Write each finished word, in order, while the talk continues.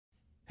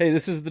Hey,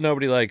 this is the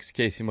Nobody Likes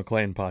Casey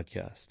McLean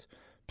podcast.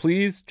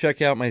 Please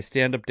check out my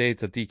stand-up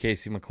dates at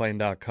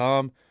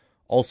thecaseyMcLean.com.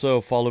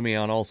 Also, follow me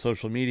on all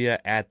social media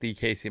at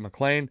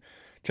thecaseyMcLean.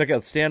 Check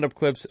out stand-up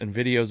clips and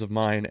videos of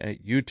mine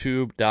at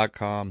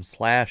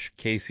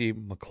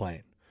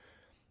youtube.com/CaseyMcLean.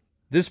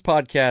 This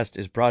podcast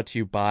is brought to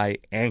you by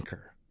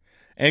Anchor.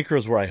 Anchor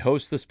is where I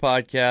host this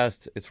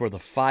podcast. It's where the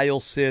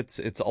file sits.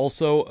 It's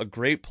also a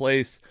great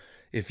place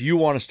if you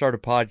want to start a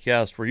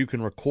podcast where you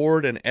can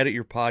record and edit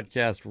your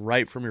podcast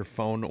right from your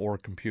phone or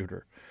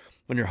computer.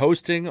 When you're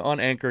hosting on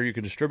Anchor, you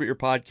can distribute your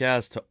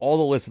podcast to all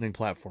the listening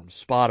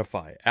platforms: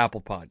 Spotify, Apple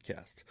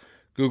Podcast,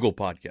 Google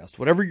Podcast.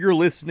 Whatever you're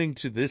listening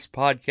to this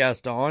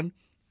podcast on,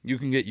 you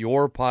can get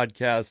your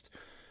podcast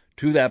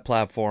to that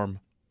platform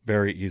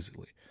very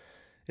easily.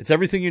 It's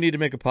everything you need to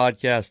make a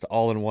podcast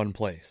all in one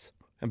place.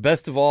 And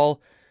best of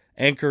all,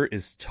 Anchor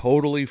is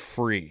totally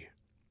free.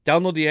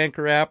 Download the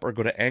Anchor app or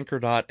go to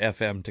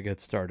anchor.fm to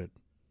get started.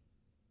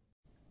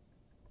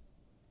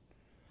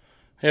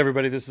 Hey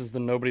everybody, this is the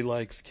Nobody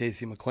Likes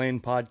Casey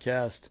McLean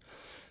podcast.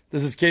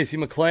 This is Casey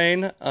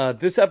McLean.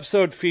 This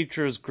episode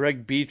features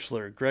Greg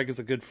Beachler. Greg is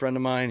a good friend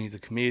of mine. He's a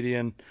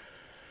comedian.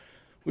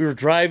 We were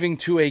driving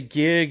to a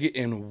gig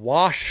in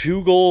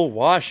Washougal,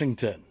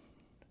 Washington.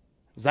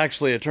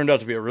 It turned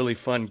out to be a really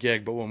fun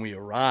gig, but when we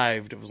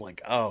arrived, it was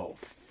like, oh,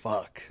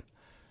 fuck.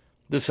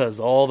 This has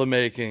all the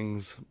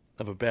makings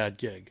of a bad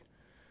gig.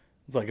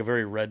 It's like a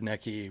very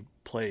rednecky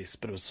place,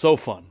 but it was so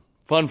fun.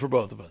 Fun for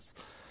both of us.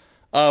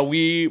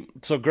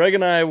 So Greg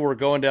and I were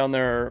going down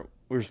there.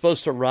 We were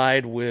supposed to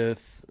ride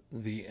with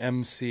the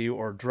MC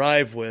or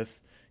drive with.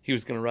 He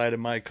was going to ride in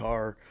my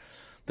car.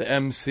 The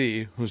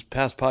MC, who's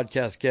past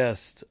podcast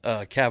guest,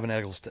 Kevin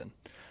Eggleston.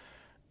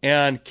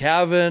 And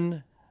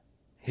Kevin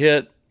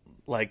hit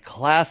like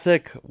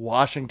classic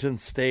Washington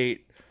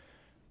State,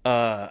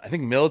 I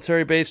think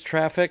military base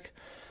traffic.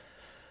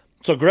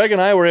 So Greg and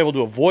I were able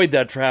to avoid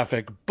that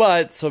traffic,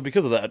 so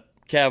because of that,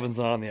 Kevin's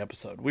not on the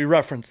episode. We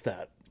referenced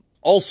that.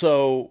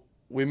 Also,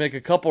 we make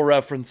a couple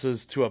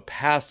references to a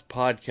past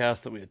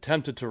podcast that we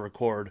attempted to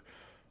record,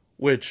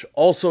 which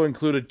also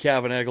included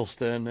Kevin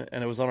Eggleston,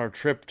 and it was on our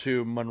trip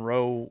to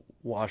Monroe,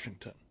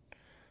 Washington,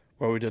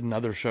 where we did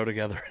another show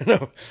together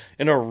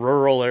in a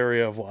rural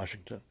area of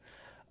Washington.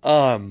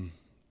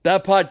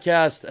 That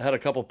podcast had a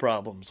couple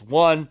problems.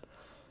 One,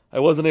 I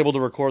wasn't able to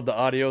record the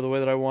audio the way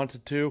that I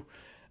wanted to.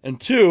 And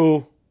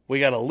two, we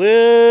got a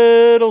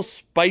little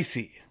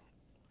spicy.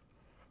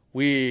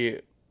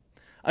 I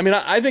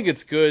think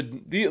it's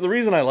good. The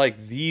reason I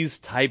like these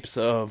types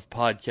of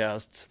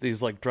podcasts,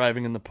 these like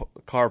driving in the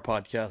car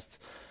podcasts,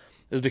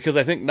 is because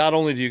I think not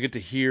only do you get to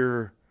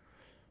hear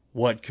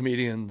what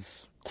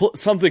comedians,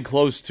 something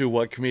close to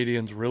what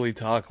comedians really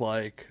talk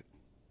like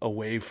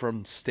away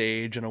from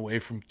stage and away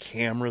from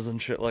cameras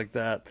and shit like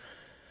that,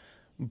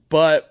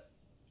 but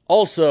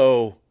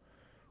also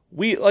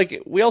we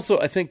also,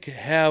 I think,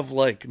 have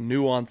like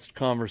nuanced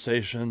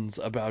conversations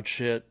about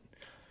shit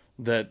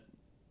that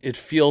it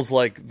feels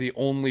like the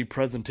only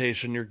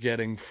presentation you're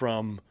getting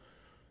from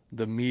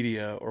the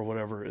media or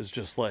whatever is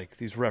just like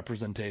these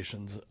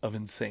representations of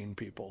insane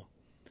people.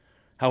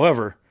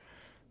 However,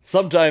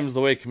 sometimes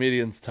the way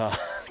comedians talk,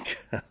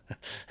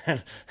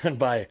 and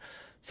by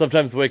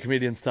sometimes the way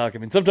comedians talk, I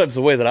mean sometimes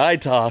the way that I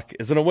talk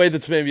is in a way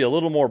that's maybe a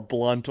little more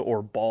blunt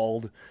or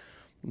bald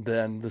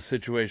than the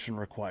situation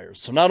requires.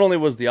 So not only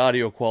was the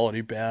audio quality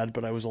bad,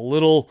 but I was a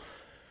little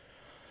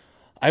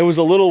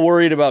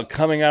worried about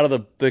coming out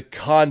of the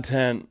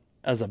content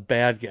as a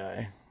bad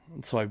guy.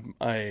 And so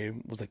I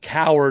was a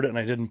coward and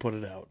I didn't put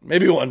it out.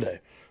 Maybe one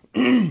day.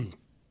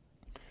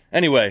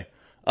 Anyway,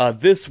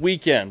 this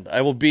weekend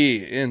I will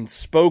be in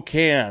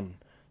Spokane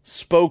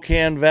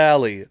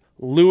Valley,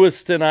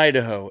 Lewiston,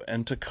 Idaho,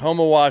 and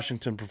Tacoma,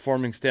 Washington,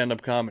 performing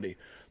stand-up comedy.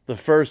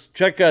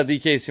 Check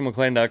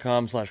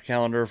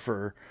thecaseyMcLean.com/calendar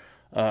for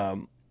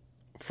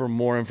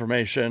more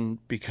information,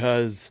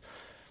 because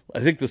I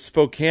think the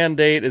Spokane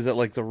date is at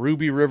like the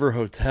Ruby River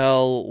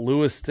Hotel.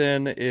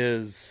 Lewiston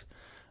is,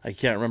 I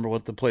can't remember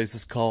what the place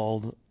is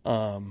called.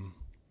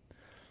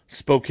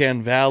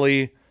 Spokane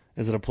Valley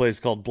is at a place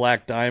called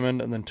Black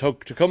Diamond. And then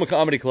Tacoma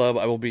Comedy Club,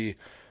 I will be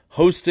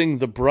hosting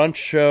the brunch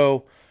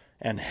show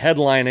and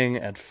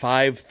headlining at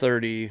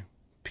 5:30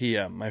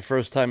 p.m. My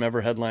first time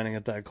ever headlining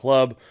at that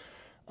club.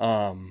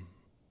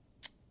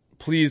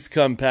 Please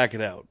come pack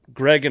it out.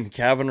 Greg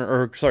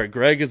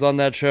is on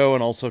that show,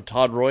 and also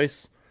Todd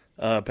Royce,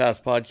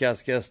 past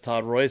podcast guest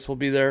Todd Royce will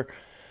be there.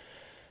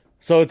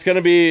 So it's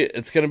gonna be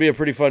a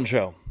pretty fun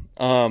show.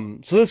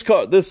 So this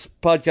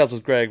podcast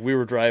with Greg, we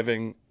were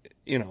driving,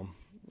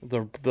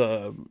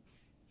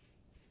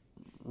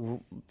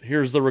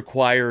 here's the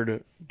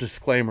required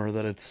disclaimer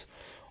that it's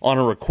on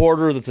a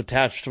recorder that's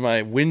attached to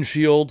my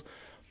windshield,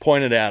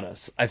 pointed at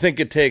us. I think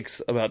it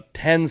takes about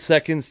 10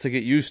 seconds to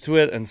get used to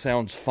it and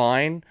sounds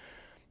fine.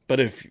 But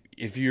if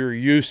you're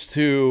used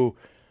to,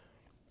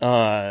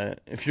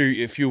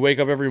 if you wake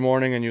up every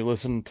morning and you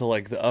listen to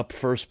like the Up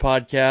First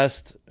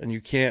podcast and you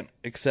can't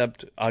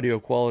accept audio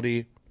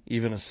quality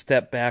even a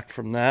step back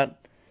from that,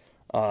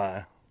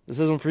 this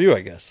isn't for you, I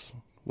guess.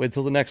 Wait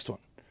till the next one.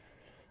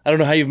 I don't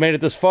know how you've made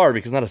it this far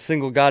because not a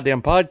single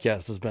goddamn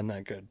podcast has been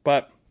that good.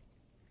 But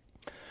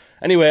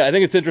anyway, I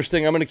think it's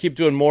interesting. I'm going to keep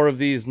doing more of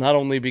these, not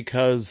only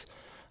because,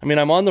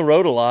 I'm on the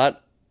road a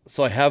lot,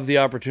 so I have the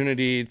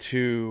opportunity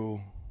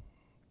to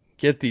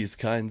get these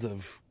kinds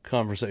of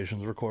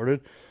conversations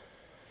recorded,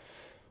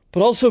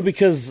 but also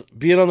because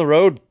being on the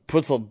road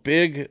puts a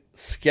big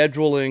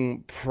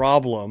scheduling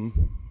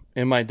problem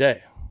in my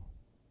day.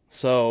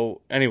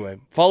 So anyway,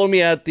 follow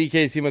me at the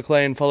Casey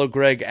McLean. Follow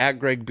Greg at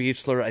Greg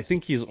Beachler. I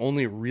think he's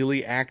only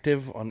really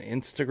active on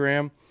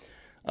Instagram.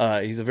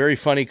 He's a very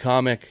funny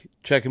comic.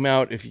 Check him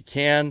out if you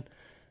can.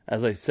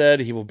 As I said,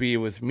 he will be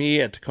with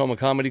me at Tacoma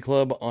Comedy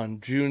Club on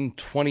June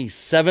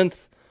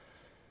 27th,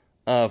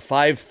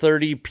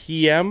 5:30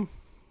 p.m.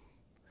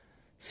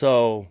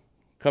 So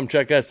come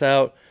check us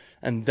out.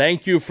 And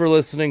thank you for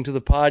listening to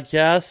the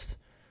podcast.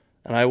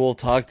 And I will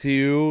talk to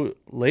you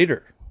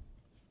later.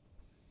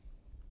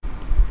 I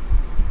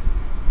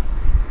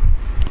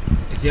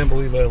can't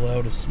believe I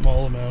allowed a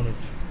small amount of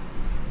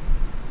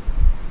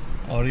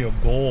audio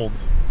gold.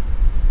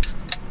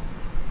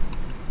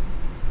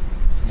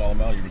 Small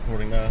amount? You're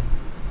recording now?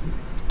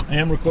 I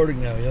am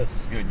recording now,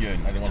 yes. Good. I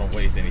didn't want to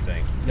waste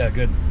anything. Yeah,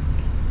 good.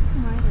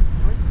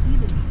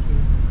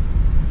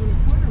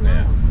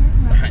 Yeah.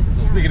 Alright,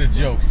 so speaking of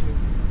jokes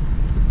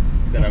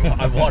that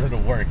I wanted to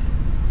work,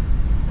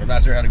 I'm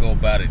not sure how to go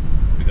about it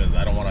because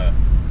I don't want to,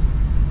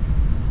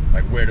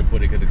 like, where to put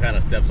it because it kind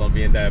of steps on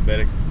being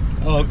diabetic.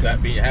 Oh,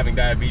 okay. Having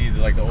diabetes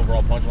is like the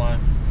overall punchline.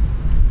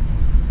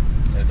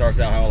 And it starts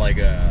out how, like,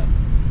 I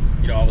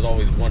was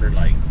always wondering,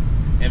 like,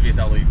 envious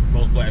how, like,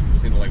 most black people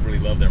seem to, like, really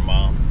love their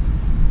moms.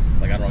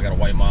 Like, I got a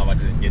white mom, I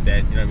just didn't get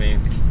that, you know what I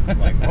mean?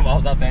 Like, my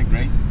mom's not that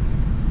great.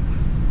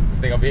 I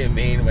think I'm being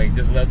mean, like,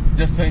 just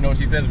so you know,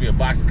 she sends me a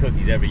box of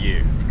cookies every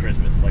year for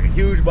Christmas. Like, a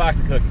huge box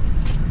of cookies.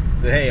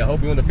 So, hey, I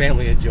hope you and the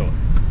family enjoy.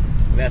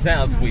 And that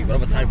sounds sweet, but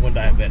I'm a type 1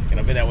 diabetic, and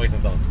I've been that way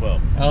since I was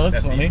 12. Oh,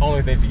 that's funny. The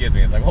only thing she gives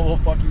me. It's like, oh, well,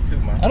 fuck you too,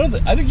 man.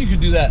 I think you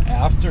could do that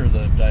after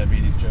the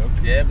diabetes joke.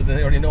 Yeah, but then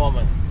they already know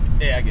I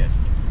guess.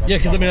 Yeah,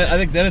 because, I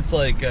think then it's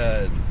like,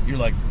 you're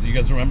like, do you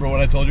guys remember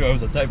when I told you I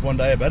was a type 1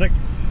 diabetic?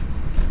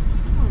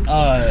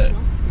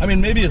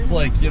 Maybe it's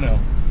like, Add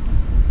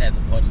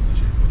some punches and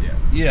shit, but yeah.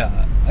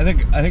 Yeah, I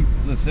think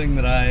the thing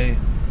that I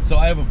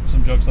have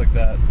some jokes like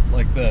that.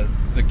 Like the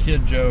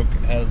kid joke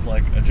has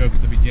like a joke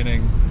at the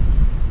beginning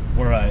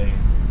where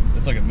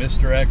it's like a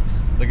misdirect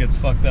that gets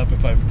fucked up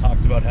if I've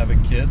talked about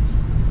having kids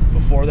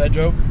before that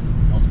joke.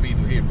 I'll speed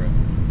through here, bro.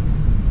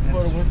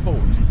 Photo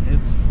enforced.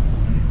 It's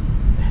fine.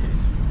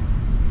 It's fine.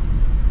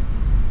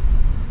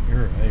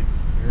 You're right.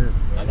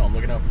 I know, I'm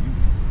looking out for you.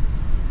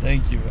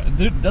 Thank you.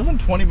 Dude,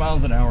 doesn't 20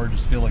 miles an hour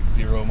just feel like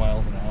 0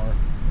 miles an hour?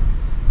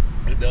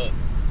 It does.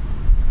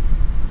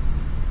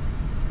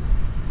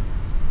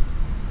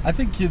 I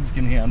think kids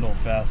can handle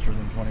faster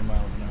than 20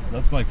 miles an hour.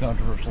 That's my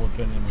controversial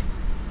opinion.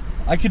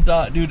 I could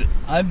dude.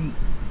 I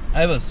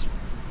have a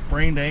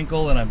sprained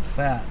ankle and I'm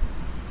fat.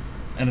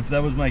 And if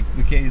that was the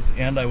case,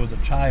 and I was a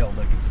child,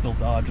 I could still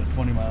dodge a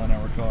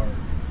 20-mile-an-hour car.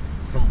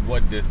 From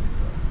what distance,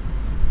 though?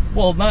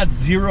 Well, not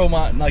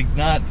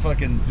not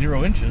fucking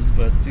 0 inches,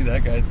 but see,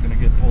 that guy's gonna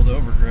get pulled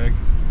over, Greg.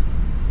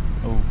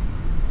 Oh,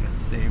 got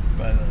saved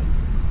by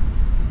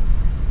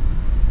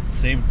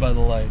the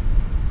light.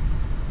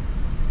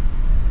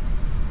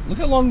 Look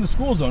how long the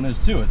school zone is,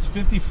 too. It's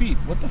 50 feet.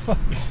 What the fuck?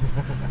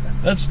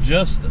 That's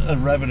just a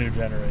revenue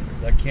generator.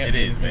 That can't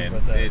be anything man.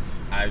 But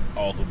that. I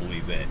also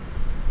believe that.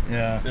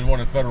 Yeah. There's one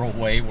in Federal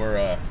Way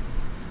where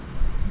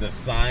the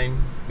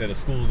sign that a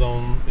school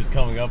zone is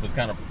coming up is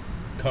kind of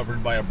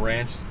covered by a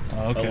branch,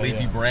 a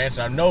leafy branch.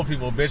 I know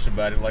people bitch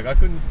about it. Like, I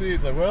couldn't see it.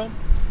 It's like, well,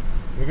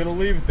 we're going to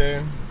leave it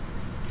there.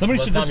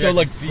 Somebody should just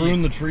go,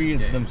 prune the tree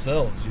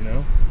themselves, you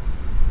know?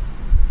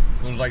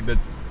 So there's, like, the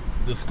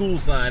school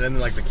sign and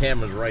then, like, the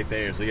camera's right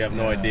there, so you have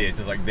no idea. It's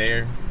just, like,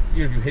 there.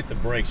 Even if you hit the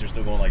brakes, you're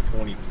still going, like,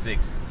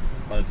 26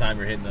 by the time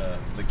you're hitting the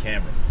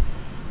camera.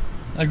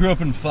 I grew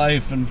up in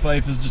Fife, and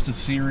Fife is just a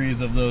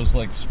series of those,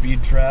 like,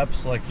 speed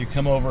traps. Like, you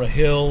come over a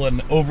hill,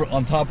 and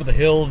on top of the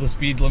hill, the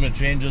speed limit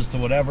changes to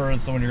whatever, and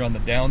so when you're on the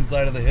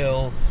downside of the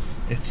hill,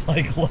 it's,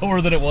 like,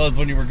 lower than it was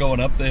when you were going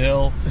up the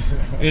hill.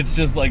 It's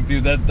just, like,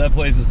 dude, that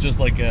place is just,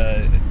 like,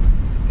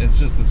 it's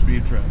just a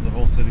speed trap. The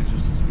whole city's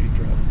just a speed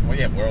trap. Well,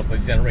 yeah, where else are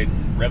they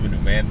generating revenue,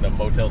 man? The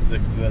Motel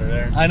 6s that are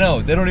there? I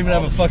know. They don't even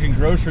have a fucking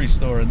grocery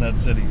store in that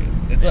city.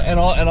 It's and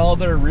all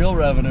their real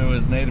revenue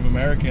is Native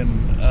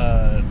American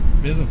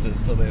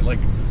businesses, so they like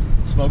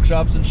smoke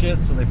shops and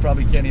shit, so they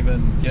probably can't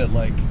even get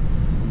like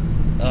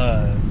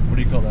what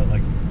do you call that,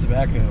 like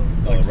tobacco,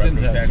 like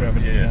syntax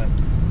revenue.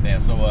 Yeah,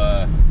 so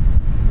yeah,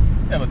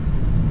 but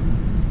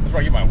that's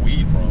where I get my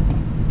weed from.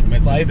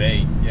 Fife?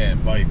 Bay. Yeah,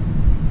 Fife.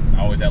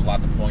 I always have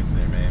lots of points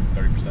there, man.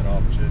 30%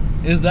 off and shit.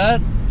 Is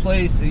that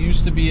place, it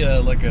used to be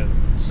like a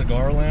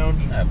cigar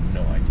lounge? I have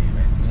no idea,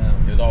 man.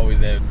 Yeah. It was always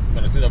there,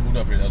 but as soon as I moved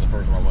up here, that was the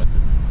first one I went to.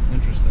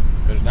 Interesting.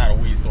 There's not a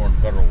weed store in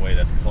Federal Way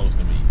that's close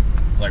to me.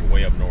 It's like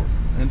way up north.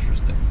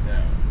 Interesting.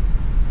 Yeah.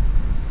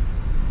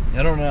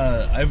 I don't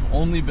know. I've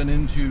only been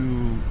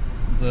into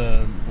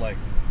the, like,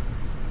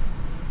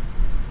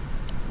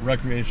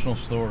 recreational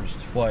stores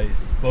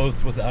twice,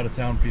 both with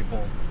out-of-town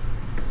people.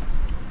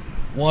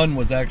 One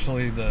was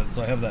actually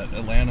so I have that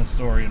Atlanta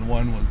story, and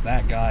one was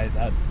that guy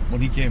that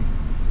when he came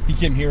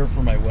here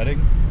for my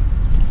wedding,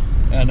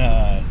 and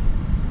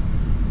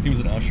he was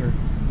an usher.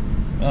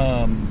 He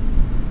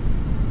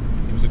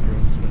was a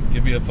groomsman.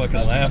 Give me a fucking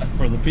laugh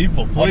for the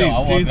people, please.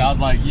 I was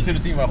like, you should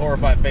have seen my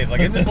horrified face.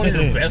 Like, isn't this one of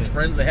your best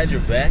friends that had your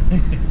back?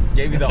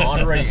 Gave you the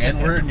honorary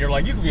N-word, and you're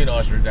like, you can be an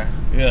usher.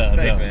 Yeah,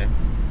 thanks, man.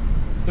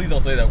 Please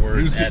don't say that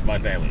word at my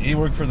family. He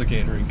worked for the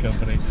catering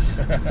company.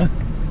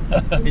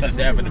 He just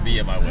happened to be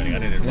at my wedding. I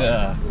didn't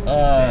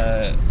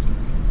invite him.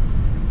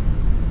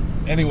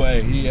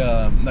 Anyway, he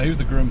was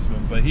the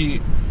groomsman, but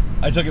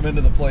I took him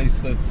into the place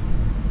that's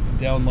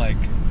down like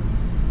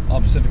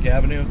on Pacific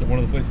Avenue, one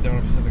of the places down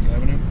on Pacific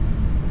Avenue,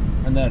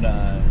 and then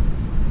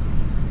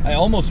I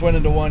almost went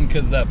into one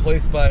because that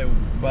place by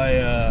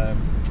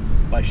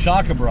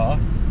Shakabra,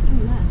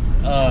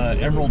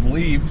 Emerald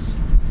Leaves.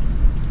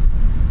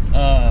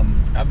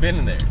 I've been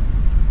in there.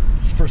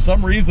 For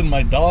some reason,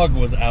 my dog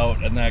was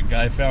out, and that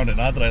guy found it.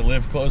 Not that I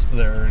live close to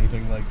there or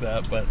anything like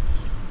that, but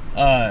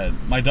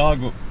my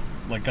dog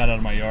got out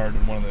of my yard,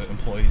 and one of the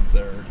employees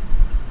there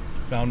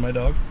found my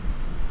dog.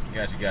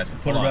 Gotcha.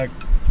 Put her back.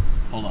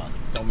 Hold on.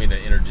 Don't mean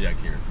to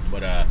interject here,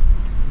 but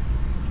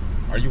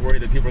are you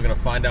worried that people are going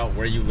to find out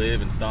where you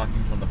live and stalk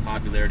you from the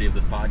popularity of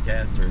this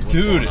podcast, or what's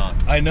going on?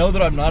 I know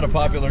that I'm not a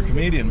popular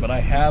comedian, but I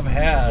have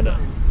had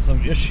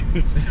some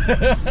issues.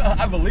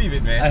 I believe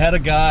it, man. I had a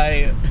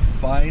guy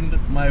find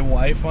my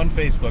wife on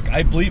Facebook.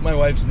 I bleep my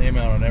wife's name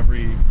out on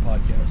every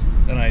podcast,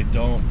 and I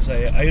don't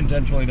say it. I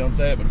intentionally don't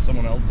say it, but if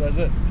someone else says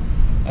it,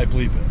 I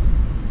bleep it.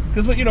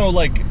 Because, I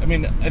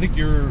think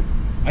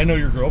I know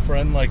your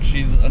girlfriend,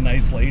 she's a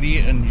nice lady,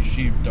 and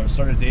she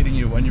started dating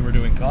you when you were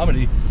doing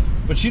comedy,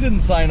 but she didn't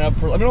sign up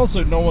for,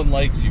 also no one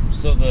likes you,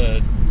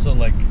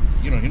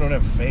 you don't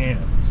have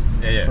fans,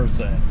 per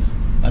se.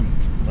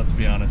 Let's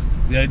be honest.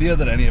 The idea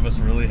that any of us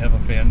really have a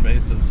fan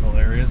base is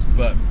hilarious,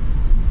 but,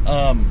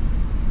 wow,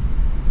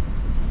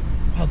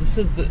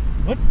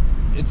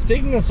 it's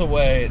taking us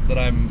away that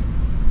I'm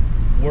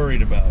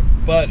worried about,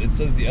 but it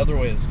says the other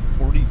way is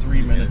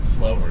 43 minutes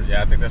slower.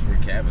 Yeah, I think that's where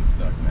Kevin's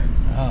stuck, man.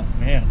 Oh,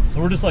 man.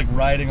 So we're just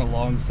riding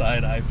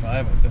alongside I-5,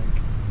 I think,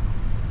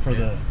 for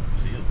the...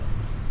 Feels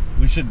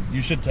like.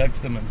 You should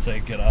text him and say,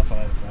 get off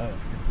I-5,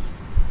 because,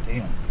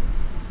 damn, dude,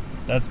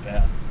 that's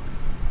bad.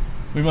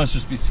 We must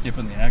just be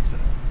skipping the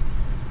accident.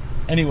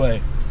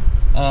 Anyway,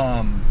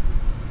 I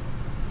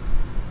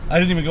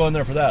didn't even go in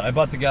there for that. I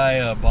bought the guy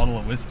a bottle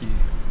of whiskey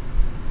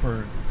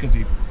because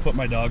he put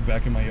my dog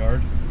back in my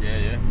yard.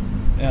 Yeah.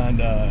 And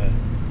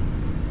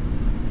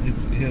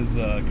his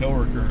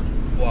coworker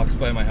walks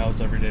by my house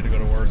every day to go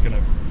to work, and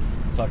I've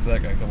talked to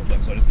that guy a couple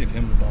times, so I just give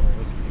him the bottle of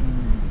whiskey.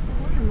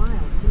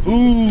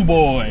 Ooh,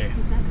 boy.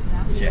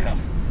 Yeah.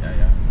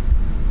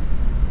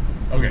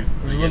 Okay.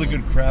 There's a really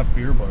good craft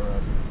beer bar out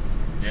here.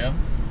 Yeah?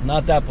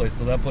 Not that place,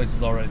 though. That place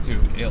is all right, too.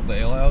 The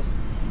Ale House.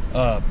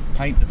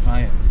 Pint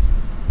Defiance.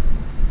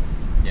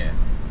 Yeah.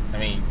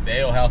 The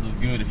Ale House is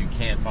good if you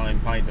can't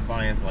find Pint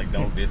Defiance.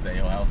 Don't diss the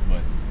Ale House,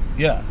 but...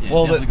 Yeah.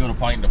 Well, definitely go to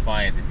Pint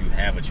Defiance if you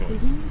have a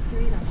choice.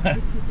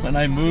 When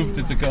I moved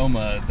to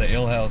Tacoma, the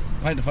Ale House...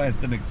 Pint Defiance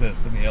didn't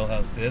exist, and the Ale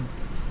House did.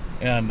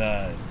 And,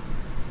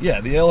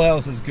 the Ale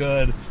House is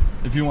good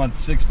if you want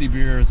 60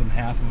 beers and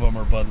half of them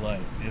are Bud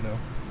Light,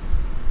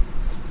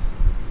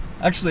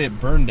 Actually, it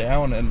burned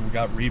down and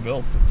got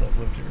rebuilt since I've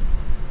lived here.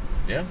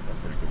 Yeah, that's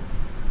pretty cool.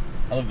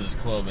 I lived at this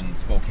club in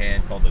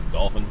Spokane called the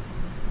Dolphin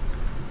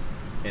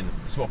in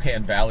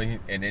Spokane Valley,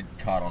 and it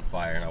caught on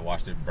fire, and I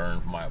watched it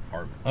burn from my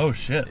apartment. Oh,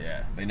 shit.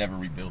 Yeah, they never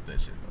rebuilt that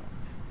shit, though.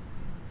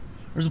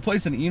 There's a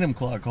place in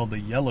Enumclaw called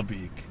the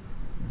Yellowbeak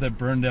that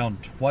burned down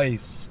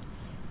twice,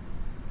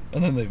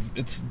 and then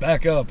it's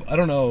back up. I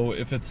don't know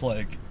if it's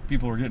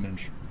people were getting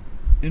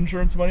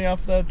insurance money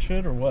off that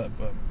shit or what,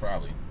 but...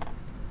 Probably.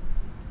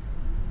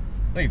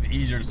 I think it's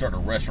easier to start a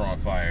restaurant on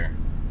fire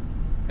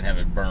and have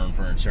it burn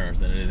for insurance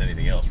than it is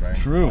anything else, right?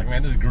 True.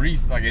 This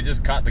grease, it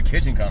just caught the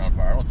kitchen caught on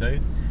fire, I don't tell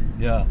you.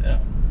 Yeah.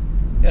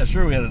 Yeah,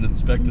 sure, we had it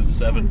inspected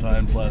 7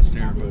 times last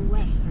year, but...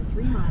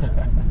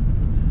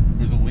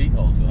 There's a leak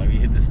also. We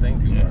hit this thing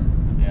too hard.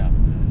 Yeah.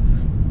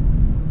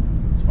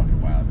 It's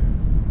fucking wild,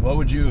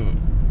 dude.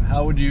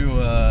 How would you,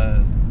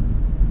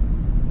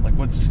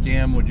 what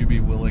scam would you be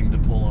willing to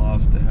pull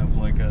off to have,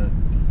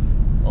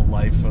 a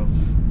life of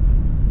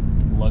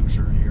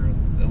luxury or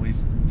at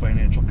least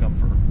financial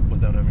comfort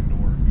without having to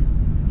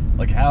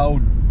work? How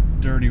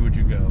dirty would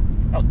you go?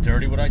 How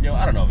dirty would I go?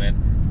 I don't know, man.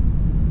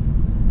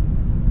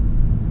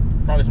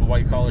 Probably some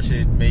white collar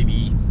shit,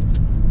 maybe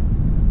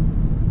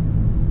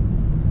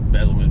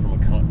embezzlement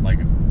from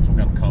some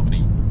kind of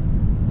company.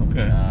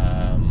 Okay.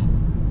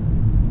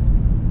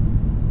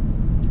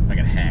 If I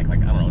could hack, I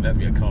don't know, it'd have to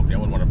be a company. I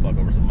wouldn't want to fuck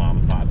over some mom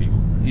and pop people.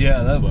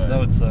 Yeah, that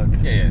would suck.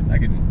 Yeah, I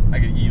could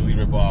easily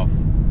rip off,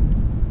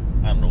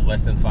 I don't know,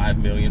 less than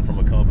 $5 million from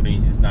a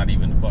company. It's not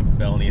even a fucking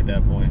felony at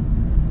that point.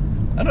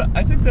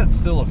 I think that's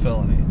still a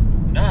felony.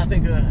 No, I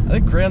think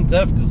grand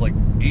theft is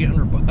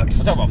 $800. I'm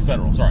talking about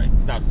federal. Sorry,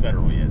 it's not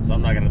federal yet, so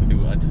I'm not gonna have to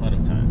do a ton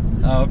of time.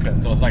 Oh, okay.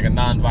 So it's like a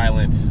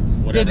non-violent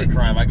whatever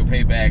crime. I could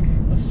pay back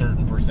a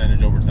certain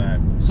percentage over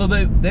time. So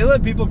they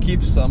let people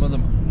keep some of the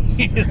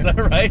money. Is that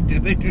right? Do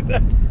they do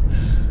that?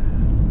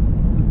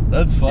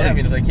 That's funny. Yeah, I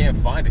mean, if they can't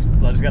find it,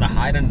 I just gotta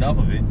hide enough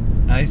of it.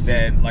 I see.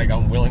 That like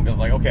I'm willing to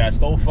like, okay, I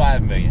stole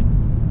 $5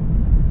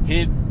 million,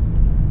 hid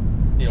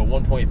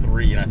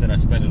 1.3, and I said I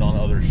spent it on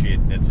other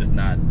shit that's just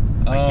not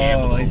like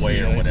gambled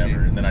away or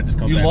whatever, and then I just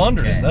come back. You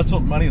laundered it. That's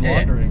what money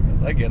laundering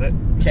is. I get it.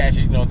 Cash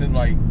it, it's in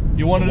like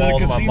you wanted the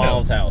walls a casino. of my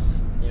mom's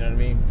house. You know what I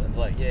mean? It's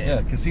like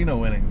yeah, casino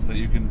winnings that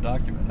you can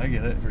document. I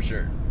get it for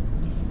sure.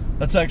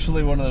 That's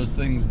actually one of those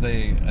things.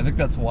 I think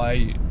that's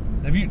why.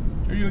 Are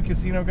you a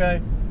casino guy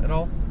at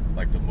all?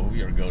 Like the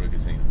movie or go to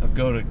casino?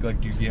 Do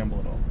you gamble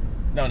at all?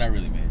 No, not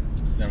really, man.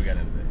 Never got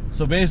into that.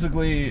 So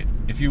basically,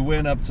 if you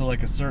win up to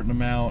like a certain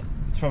amount,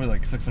 it's probably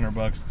like $600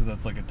 because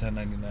that's like a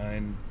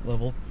 1099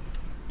 level.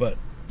 But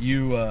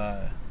you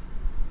don't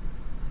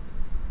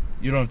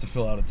have to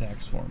fill out a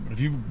tax form. But if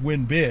you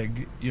win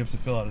big, you have to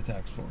fill out a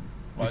tax form.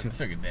 Well, I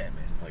figured that,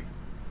 man. Like,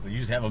 so you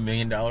just have $1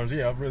 million?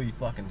 Yeah, I've really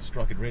fucking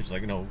struck it rich.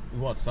 Like, we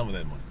want some of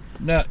that money.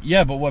 No,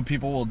 yeah, but what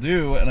people will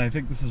do, and I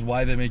think this is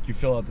why they make you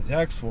fill out the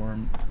tax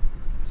form,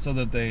 so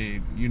that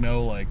they,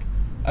 like,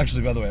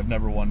 actually, by the way, I've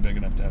never won big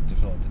enough to have to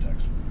fill out the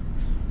tax form.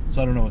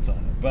 So I don't know what's on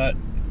it. But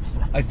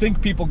I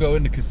think people go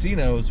into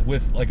casinos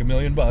with like $1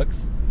 million.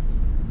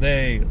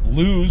 They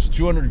lose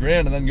 $200,000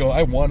 and then go,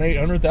 I won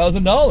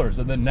 $800,000.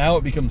 And then now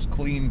it becomes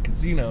clean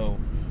casino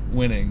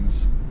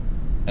winnings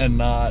and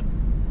not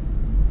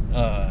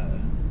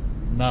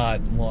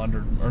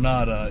laundered or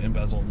not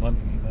embezzled money,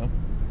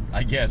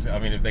 I guess. I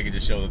mean, if they could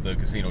just show that the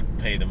casino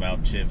paid them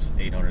out chips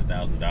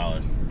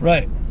 $800,000.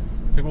 Right.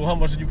 It's like, well, how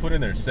much did you put in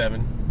there?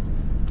 7.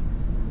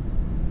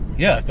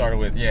 Yeah. So I started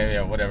with,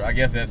 whatever. I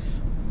guess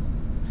that's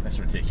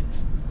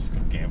ridiculous. Just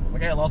go gamble. It's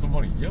like, hey, I lost some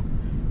money. Yep.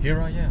 Here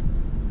I am.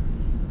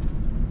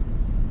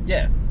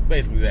 Yeah,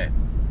 basically that.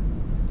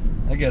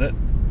 I get it.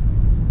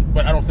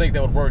 But I don't think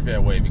that would work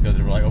that way because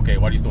they were like, okay,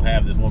 why do you still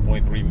have this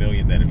 $1.3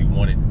 million then if you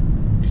want it?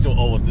 You still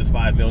owe us this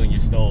 $5 million you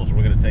stole, so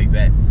we're going to take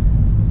that.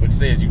 So what you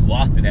say is you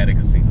lost it at a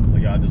casino. It's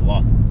like, I just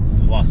lost it.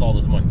 Just lost all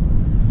this money.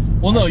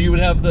 Well, no, you'd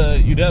have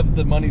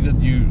the money that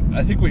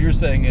I think what you're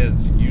saying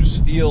is you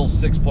steal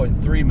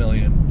 $6.3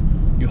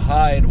 million, you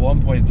hide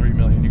 $1.3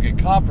 million, you get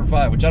caught for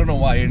 5, which I don't know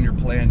why in your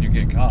plan you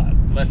get caught.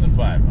 Less than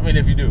 5. I mean,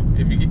 if you do,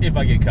 if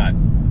I get caught.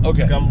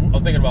 Okay. I'm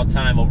thinking about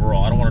time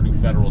overall. I don't want to do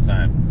federal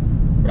time,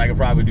 but I could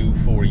probably do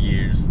 4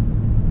 years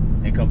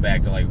and come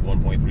back to like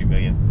 1.3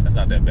 million. That's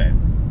not that bad.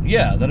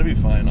 Yeah, that'd be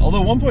fine.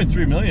 Although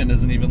 1.3 million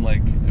isn't even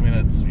like, I mean,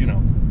 it's,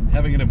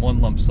 having it in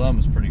one lump sum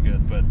is pretty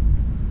good, but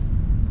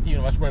if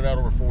I spread it out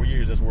over 4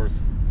 years, that's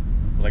worth.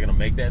 Was I going to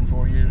make that in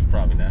 4 years?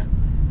 Probably not.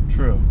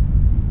 True.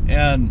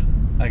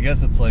 And I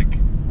guess it's like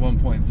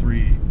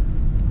 1.3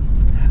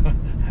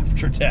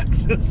 after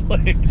taxes.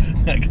 Like,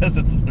 I guess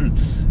it's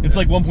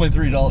like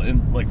 $1.3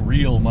 in like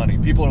real money.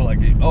 People are like,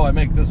 oh, I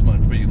make this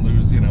much, but you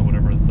lose,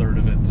 whatever, a third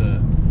of it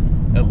to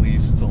at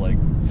least to like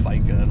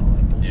FICA and all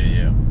that bullshit.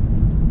 Yeah.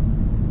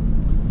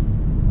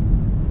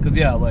 Because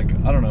like,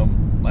 I don't know,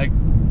 like,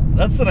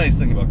 that's the nice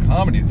thing about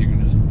comedy is you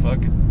can just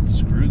fucking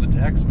screw the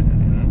tax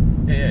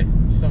man, Yeah,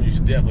 something you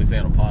should definitely say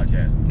on a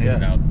podcast.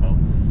 Yeah.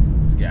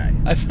 This guy.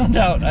 I found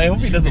out, I hope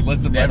he doesn't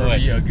listen, by the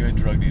way. Never be a good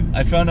drug dealer.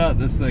 I found out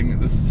this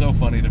is so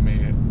funny to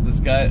me. This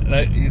guy,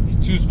 it's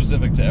too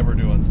specific to ever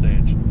do on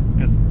stage,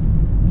 because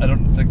I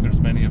don't think there's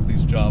many of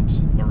these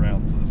jobs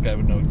around, so this guy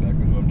would know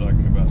exactly who I'm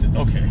talking about.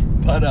 Okay.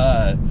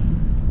 But,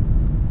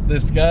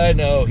 this guy,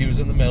 he was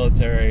in the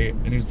military,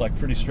 and he was like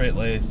pretty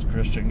straight-laced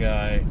Christian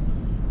guy,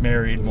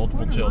 married,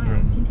 multiple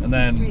children, and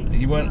then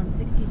he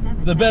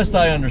went, the best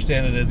I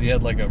understand it is he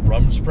had like a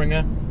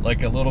rumspringa,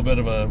 like a little bit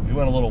of he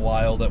went a little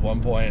wild at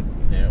one point.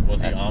 Yeah,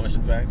 was he Amish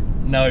in fact?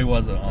 No, he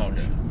wasn't Amish.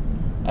 Okay.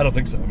 I don't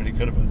think so. I mean, he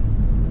could have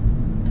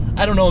been.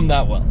 I don't know him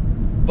that well,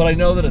 but I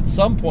know that at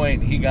some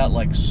point he got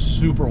like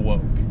super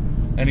woke,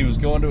 and he was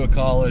going to a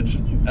college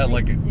at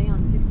like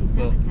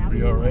are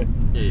you all right?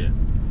 Yeah.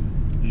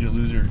 Did you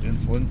lose your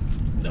insulin?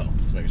 No,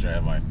 just making sure I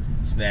have my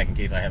snack in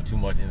case I have too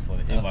much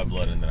insulin in my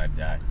blood and then I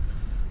die.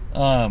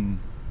 In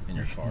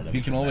your car.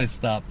 You can always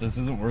stop. This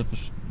isn't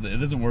worth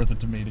it isn't worth it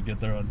to me to get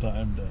there on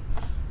time to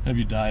have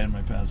you die in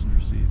my passenger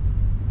seat.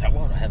 I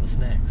want to have a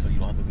snack, so you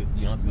don't have to go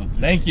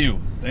through. Thank you,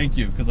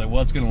 because I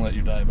was going to let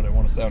you die, but I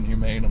want to sound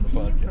humane on the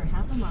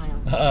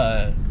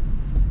podcast.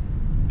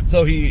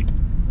 So he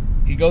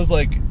goes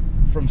like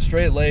from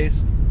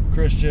straight-laced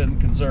Christian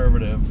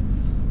conservative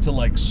to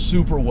like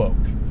super woke,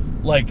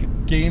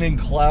 like gaining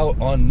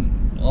clout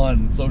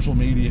on social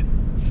media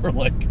for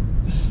like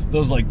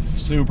those like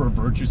super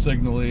virtue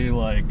signally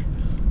like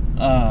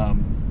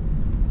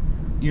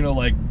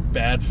like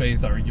bad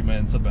faith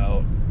arguments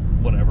about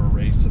whatever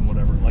race and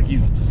whatever. Like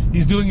he's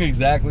doing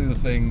exactly the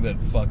thing that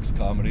fucks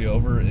comedy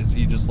over. Is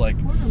he just like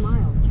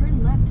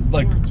turn left to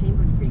like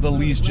Chambers Creek the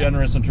least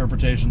generous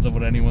interpretations of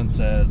what anyone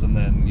says, and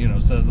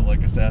then says it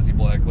like a sassy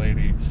black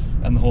lady,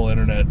 and the whole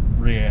internet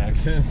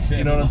reacts.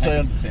 You know what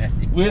I'm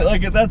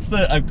saying? That's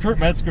the Kurt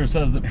Metzger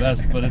says it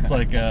best, but it's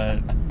like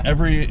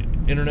every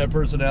internet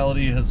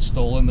personality has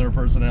stolen their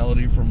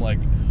personality from like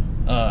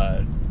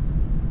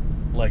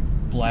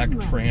black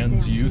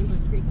trans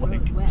youth.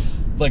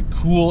 Like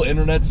cool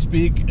internet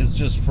speak is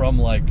just from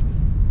like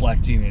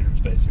black teenagers,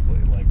 basically.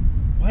 Like,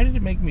 why did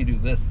it make me do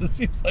this? This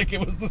seems like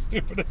it was the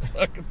stupidest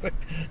fucking thing.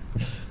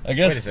 I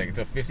guess. Wait a second.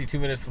 So 52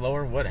 minutes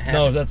slower. What happened?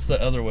 No, that's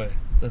the other way.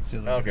 That's the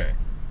other way. Okay.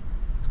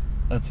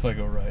 That's if I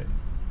go right.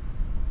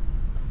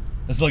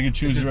 It's like a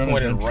choose your own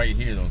adventure. Pointed right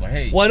here though. It's like,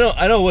 hey. Well,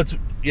 I know what's.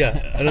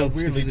 Yeah, I know. I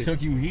weirdly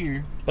took you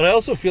here. But I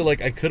also feel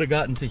like I could have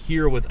gotten to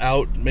here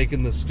without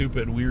making the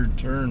stupid weird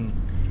turn.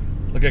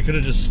 Like I could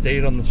have just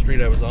stayed on the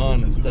street I was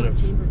on instead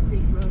of. Chambers Creek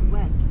Road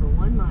west for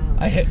 1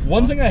 mile.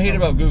 One thing I hate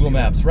about Google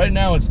Maps right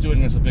now, it's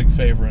doing us a big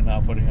favor and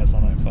not putting us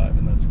on I-5,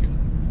 and that's good.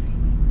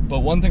 But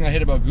one thing I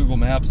hate about Google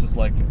Maps is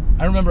like,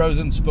 I remember I was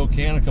in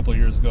Spokane a couple of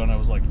years ago, and I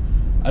was like,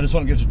 I just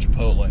want to get to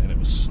Chipotle, and it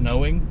was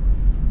snowing,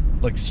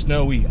 like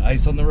snowy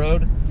ice on the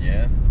road.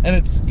 Yeah. And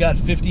it's got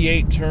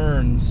 58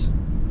 turns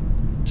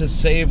to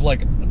save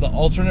like the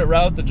alternate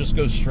route that just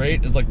goes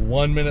straight is like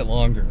 1 minute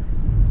longer.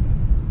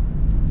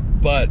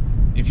 But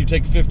if you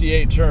take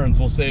 58 turns,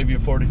 we'll save you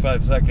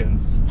 45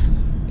 seconds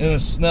in the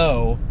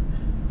snow.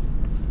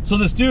 So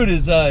this dude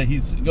is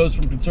goes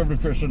from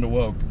conservative Christian to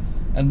woke,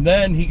 and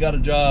then he got a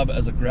job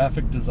as a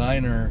graphic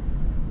designer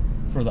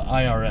for the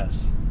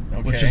IRS,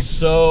 which is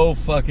so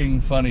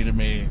fucking funny to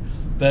me.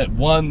 That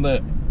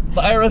the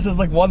IRS is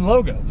like one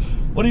logo.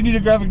 What do you need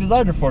a graphic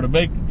designer for? To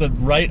make the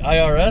right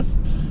IRS?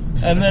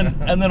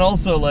 And then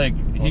also like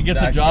he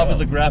gets a job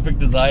as a graphic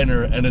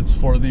designer, and it's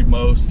for the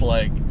most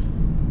like.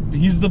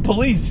 He's the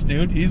police,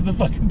 dude. He's the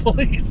fucking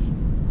police.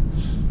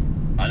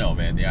 I know,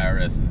 man. The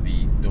IRS is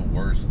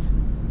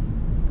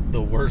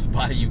the worst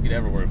body you could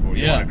ever work for.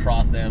 You want to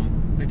cross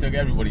them. They took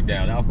everybody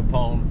down. Al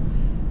Capone.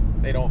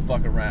 They don't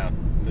fuck around.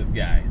 This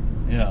guy.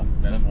 Yeah.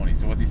 That's funny.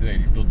 So what's he saying?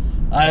 He's still.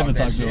 I haven't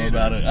talked to him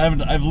about it.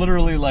 I've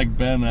literally like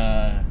been.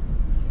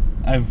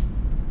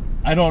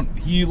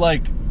 He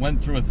like went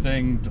through a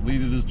thing,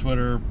 deleted his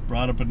Twitter,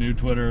 brought up a new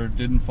Twitter,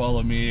 didn't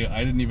follow me.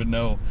 I didn't even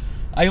know.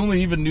 I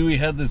only even knew he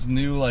had this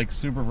new like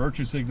super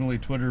virtue signaling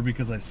Twitter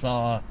because I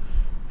saw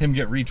him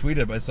get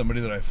retweeted by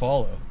somebody that I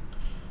follow.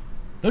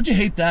 Don't you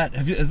hate that?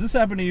 Has this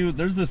happened to you?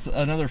 There's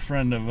another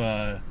friend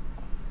of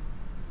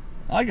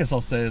I guess I'll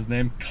say his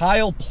name,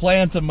 Kyle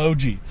Plant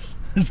Emoji.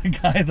 Is a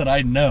guy that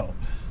I know,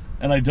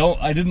 and I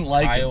didn't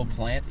like Kyle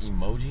Plant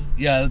Emoji.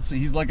 Yeah,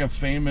 he's like a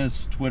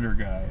famous Twitter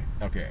guy.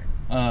 Okay.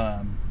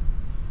 I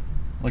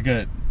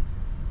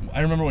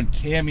remember when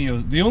Cameo.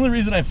 The only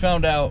reason I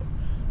found out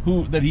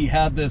that he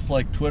had this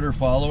like Twitter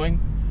following,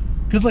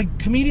 because like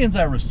comedians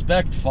I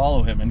respect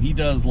follow him, and he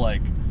does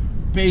like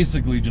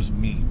basically just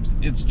memes.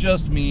 It's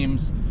just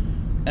memes,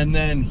 and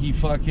then he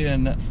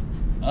fucking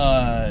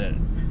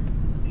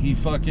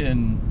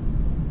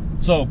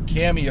so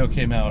Cameo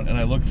came out, and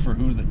I looked for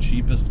who the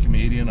cheapest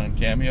comedian on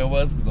Cameo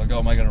was, because like, oh,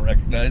 am I going to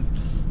recognize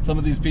some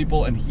of these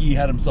people? And he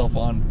had himself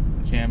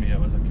on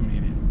Cameo as a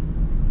comedian.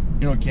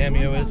 You know what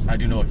Cameo is? I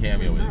do know what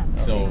Cameo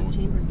is. So,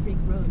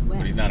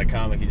 but he's not a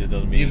comic. He just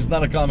does memes. He's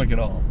not a comic at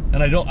all.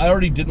 And I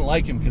already didn't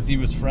like him because he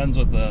was friends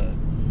with he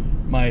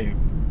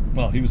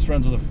was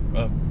friends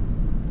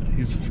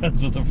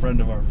with a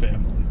friend of our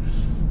family,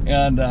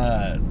 and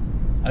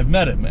I've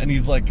met him, and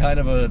he's like kind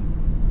of a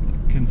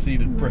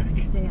conceited prick.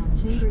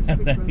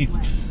 And then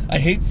I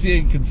hate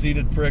seeing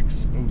conceited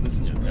pricks. Oh, this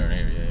is turn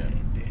here.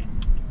 Yeah.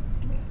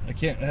 I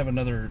can't have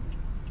another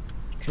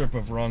trip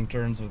of wrong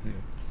turns with you.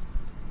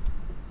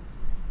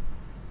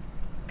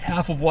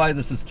 Half of why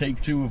this is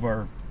take 2 of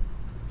our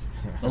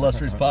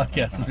illustrious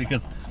podcast is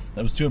because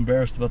I was too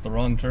embarrassed about the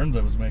wrong turns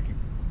I was making.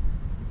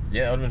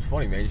 Yeah, that would have been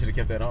funny, man. You should have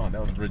kept that on.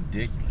 That was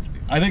ridiculous,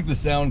 dude. I think the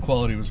sound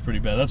quality was pretty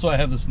bad. That's why I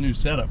have this new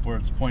setup where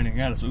it's pointing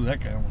at us. Ooh, that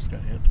guy almost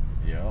got hit.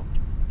 Yeah.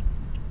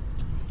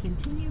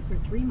 Continue for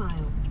 3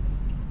 miles.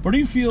 What do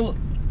you feel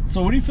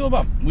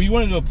about... We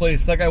went into a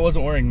place, that guy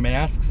wasn't wearing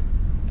masks.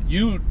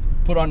 You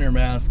put on your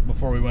mask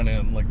before we went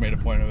in, like made a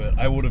point of it.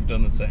 I would have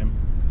done the same.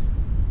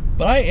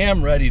 But I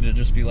am ready to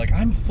just be like,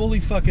 I'm fully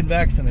fucking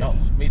vaccinated. No,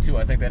 me too.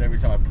 I think that every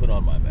time I put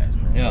on my mask.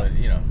 Bro. Yeah. But,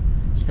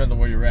 it depends on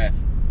where you're at.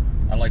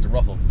 I like to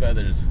ruffle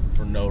feathers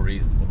for no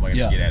reason. What am I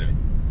going to get out of it?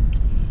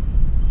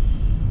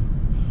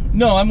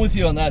 No, I'm with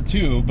you on that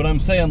too. But I'm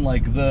saying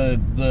like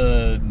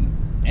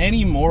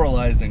any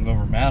moralizing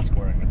over mask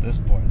wearing at this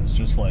point is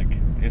just like,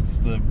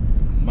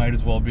 might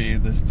as well be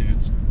this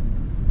dude's.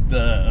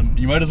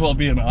 You might as well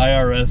be an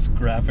IRS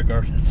graphic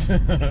artist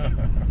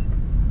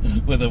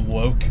with a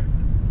woke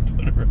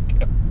Twitter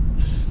account.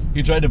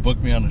 He tried to book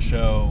me on a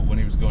show when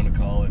he was going to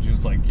college. He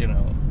was like,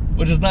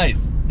 which is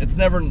nice. It's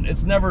never,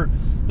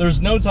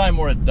 there's no time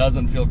where it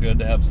doesn't feel good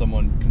to have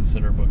someone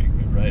consider booking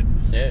me, right?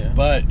 Yeah.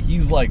 But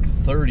he's like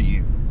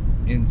 30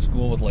 in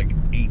school with like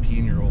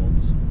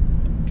 18-year-olds,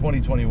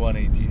 2021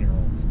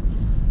 18-year-olds.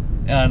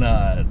 And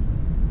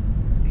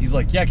he's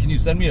like, yeah, can you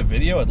send me a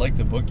video? I'd like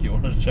to book you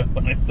on a show.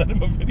 And I sent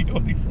him a video,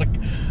 and he's like,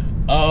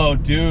 oh,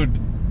 dude,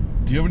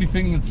 do you have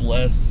anything that's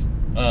less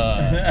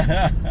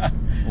And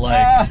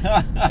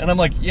I'm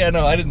like, yeah,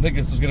 no, I didn't think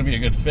this was going to be a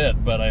good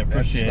fit, but I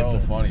appreciate it.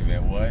 That's so funny,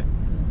 man. What?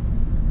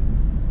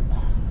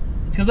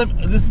 Because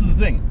this is the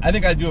thing. I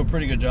think I do a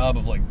pretty good job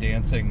of like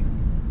dancing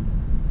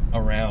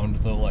around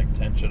the like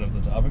tension of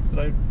the topics that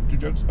I do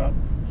jokes about.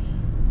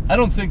 I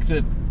don't think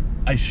that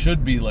I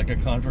should be like a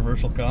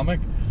controversial comic,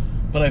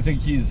 but I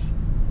think he's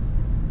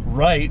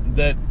right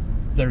that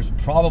there's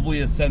probably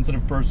a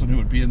sensitive person who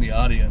would be in the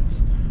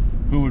audience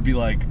who would be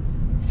like,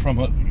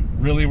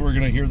 really, we're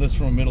going to hear this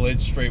from a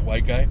middle-aged straight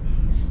white guy?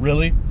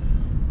 Really?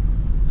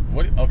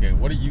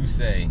 What do you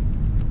say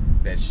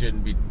that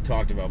shouldn't be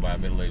talked about by a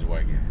middle-aged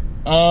white guy?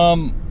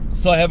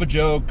 So I have a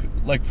joke,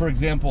 like, for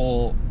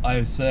example,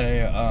 I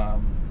say,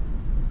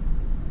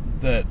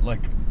 that,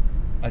 like,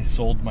 I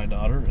sold my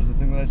daughter is the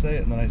thing that I say,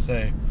 and then I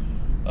say,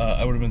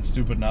 I would have been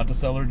stupid not to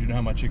sell her. Do you know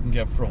how much you can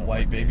get for a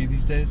white baby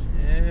these days?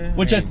 Yeah,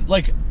 Which,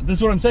 this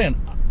is what I'm saying.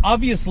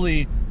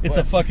 Obviously, it's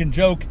a fucking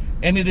joke,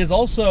 and it is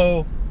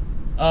also,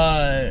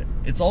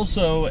 it's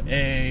also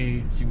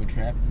a... human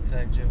trafficking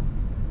type joke?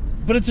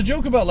 But it's a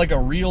joke about, like, a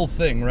real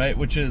thing, right?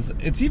 Which is,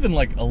 it's even,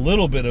 like, a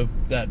little bit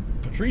of that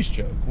Patrice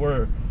joke,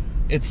 where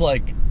it's,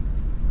 like,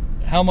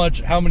 how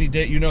many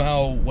days, you know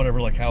how,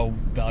 whatever, like, how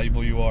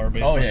valuable you are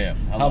based on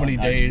how many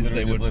days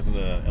they would... I just listened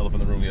to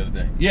Elephant in the Room the other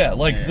day. Yeah,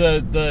 like,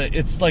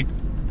 it's, like,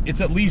 it's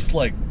at least,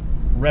 like,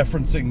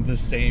 referencing the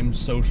same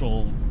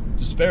social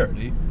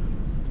disparity.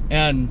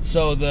 And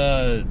so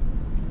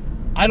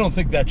I don't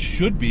think that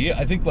should be.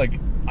 I think, like,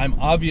 I'm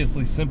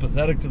obviously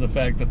sympathetic to the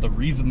fact that the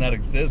reason that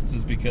exists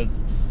is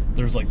because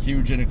there's, like,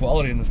 huge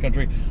inequality in this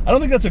country. I don't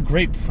think that's a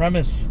great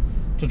premise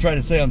to try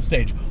to say on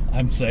stage.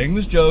 I'm saying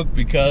this joke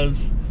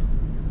because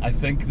I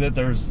think that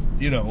there's,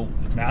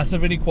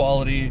 massive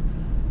inequality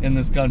in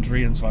this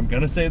country, and so I'm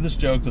going to say this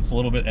joke that's a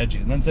little bit edgy,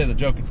 and then say the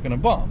joke it's going to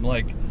bomb.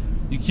 Like,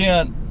 you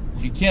can't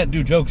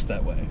do jokes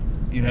that way,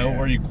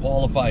 where you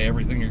qualify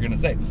everything you're going to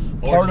say.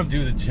 Or just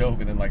do the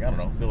joke and then, like, I don't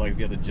know, feel like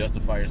you have to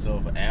justify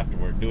yourself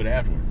afterward. Do it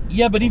afterward.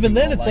 Yeah, but even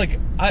then, it's like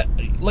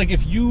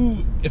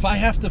if I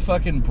have to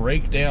fucking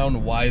break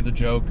down why the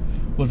joke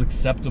was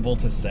acceptable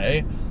to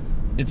say,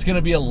 it's going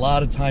to be a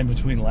lot of time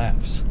between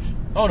laughs.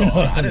 Oh, no,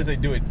 I didn't say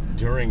do it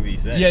during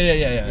these sets.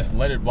 Yeah. Just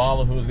let it bomb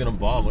with who's going to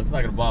bomb. It's not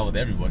going to bomb with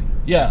everybody.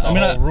 Yeah, the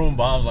whole room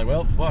bombs, like,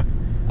 well, fuck.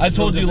 I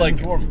told you, like,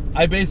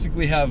 I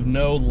basically have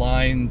no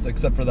lines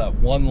except for that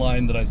one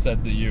line that I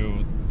said to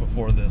you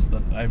before this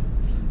that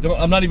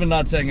I'm not even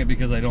not saying it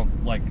because I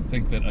don't, like,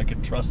 think that I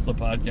could trust the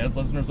podcast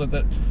listeners with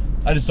it.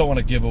 I just don't want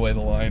to give away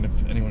the line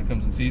if anyone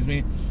comes and sees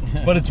me.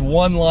 But it's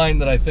one line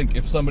that I think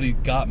if somebody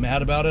got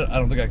mad about it, I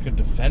don't think I could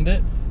defend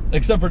it.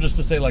 Except for just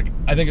to say, like,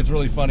 I think it's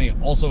really funny.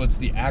 Also, it's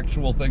the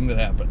actual thing that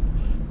happened.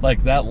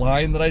 Like, that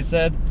line that I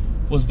said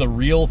was the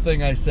real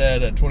thing I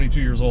said at 22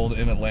 years old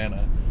in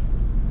Atlanta.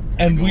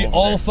 And we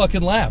all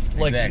fucking laughed.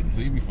 Exactly. Like, so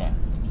you'll be fine.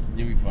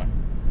 You'll be fine.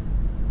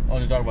 I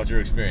want you to talk about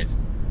your experience.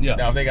 Yeah.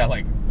 Now, if they got,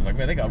 like, it's like,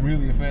 man, they got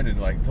really offended.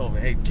 Like, told me,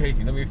 hey,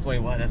 Casey, let me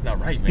explain why that's not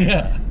right, man.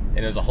 Yeah. And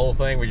there's a whole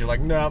thing where you're like,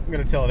 no, I'm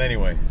going to tell it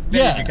anyway.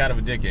 Then you'd be kind of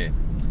a dickhead.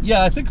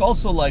 Yeah, I think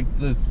also, like,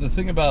 the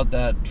thing about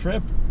that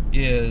trip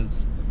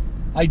is...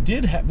 we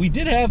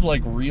did have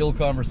like real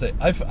conversation.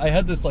 I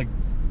had this like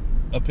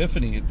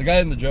epiphany. The guy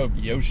in the joke,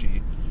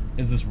 Yoshi,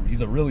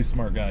 he's a really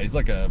smart guy. He's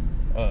like a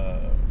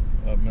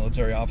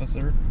military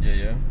officer.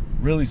 Yeah.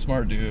 Really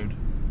smart dude.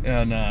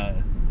 And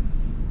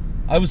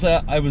I was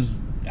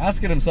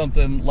asking him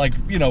something like,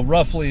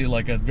 roughly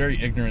like a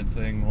very ignorant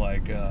thing,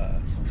 like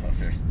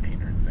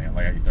ignorant thing.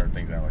 Like how you start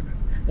things out like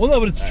this. Well, no,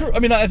 but it's true. I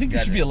mean, I think you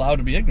should be allowed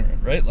to be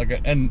ignorant, right?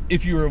 Like, and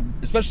if you're,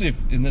 especially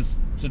if in this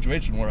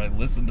situation where I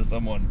listened to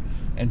someone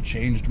and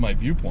changed my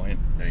viewpoint.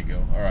 There you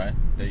go. All right.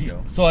 There you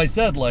go. So I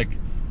said, like,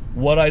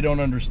 what I don't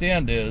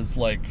understand is,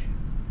 like,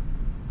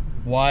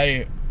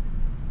 why,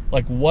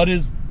 like, what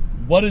is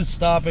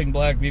stopping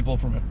black people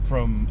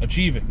from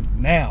achieving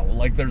now?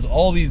 Like, there's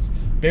all these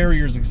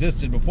barriers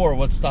existed before.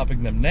 What's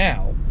stopping them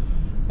now?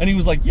 And he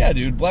was like, yeah,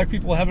 dude, black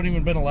people haven't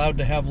even been allowed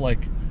to have, like,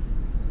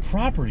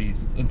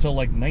 properties until,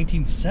 like,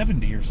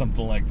 1970 or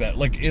something like that.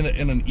 Like, in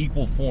an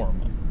equal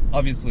form.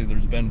 Obviously,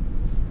 there's been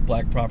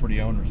black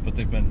property owners, but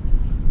they've been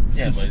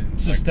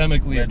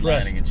systemically like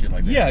oppressed and shit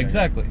like that. Yeah,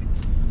 exactly.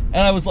 And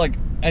I was like,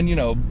 and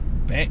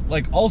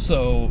like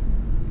also,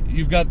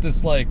 you've got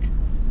this like,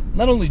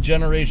 not only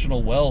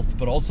generational wealth,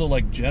 but also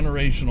like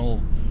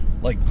generational,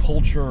 like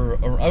culture.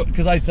 Or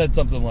because I said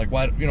something like,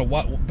 why,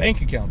 what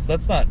bank accounts?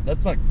 That's not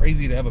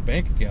crazy to have a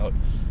bank account.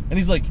 And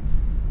he's like,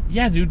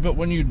 yeah, dude, but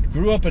when you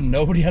grew up and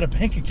nobody had a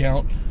bank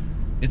account,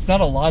 it's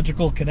not a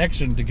logical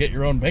connection to get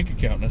your own bank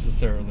account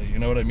necessarily. You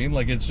know what I mean?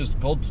 Like it's just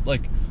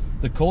like.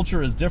 The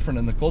culture is different,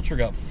 and the culture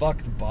got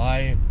fucked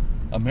by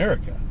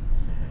America.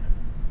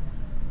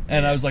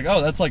 And I was like,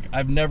 oh, that's like,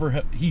 I've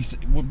never...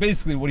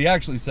 basically, what he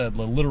actually said,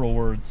 the literal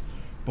words,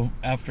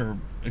 after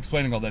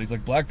explaining all that, he's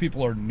like, black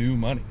people are new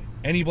money.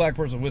 Any black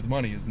person with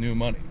money is new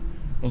money.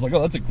 I was like,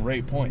 oh, that's a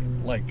great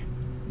point. Like,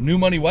 new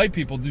money white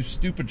people do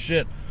stupid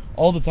shit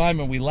all the time,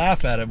 and we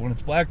laugh at it. When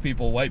it's black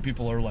people, white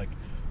people are like,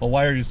 well,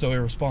 why are you so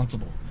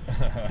irresponsible?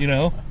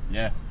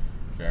 Yeah,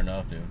 fair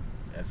enough, dude.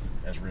 That's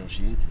real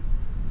shit.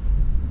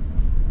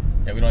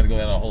 Yeah, we don't have to go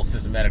down a whole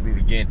systematic route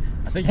again.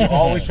 I think you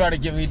always try to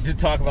get me to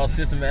talk about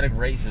systematic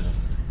racism.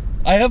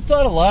 I have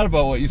thought a lot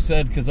about what you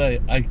said because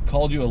I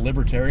called you a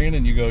libertarian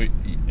and you go,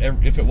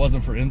 if it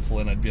wasn't for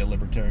insulin, I'd be a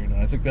libertarian.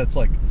 And I think that's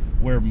like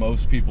where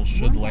most people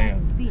should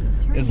land.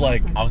 Is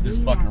like, I was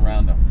just fucking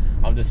around though.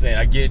 I'm just saying,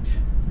 I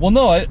get... Well,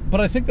 no,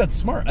 but I think that's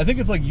smart. I think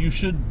it's like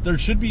there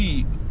should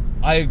be,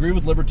 I agree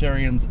with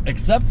libertarians,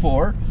 except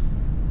for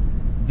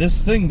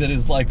this thing that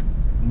is like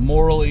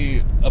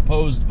morally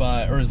opposed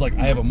by, or is like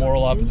I have a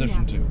moral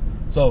opposition to.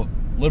 So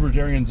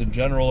libertarians in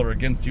general are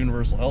against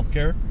universal health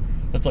care.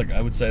 That's like,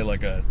 I would say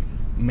like a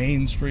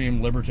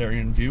mainstream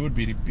libertarian view would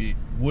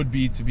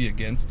be to be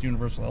against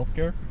universal health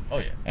care. Oh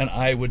yeah. And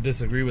I would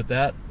disagree with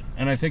that.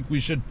 And I think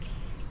we should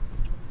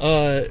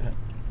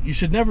you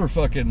should never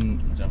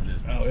fucking...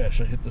 Oh yeah,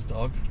 should I hit this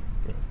dog?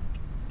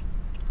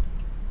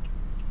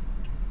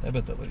 I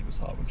bet that lady was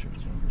hot when she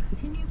was younger.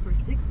 Continue for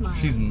 6 miles.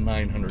 She's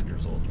 900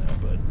 years old now,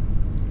 but...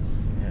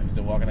 Yeah, I'm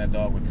still walking that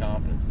dog with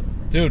confidence though.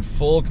 Dude,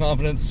 full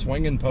confidence,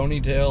 swinging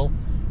ponytail.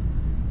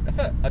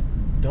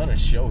 I've done a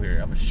show here.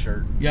 I have a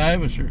shirt. Yeah, I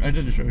have a shirt. I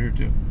did a show here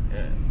too.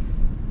 Yeah.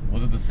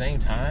 Was it the same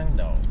time?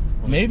 No.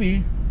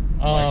 Maybe.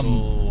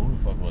 Michael, who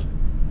the fuck was it?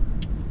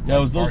 Yeah,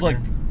 it was those like...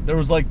 There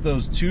was like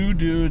those two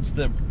dudes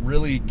that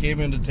really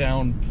came into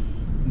town,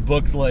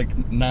 booked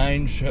like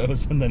 9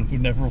 shows, and then we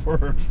never were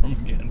heard from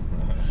again.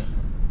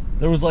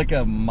 There was like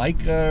a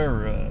Micah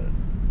or a...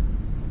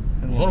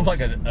 One of like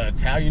an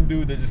Italian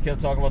dude that just kept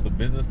talking about the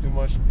business too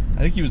much. I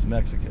think he was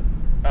Mexican.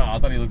 Oh, I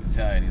thought he looked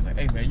Italian. He's like,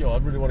 hey man, yo, I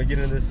really want to get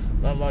into this.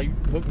 I'm like, you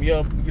hook me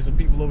up, we get some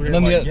people over here.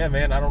 I'm like, yeah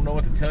man, I don't know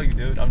what to tell you,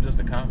 dude. I'm just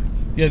a comic.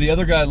 Yeah, the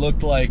other guy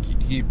looked like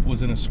he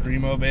was in a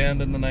screamo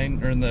band in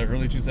the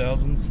early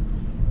 2000s.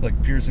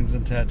 Like piercings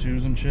and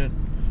tattoos and shit.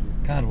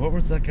 God, what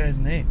was that guy's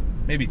name?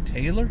 Maybe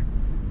Taylor?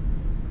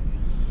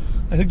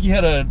 I think he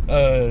had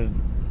a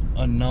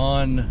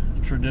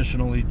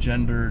non-traditionally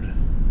gendered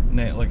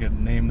name, like a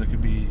name that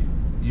could be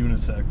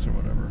unisex or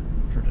whatever,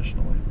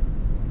 traditionally.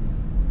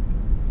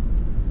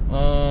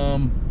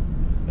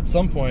 At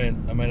some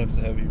point, I might have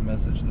to have you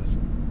message this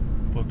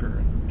booker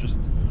and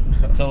just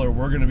tell her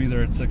we're going to be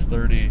there at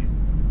 6:30.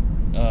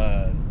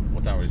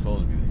 What time are we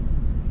supposed to be there?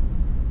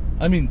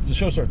 I mean, the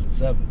show starts at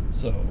 7,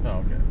 so... Oh,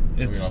 okay. So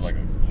we don't have like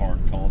a hard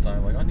call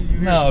time? Like, I need you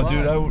here. No,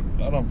 dude,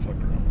 I don't fuck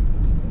around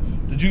with that stuff.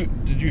 Did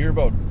you hear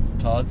about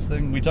Todd's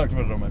thing? We talked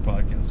about it on my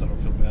podcast, so I don't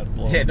feel bad.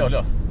 Yeah, no.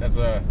 That's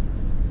I'm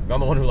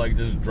the one who like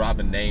just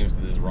dropping names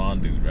to this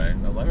Ron dude, right?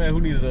 I was like, man, who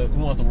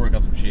wants to work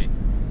on some shit?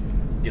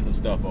 Get some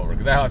stuff over.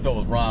 Because that's how I felt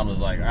with Ron. Was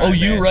like, all right,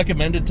 you man.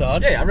 Recommended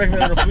Todd? Yeah, I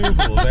recommended him a few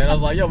people, man. I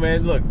was like, yo,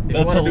 man, look, if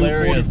you want to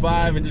do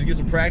 45 and just get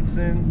some practice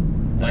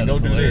in, like, go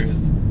do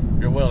this.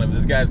 You're willing. But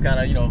this guy's kind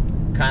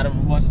of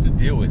much to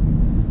deal with.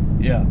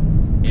 Yeah.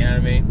 You know what I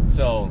mean?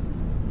 So,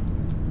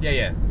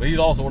 yeah. But he's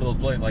also one of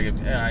those players, like,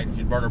 if I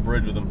should burn a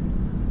bridge with him.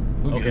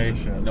 Who gives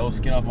a shit? No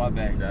skin off my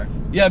back, Doc.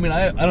 Yeah, I mean,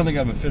 I don't think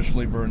I've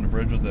officially burned a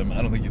bridge with him.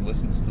 I don't think he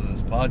listens to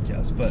this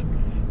podcast, but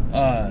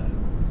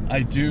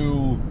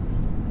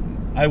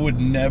I would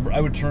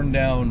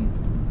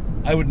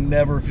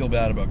never feel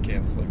bad about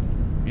canceling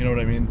him. You know what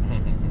I mean?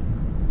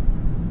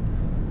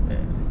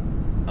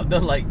 Yeah. I've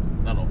done, like,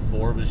 I don't know,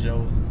 4 of his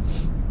shows.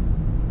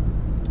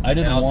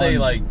 I'll say,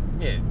 like,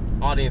 yeah,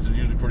 audience is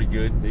usually pretty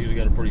good. They usually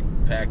got it pretty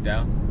packed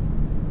out.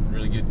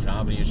 Really good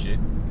comedy and shit.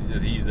 It's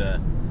just he's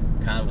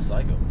kind of a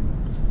psycho.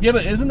 Yeah,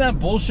 but isn't that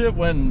bullshit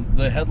when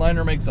the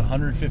headliner makes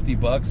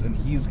 $150 and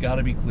he's got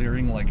to be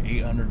clearing like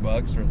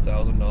 $800 or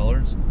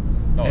 $1,000,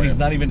 and he's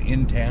not even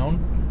in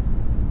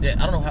town? Yeah,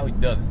 I don't know how he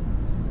does it.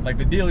 Like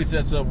the deal he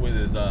sets up with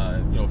is,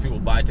 if people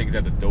buy tickets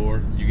at the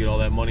door, you get all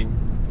that money.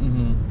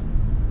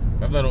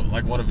 Mm-hmm. I've done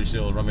like one of his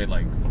shows where I made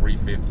like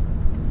 $350.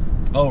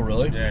 Oh,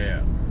 really?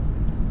 Yeah.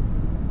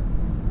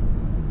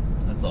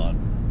 That's odd.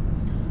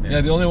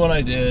 Yeah, the only one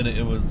I did,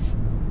 it was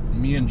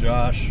me and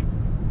Josh.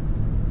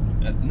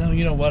 No,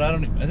 you know what? I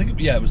think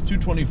it was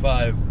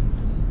 $225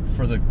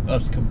 for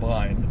us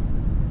combined.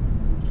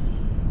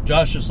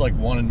 Josh just like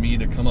wanted me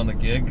to come on the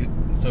gig,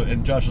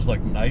 and Josh is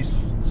like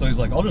nice, so he's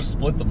like, I'll just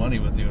split the money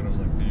with you, and I was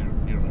like, dude,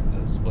 you don't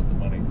have to split the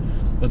money.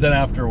 But then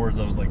afterwards,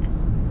 I was like,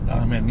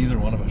 oh man, neither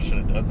one of us should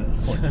have done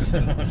this. Like,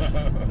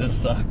 this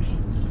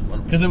sucks,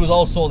 because it was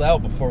all sold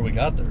out before we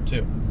got there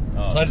too.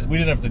 So we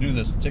didn't have to do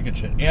this ticket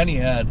shit. And he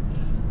had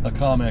a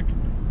comic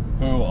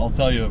who, I'll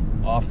tell you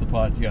off the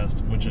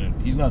podcast, which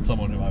he's not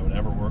someone who I would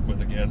ever work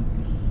with again,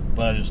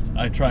 but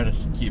I try to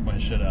keep my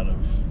shit out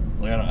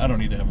of, like, I don't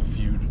need to have a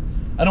feud.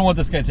 I don't want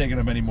this guy taking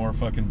up any more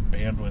fucking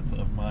bandwidth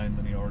of mine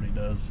than he already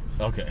does.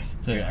 Okay.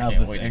 To have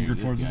this anger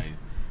towards him.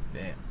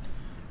 Damn.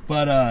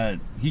 But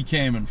he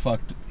came and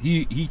fucked.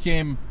 He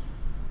came.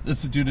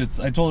 This dude.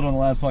 I told it on the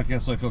last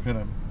podcast, so I feel kind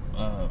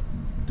of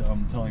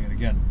dumb telling it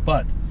again.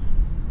 But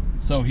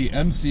so he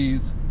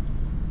MCs.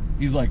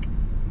 He's like,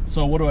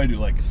 so what do I do?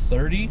 Like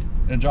 30?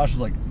 And Josh is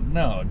like,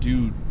 no,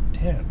 do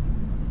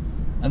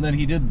 10. And then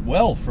he did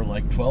well for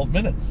like 12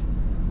 minutes.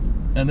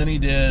 And then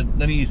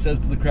he says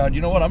to the crowd,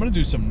 you know what, I'm going to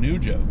do some new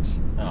jokes.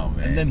 Oh,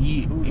 man. And then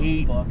he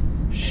ate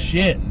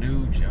shit.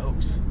 New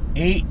jokes.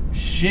 ate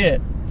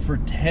shit for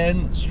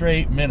 10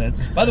 straight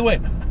minutes. By the way,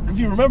 if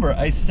you remember,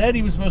 I said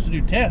he was supposed to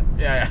do 10.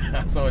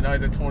 Yeah. So now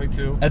he's at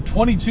 22. At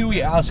 22,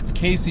 he asked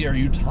Casey, "Are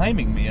you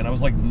timing me?" And I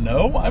was like,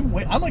 "No, I'm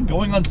like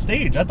going on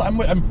stage.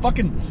 I'm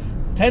fucking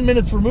 10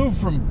 minutes removed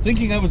from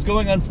thinking I was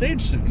going on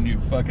stage soon. You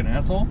fucking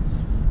asshole."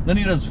 Then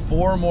he does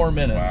 4 more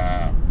minutes.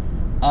 Wow.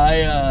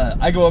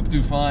 I go up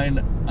to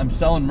fine. I'm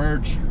selling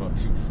merch.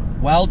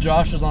 While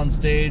Josh is on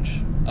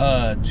stage,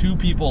 2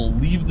 people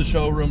leave the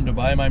showroom to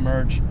buy my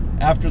merch.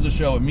 After the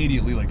show,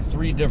 immediately, like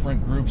 3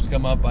 different groups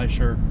come up, buy a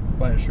shirt.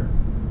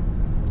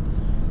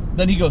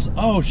 Then he goes,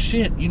 "Oh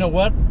shit, you know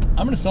what?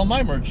 I'm gonna sell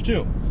my merch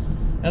too."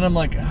 And I'm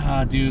like,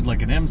 dude,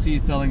 like an MC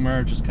selling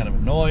merch is kind of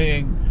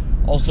annoying.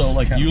 Also,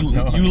 like you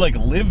like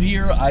live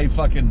here. I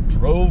fucking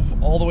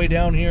drove all the way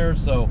down here,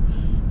 so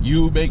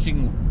you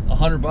making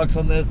 $100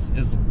 on this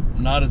is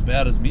not as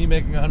bad as me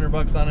making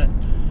 $100 on it.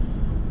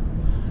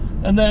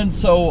 And then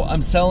so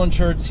I'm selling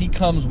shirts. He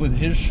comes with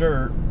his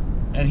shirt,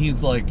 and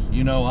he's like,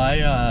 "You know,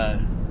 a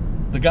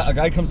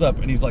guy comes up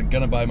and he's like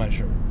gonna buy my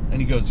shirt,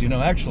 and he goes, "You know,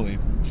 actually,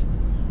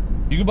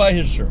 you can buy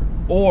his shirt,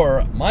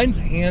 or mine's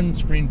hand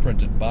screen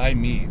printed by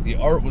me. The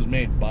art was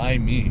made by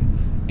me,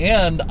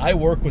 and I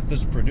work with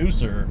this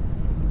producer.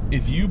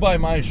 If you buy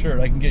my shirt,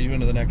 I can get you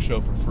into the next show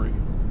for free."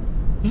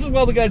 This is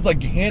while the guy's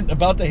like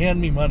about to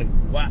hand me money.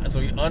 Wow, so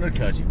he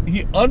undercut you.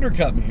 He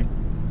undercut me.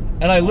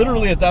 And I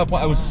literally, at that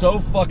point, I was so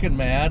fucking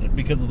mad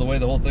because of the way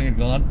the whole thing had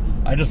gone.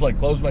 I just like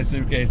closed my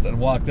suitcase and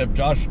walked up.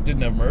 Josh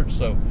didn't have merch,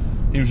 so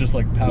he was just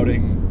like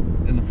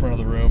pouting in the front of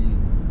the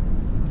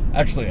room.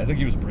 Actually, I think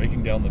he was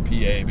breaking down the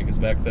PA because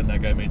back then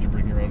that guy made you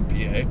bring your own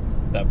PA.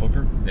 That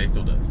booker. Yeah, he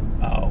still does.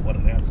 Oh, what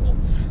an asshole.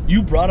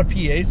 You brought a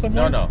PA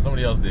somewhere? No,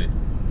 somebody else did.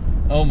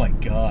 Oh my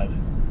god.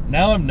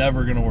 Now I'm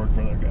never going to work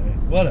for that guy.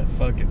 What a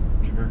fucking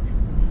jerk.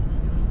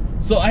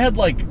 So I had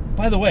like,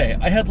 by the way,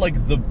 I had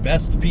like the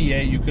best PA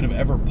you could have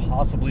ever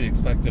possibly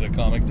expected a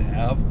comic to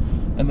have.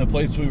 And the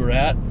place we were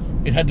at,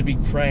 it had to be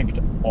cranked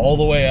all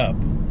the way up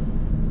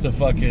to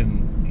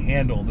fucking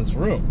handle this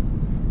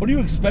room. What do you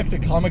expect a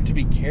comic to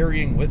be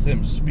carrying with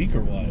him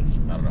speaker-wise?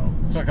 I don't know.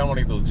 So I kind of want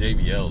to get those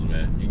JBLs,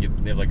 man. You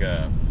can they have like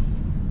a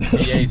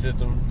PA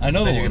system. I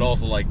know the ones. You can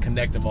also like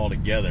connect them all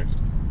together.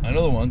 I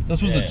know the ones.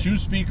 This was a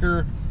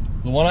 2-speaker.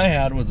 The one I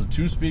had was a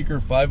 2-speaker,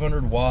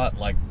 500 watt,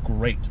 like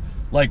great.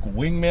 Like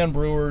Wingman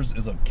Brewers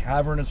is a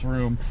cavernous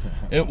room.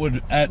 It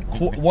would, at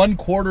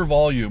 1/4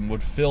 volume,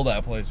 would fill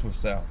that place with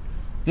sound.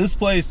 This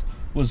place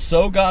was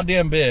so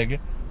goddamn big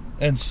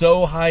and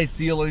so high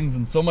ceilings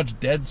and so much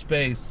dead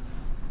space,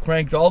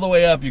 cranked all the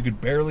way up, you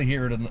could barely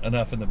hear it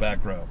enough in the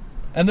back row.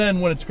 And then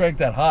when it's cranked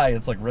that high,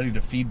 it's like ready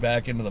to feed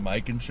back into the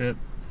mic and shit.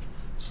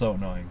 So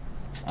annoying.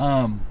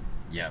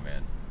 Yeah,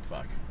 man.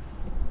 Fuck.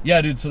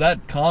 Yeah, dude, so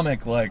that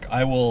comic, like,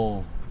 I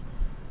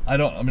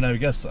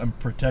guess I'm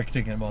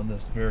protecting him on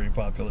this very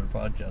popular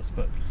podcast,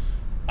 but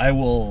I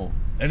will,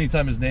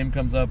 anytime his name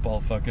comes up, I'll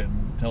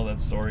fucking tell that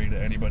story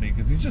to anybody,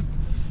 because he's just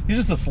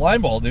a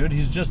slimeball, dude.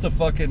 He's just a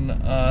fucking,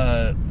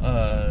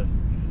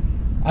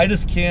 I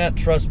just can't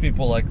trust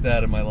people like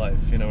that in my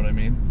life, you know what I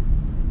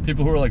mean?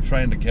 People who are, like,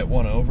 trying to get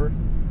one over,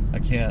 I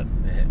can't.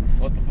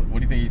 What the fuck? What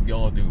do you think he's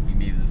going to do? He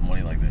needs this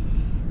money like that.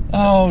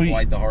 Oh,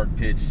 quite the hard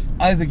pitch.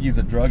 I think he's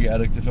a drug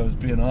addict, if I was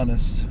being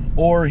honest.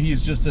 Or I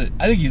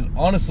think he's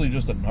honestly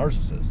just a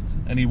narcissist,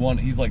 and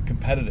he's like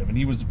competitive,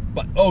 and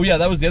oh yeah,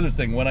 that was the other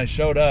thing. When I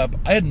showed up,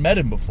 I had met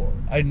him before.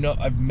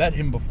 I've met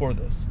him before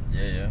this.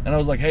 Yeah. And I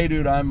was like, "Hey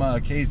dude,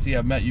 I'm Casey,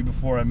 I've met you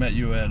before. I met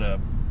you at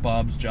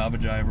Bob's Java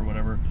Jive or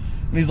whatever."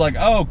 And he's like,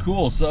 "Oh,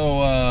 cool,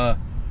 so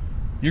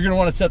you're gonna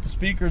want to set the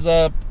speakers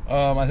up,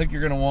 I think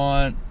you're gonna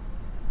want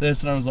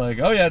this." And I was like,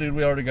 "Oh yeah, dude,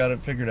 we already got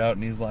it figured out."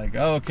 And he's like,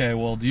 "Oh, okay,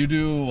 well, do you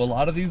do a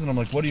lot of these?" And I'm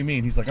like, "What do you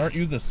mean?" He's like, "Aren't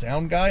you the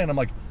sound guy?" And I'm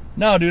like,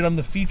 "No, dude, I'm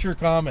the feature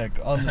comic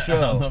on the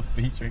show." I'm the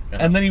feature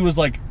comic. And then he was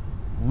like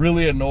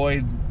really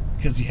annoyed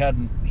because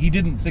he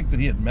didn't think that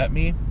he had met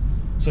me,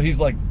 so he's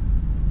like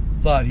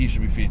thought he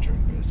should be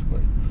featuring,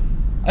 basically.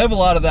 I have a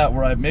lot of that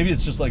where maybe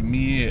it's just like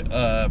me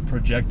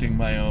projecting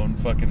my own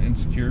fucking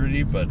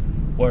insecurity, but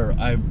where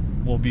I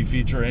will be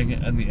featuring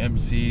and the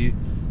MC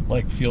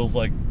like feels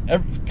like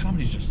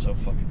comedy's just so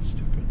fucking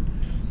stupid.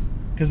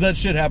 Because that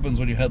shit happens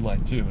when you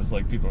headline too. It's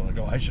like people are like,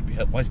 "Oh, I should be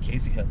why is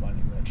Casey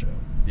headlining that show?"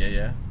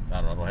 Yeah.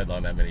 I don't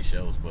headline that many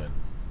shows, but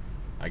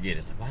I get it.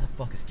 It's like, why the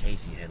fuck is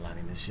Casey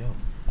headlining this show?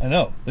 I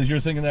know. You're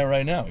thinking that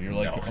right now. You're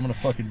like, No. I'm gonna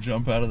fucking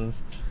jump out of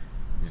this.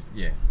 Just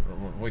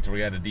wait till we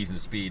had a decent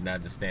speed,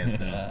 not just stand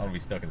still. I'm gonna be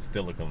stuck in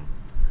Stillicum.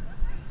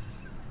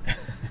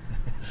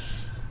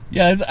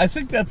 Yeah, I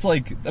think that's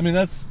like, I mean,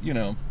 that's, you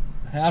know,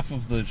 half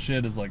of the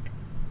shit is like,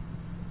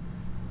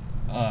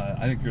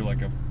 I think you're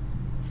like a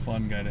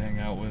fun guy to hang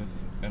out with,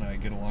 and I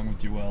get along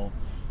with you well.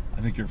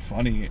 I think you're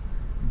funny,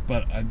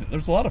 but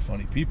there's a lot of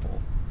funny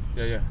people.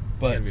 Yeah.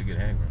 But you gotta be a good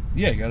hang, bro.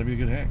 Yeah, you gotta be a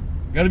good hang.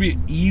 Gotta be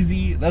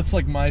easy. That's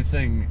like my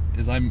thing,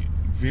 is I'm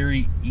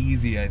very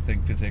easy, I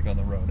think, to take on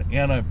the road.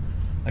 And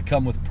I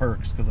come with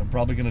perks, because I'm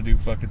probably gonna do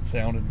fucking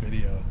sound and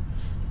video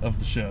of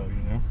the show,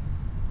 you know?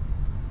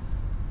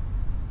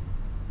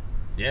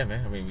 Yeah,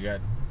 man. I mean,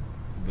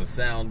 the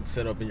sound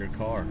set up in your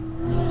car.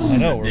 I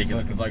know.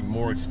 Ridiculous. It's like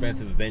more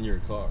expensive than your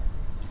car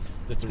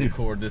just to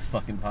record this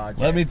fucking podcast.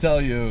 Let me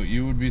tell you,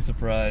 you would be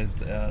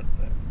surprised at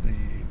the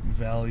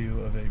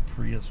value of a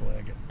Prius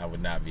wagon. I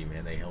would not be,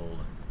 man. They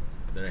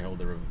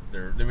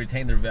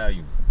retain their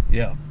value.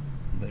 Yeah,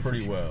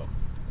 pretty well.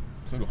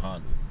 So do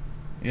Hondas.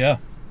 Yeah,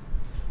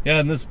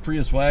 and this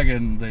Prius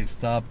wagon they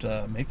stopped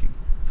making.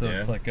 So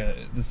it's like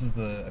this is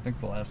I think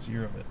the last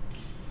year of it.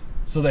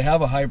 So they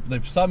have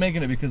they've stopped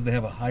making it because they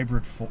have a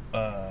hybrid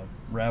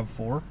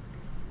RAV4,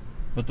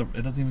 but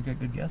it doesn't even get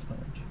good gas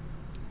mileage.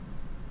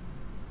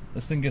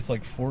 This thing gets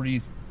like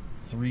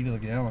 43 to the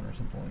gallon or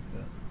something like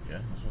that.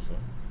 Yeah, that's what's up.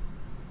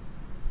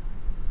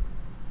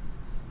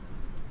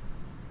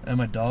 And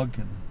my dog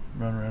can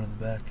run around in the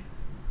back.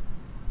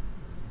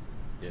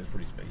 Yeah, it's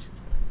pretty spacious, man.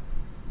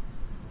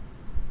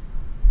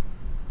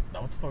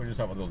 Now, what the fuck were you just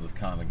talking about? This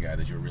comic guy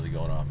that you were really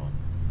going off on?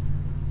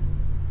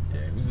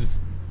 Yeah, who's this?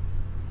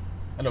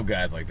 I know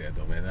guys like that,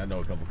 though, man. I know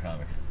a couple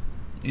comics.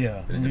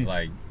 Yeah. It's just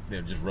like,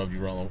 they just rubbed you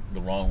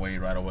the wrong way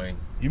right away.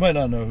 You might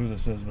not know who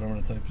this is, but I'm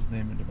going to type his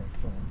name into my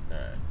phone. All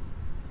right.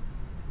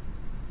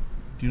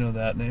 Do you know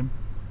that name?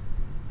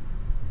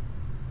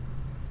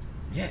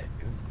 Yeah,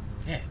 dude.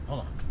 Yeah,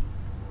 hold on.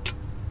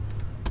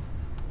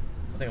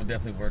 I think I've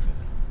definitely worked with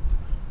him.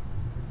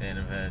 And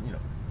I've had,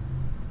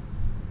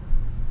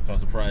 So I'm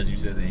surprised you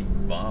said that he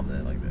bombed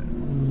that like that.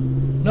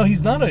 No,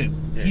 he's not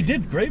he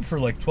did great for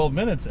like 12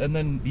 minutes, and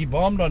then he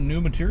bombed on new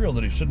material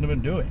that he shouldn't have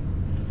been doing.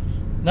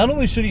 Not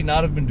only should he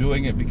not have been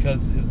doing it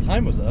because his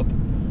time was up,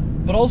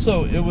 but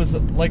also it was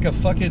like a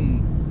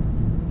fucking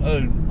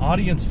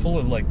audience full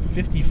of like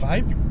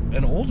 55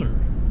 and older.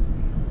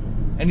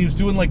 And he was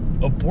doing like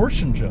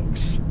abortion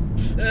jokes.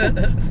 You know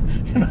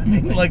what I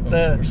mean? Like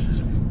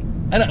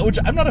which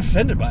I'm not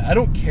offended by. I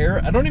don't care.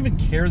 I don't even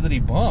care that he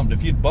bombed.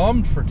 If he'd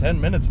bombed for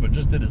 10 minutes but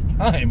just did his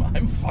time,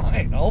 I'm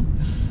fine.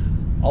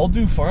 I'll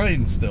do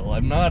fine still. I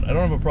don't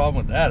have a problem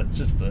with that. It's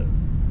just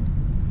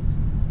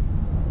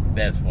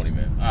That's funny,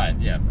 man. All right,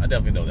 yeah, I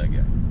definitely know that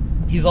guy.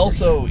 He's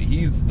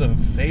the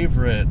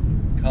favorite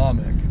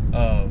comic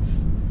of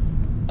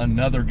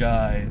another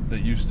guy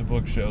that used to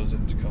book shows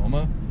in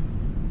Tacoma.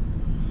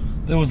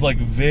 That was like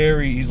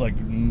he's like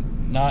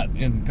not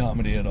in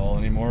comedy at all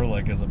anymore,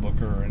 like as a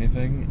booker or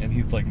anything, and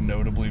he's like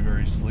notably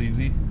very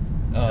sleazy.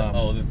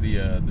 Is this the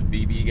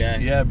BB guy?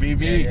 Yeah,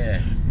 BB.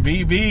 Yeah.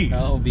 BB.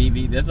 Oh,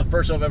 BB. That's the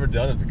first show I've ever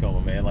done in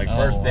Tacoma, man. Like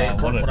first day,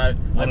 when I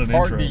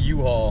parked the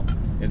U-Haul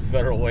in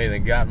Federal Way,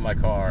 then got in my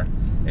car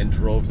and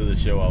drove to the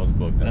show I was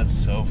booked on. That's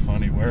so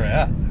funny. Where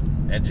at?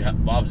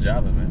 At Bob's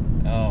Java,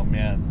 man. Oh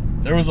man,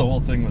 there was a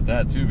whole thing with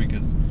that too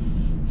because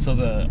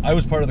I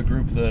was part of the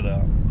group that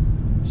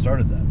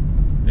started that.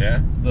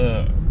 Yeah.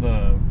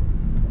 The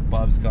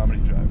Bob's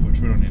Comedy Drive,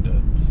 which we don't need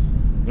to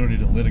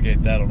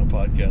litigate that on a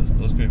podcast.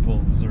 Those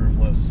people deserve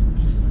less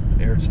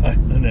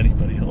airtime than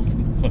anybody else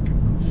in the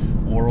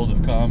fucking world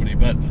of comedy.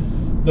 But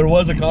there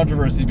was a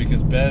controversy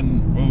because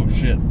Ben, oh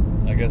shit,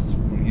 I guess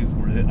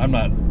I'm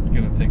not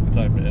gonna take the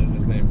time to edit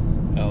his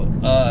name out.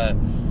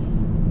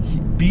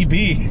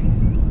 BB,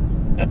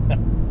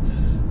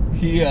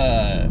 he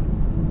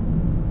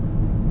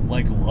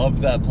like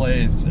loved that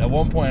place. At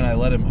one point I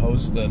let him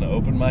host an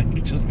open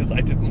mic just because I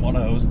didn't want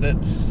to host it,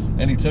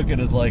 and he took it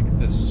as like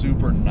this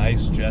super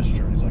nice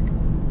gesture. He's like,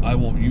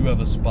 you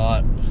have a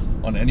spot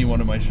on any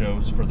one of my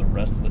shows for the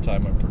rest of the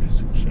time I'm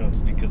producing shows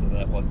because of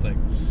that one thing.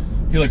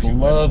 He like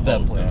loved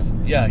that place.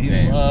 Yeah,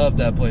 he loved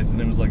that place, and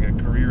it was like a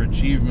career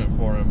achievement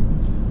for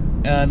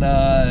him. And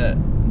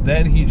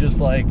then he just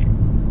like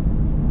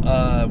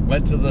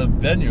went to the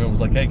venue and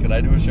was like, hey, can I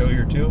do a show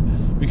here too?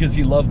 Because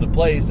he loved the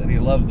place, and he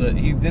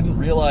didn't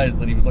realize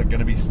that he was like going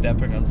to be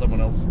stepping on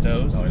someone else's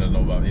toes. Oh, he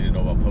didn't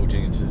know about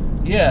poaching and shit.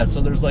 Yeah, so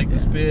there's like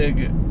this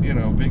big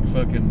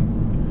fucking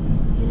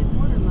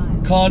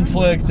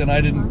conflict, and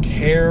I didn't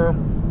care.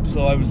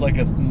 So I was like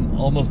the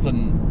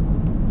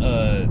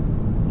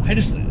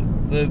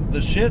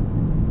shit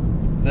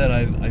that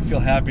I feel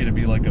happy to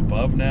be like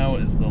above now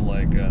is the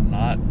like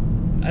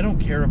I don't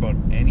care about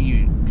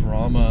any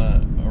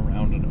drama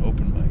around an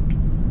open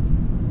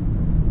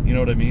mic. You know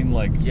what I mean?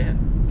 Like, yeah.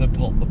 The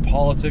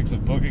politics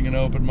of booking an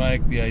open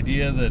mic, the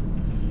idea that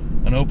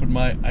an open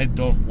mic, I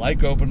don't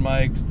like open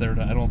mics.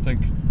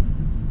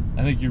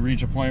 I think you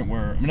reach a point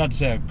where, I mean, not to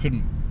say I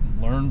couldn't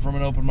learn from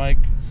an open mic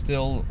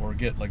still, or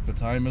get like the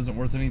time isn't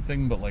worth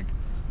anything, but like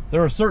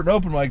there are certain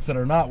open mics that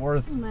are not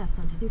worth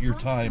your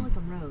time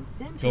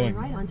going.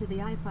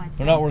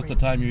 They're not worth the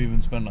time you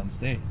even spend on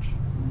stage.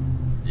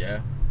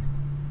 Yeah.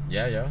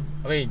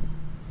 I mean,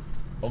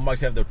 open mics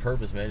have their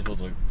purpose, man. You're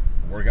supposed to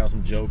work out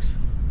some jokes,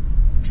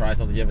 try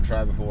something you haven't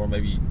tried before,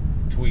 maybe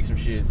tweak some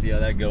shit, see how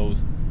that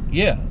goes.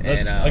 Yeah,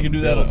 I can do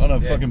that on a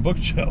fucking book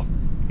show.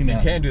 You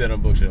can do that on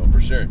a book show,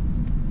 for sure.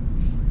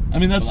 I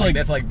mean, that's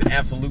like the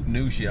absolute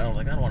new shit. I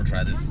don't want to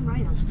try this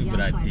stupid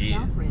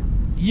idea.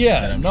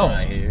 Yeah, no,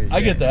 here.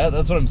 I get that.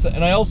 That's what I'm saying.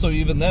 And I also,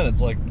 even then, it's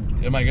like,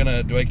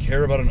 do I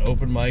care about an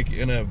open mic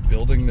in a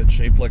building that's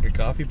shaped like a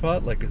coffee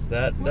pot? Like, is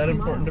that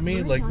important to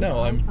me? Like,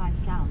 no,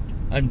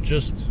 I'm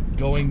just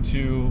going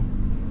to...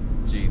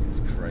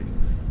 Jesus Christ.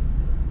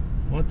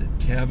 What did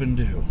Kevin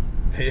do?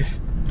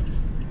 This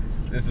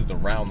is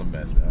around the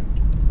mess, dog.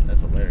 That's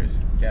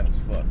hilarious. Cabin's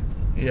fucked.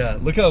 Yeah,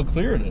 look how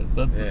clear it is.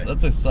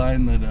 That's a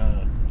sign that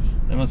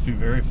that must be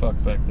very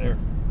fucked back there.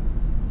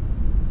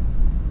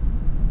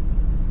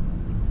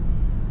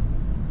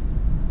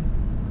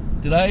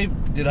 Did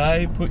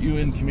I put you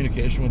in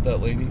communication with that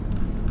lady,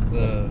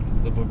 the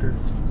booker?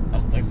 I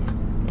don't think so.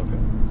 Okay.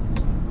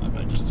 I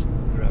might just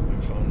grab my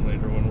phone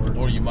later when we're.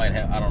 Or you might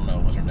have. I don't know.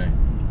 What's her name?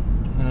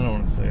 I don't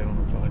want to say it on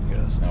the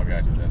podcast. Oh,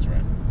 gotcha. That's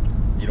right.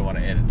 You don't want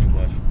to edit too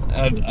much.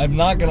 I'm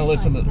not going to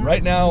listen to.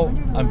 Right now,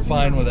 I'm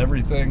fine with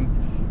everything.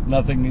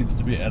 Nothing needs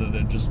to be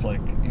edited. Just like,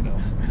 you know,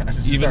 I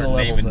just even start the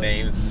levels naming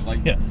names and just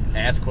like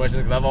ask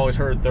questions because I've always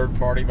heard third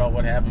party about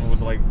what happened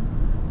with like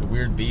the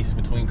weird beefs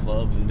between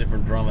clubs and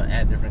different drama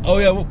at different clubs. Oh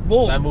yeah,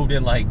 well I moved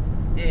in like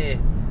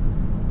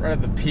right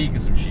at the peak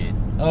of some shit.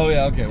 Oh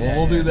yeah, okay. Well,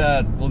 we'll do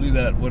that. We'll do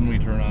that when we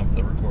turn off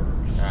the recorder.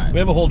 All right. We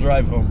have a whole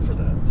drive home for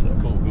that. So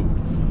Cool.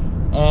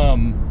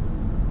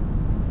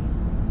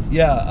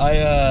 Yeah,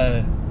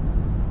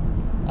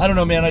 I don't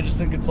know, man. I just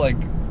think it's like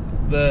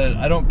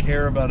I don't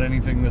care about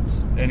anything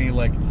that's any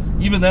like.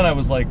 Even then, I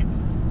was like,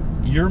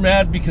 you're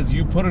mad because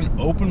you put an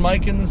open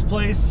mic in this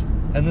place,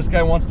 and this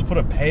guy wants to put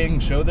a paying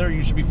show there.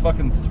 You should be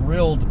fucking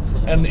thrilled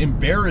and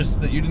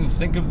embarrassed that you didn't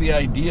think of the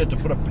idea to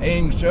put a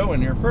paying show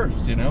in here first.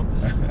 You know?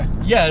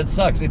 Yeah, it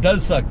sucks. It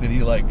does suck that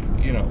he like,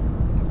 you know,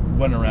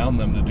 went around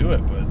them to do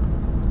it,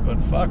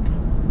 but fuck.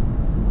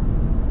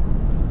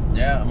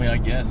 Yeah, I mean, I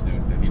guess,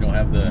 dude. If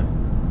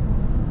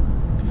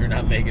you're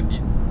not making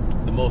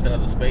the most out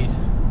of the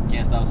space, you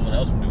can't stop someone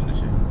else from doing this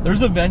shit.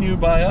 There's a venue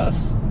by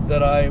us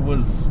that I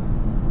was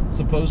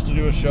supposed to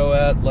do a show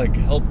at, like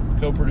help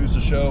co-produce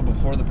a show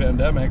before the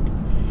pandemic.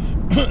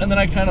 And then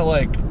I kind of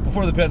like,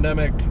 before the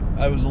pandemic,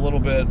 I was a little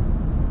bit,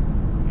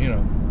 you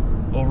know,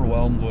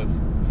 overwhelmed with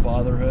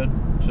fatherhood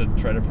to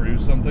try to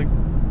produce something.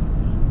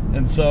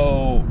 And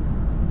so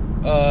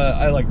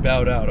I like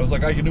bowed out. I was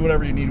like, I can do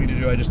whatever you need me to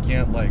do. I just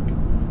can't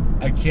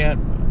I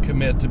can't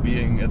commit to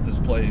being at this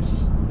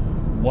place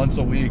once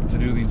a week to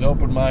do these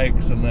open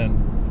mics and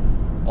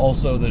then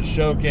also this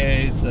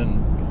showcase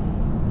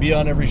and be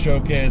on every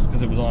showcase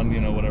because it was on, you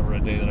know, whatever a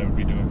day that I would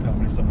be doing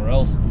comedy somewhere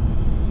else.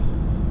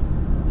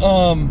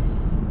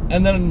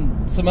 And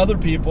then some other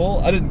people,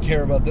 I didn't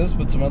care about this,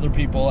 but some other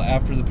people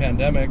after the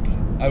pandemic,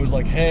 I was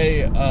like,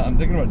 hey, I'm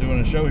thinking about doing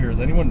a show here. Is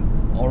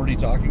anyone already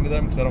talking to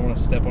them? Because I don't want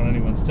to step on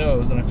anyone's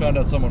toes. And I found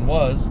out someone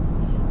was.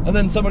 And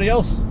then somebody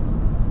else,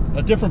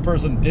 a different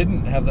person,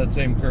 didn't have that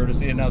same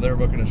courtesy, and now they're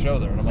booking a show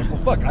there. And I'm like, well,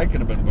 fuck, I could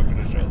have been booking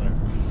a show there.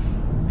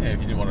 Yeah, if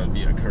you didn't want to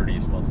be a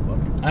courteous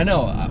motherfucker. I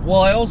know.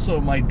 Well, I also,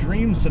 my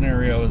dream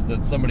scenario is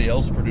that somebody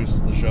else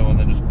produces the show and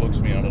then just books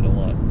me on it a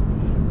lot.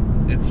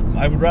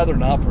 I would rather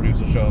not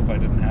produce a show if I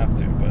didn't have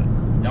to, but...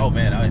 Oh,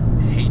 man, I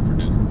hate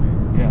producing,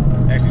 man.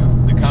 Yeah. Actually,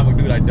 the comic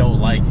dude I don't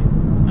like,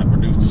 I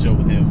produced a show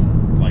with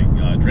him, like,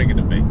 Drinking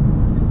Debate.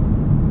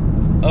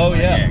 Oh,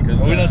 yeah.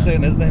 Are we not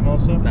saying his name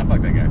also? Nah,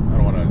 fuck that guy. I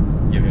don't want to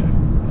give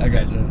him I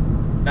got you.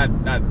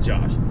 Not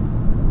Josh.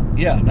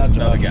 Yeah, not Josh.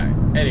 Another guy.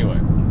 Anyway.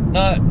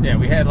 Yeah,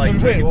 we had like...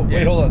 Wait,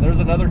 hold on. There's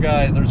another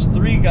guy. There's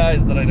 3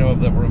 guys that I know of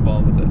that were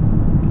involved with it.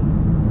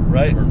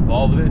 Right? Were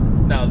involved with it?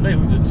 No, it was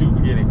basically just 2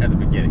 at the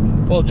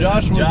beginning. Well,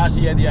 Josh,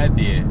 he had the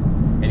idea,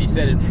 and he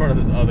said it in front of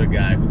this other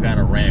guy who kind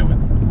of ran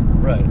with it.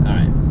 Right.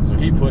 Alright, so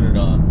he put it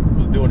on,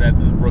 was doing it at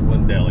this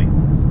Brooklyn deli. It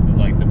was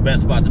like the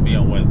best spot to be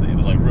on Wednesday. It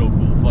was like real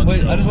cool, fun show.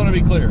 Wait, I just want to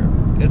be clear.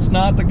 It's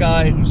not the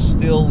guy who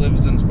still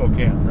lives in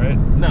Spokane, right?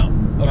 No.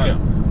 Okay. No.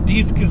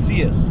 Dees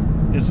Casillas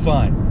is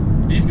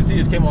fine. Dees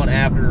Casillas came on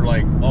after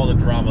like all the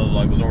drama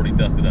was already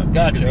dusted up.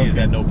 Gotcha. Dees Casillas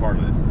had no part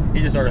of this.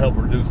 He just started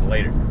helping produce it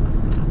later.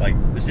 Like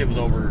the shit was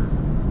over,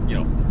 you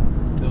know.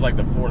 This was like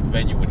the 4th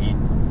venue when he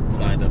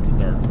signed up to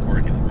start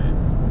working it,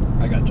 man.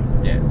 I got you.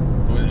 Yeah.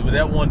 So it was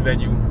at one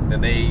venue,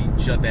 then they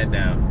shut that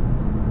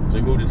down. So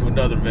he moved into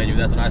another venue.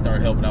 That's when I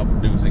started helping out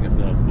producing and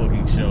stuff,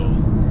 booking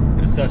shows.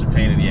 It was such a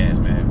pain in the ass,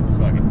 man. It was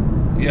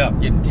fucking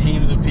getting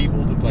teams of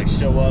people to like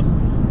show up,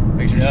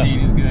 make sure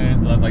seating is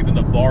good. Like then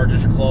the bar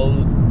just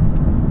closed.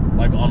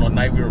 Like on a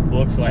night we were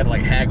booked, so I had to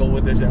like haggle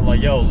with this shit. I'm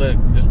like, yo, look,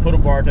 just put a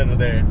bartender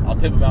there. I'll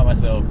tip him out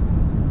myself.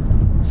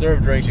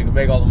 Serve drinks, you can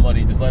make all the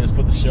money, just let us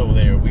put the show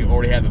there. We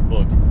already have it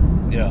booked.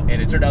 Yeah.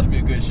 And it turned out to be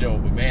a good show,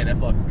 but man, that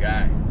fucking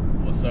guy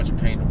was such a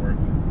pain to work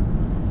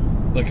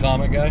with. The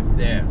comic guy?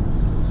 Yeah.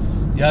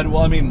 Yeah,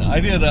 well, I mean, I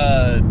did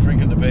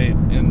Drink and Debate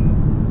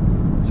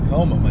in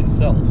Tacoma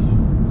myself.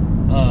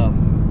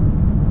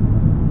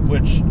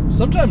 Which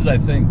sometimes I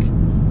think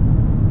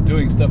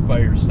doing stuff by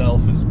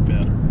yourself is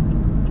better.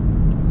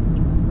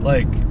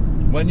 Like,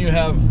 when you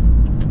have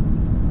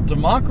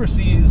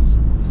democracies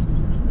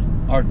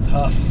are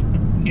tough.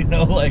 You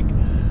know, like,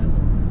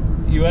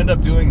 you end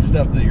up doing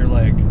stuff that you're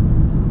like,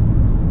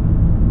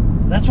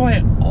 that's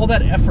why all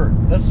that effort,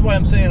 that's why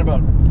I'm saying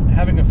about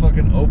having a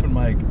fucking open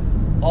mic,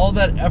 all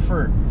that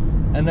effort,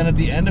 and then at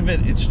the end of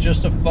it, it's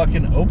just a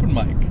fucking open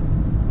mic.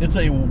 It's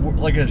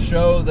like a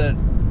show that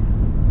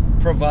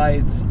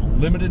provides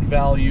limited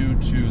value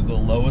to the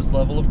lowest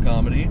level of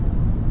comedy,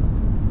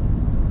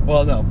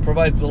 Well, no,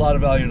 provides a lot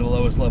of value to the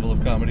lowest level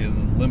of comedy and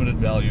then limited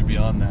value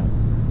beyond that.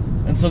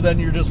 And so then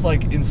you're just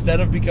like, instead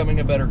of becoming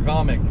a better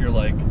comic, you're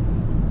like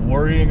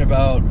worrying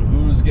about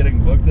who's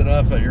getting booked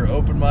enough at your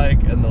open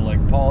mic and the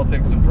like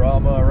politics and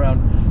drama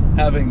around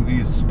having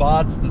these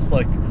spots, this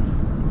like,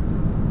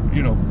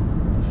 you know,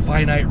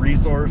 finite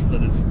resource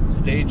that is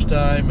stage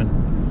time.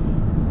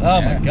 And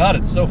my God,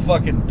 it's so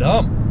fucking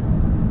dumb.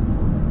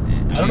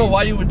 I don't know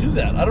why you would do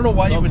that. I don't know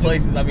why you would Some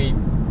places, I mean,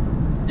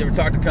 you ever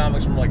talk to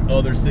comics from like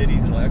other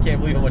cities? And like, I can't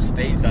believe how much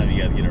stage time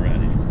you guys get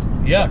around here.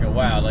 It's fucking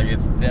wild. Like,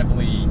 it's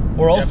definitely.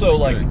 Or also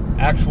like good.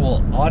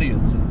 actual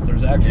audiences.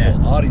 There's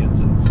actual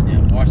audiences.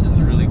 Yeah,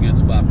 Washington's a really good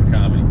spot for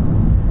comedy.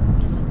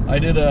 I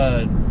did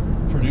a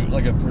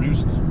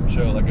produced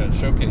show, like a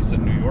showcase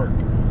in New York,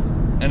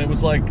 and it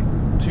was like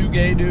 2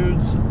 gay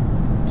dudes,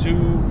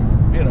 2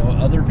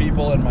 other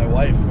people, and my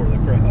wife were the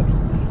crowd.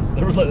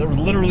 There was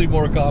literally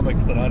more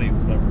comics than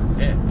audience members.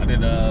 Yeah, I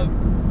did the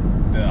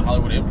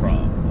Hollywood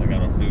Improv, like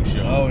on a produced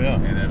show. Oh yeah,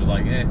 and it was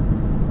like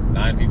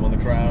 9 people in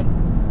the crowd,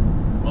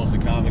 mostly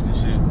comics and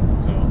shit.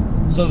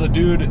 So the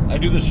dude, I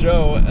do the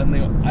show, and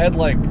I had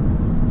like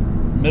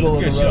middle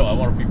of the road show. I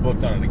want to be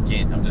booked on it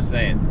again. I'm just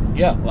saying.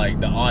 Yeah, like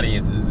the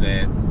audiences,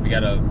 man. We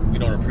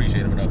don't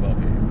appreciate them enough up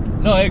here.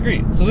 No, I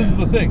agree. So this is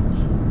the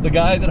thing. The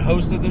guy that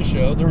hosted this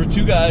show, there were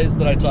 2 guys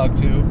that I talked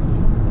to.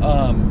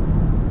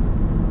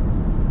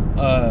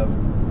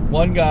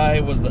 One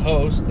guy was the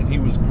host, and he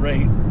was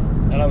great.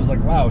 And I was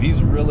like, wow,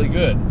 he's really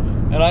good.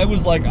 And I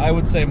was like, I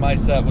would say my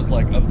set was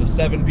like, of the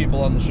 7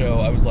 people on the show,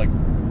 I was like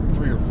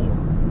 3 or 4.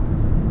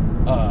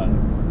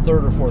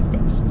 3rd or 4th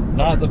best.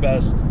 Not the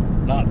best,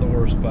 not the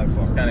worst by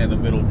far. It's kind of in the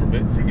middle,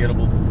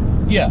 forgettable.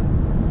 Yeah.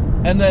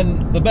 And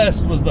then the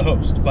best was the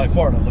host by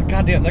far. And I was like,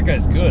 God damn, that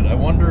guy's good. I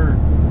wonder,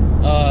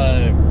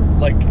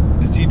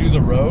 does he do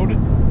the road?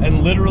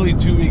 And literally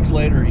 2 weeks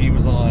later, he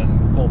was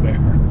on Colbert.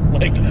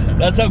 Like,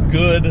 that's how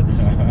good.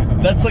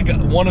 That's like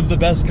one of the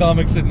best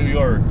comics in New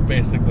York,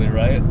 basically,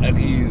 right? And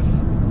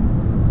he's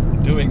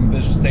doing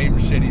this same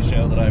shitty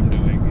show that I'm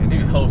doing. And he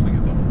was hosting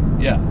it, though.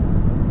 Yeah.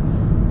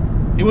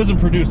 He wasn't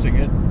producing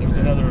it. It was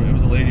it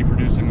was a lady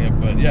producing it.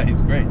 But yeah,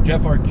 he's great.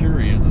 Jeff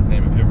Arcuri is his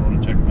name if you ever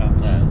want to check him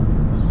out. All right.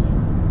 That's what's up.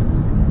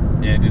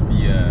 Yeah, I did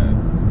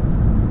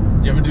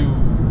you ever do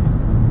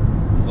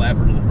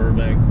Flappers in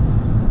Burbank?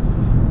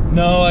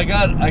 No, I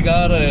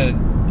got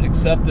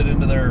accepted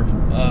into their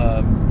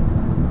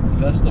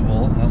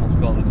festival. I almost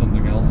called it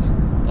something else,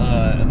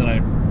 and then I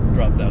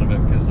dropped out of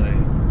it because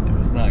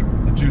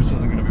the juice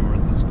wasn't going to be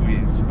worth the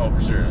squeeze. Oh,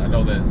 for sure. I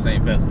know that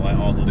same festival I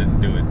also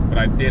didn't do it, but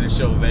I did a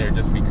show there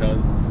just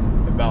because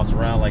it bounced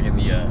around like in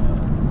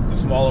the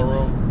smaller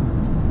room,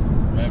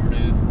 whatever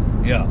it is.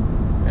 Yeah.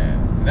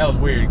 And that was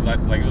weird because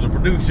it was a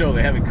produced show.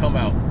 They had me come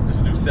out just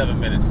to do 7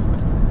 minutes.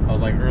 I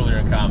was like earlier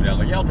in comedy. I was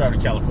like, yeah, I'll drive to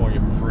California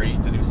for free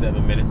to do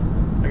 7 minutes.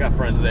 I got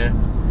friends there.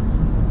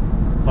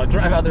 So I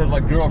drive out there with my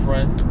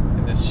girlfriend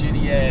in this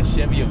shitty ass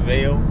Chevy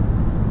Aveo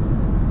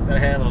that I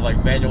had. It was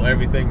like manual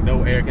everything,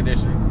 no air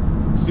conditioning.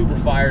 Super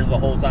fires the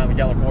whole time in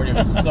California. It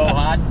was so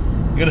hot.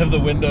 You gotta have the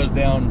windows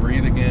down,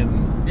 breathing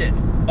in. Yeah.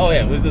 Oh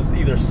yeah, it was just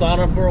either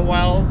sauna for a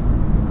while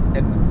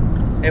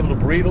and able to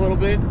breathe a little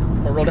bit,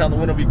 or roll down the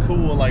window, be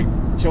cool, and like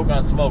choke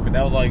on smoke. And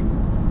that was like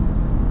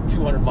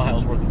 200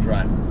 miles worth of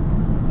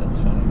driving. That's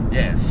funny.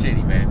 Yeah, it's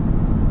shitty, man.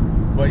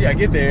 But yeah, I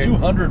get there.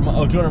 200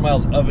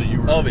 miles of it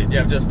you were... Of it,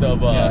 yeah, just of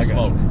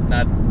smoke.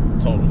 Not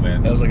total,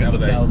 man. That was like it's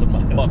 1,000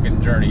 miles.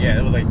 Fucking journey, yeah.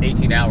 It was like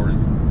 18 hours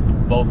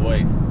both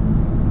ways.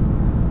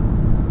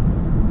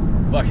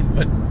 Fucking,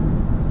 but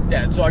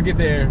yeah, so I get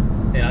there,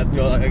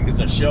 and it's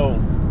a show.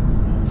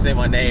 Say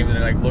my name, and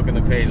they're like, look in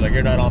the page, like,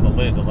 you're not on the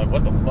list. I was like,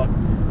 what the fuck?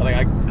 I was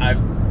like, I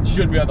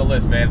should be on the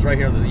list, man. It's right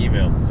here on this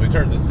email. So he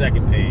turns to the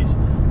second page,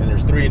 and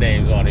there's 3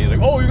 names on it. He's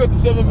like, oh, you got the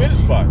 7-minute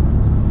spot.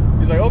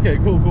 He's like, okay,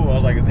 cool. I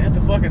was like, is that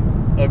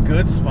a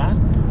good spot?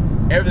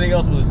 Everything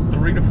else was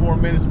 3 to 4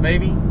 minutes,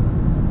 maybe.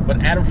 But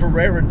Adam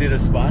Ferreira did a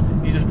spot.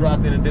 He just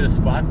dropped in and did a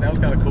spot. And that was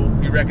kind of cool.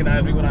 He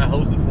recognized me when I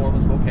hosted for him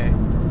in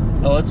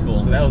Spokane. Oh, that's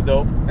cool. So that was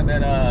dope. And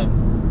then,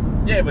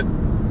 but,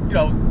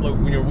 look,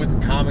 when you're with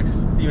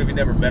comics, even if you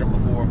never met them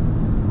before,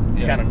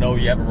 you kind of know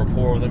you have a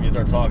rapport with them. You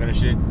start talking and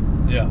shit.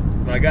 Yeah.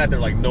 When I got there,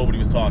 like, nobody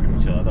was talking to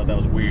each other. I thought that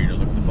was weird. I was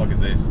like, what the fuck is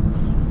this?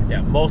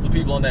 Yeah, most of the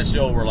people on that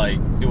show were, like,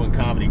 doing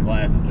comedy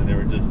classes, and they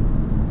were just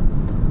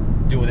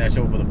doing that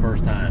show for the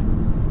first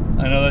time.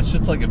 I know, that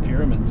shit's like a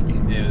pyramid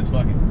scheme. Yeah, it's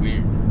fucking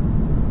weird.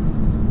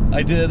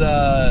 I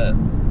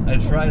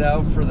tried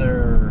out for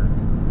their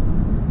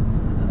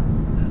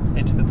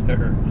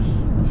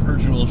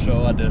virtual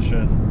show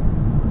audition.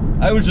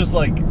 I was just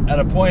like, at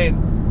a point,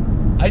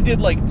 I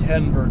did like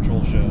 10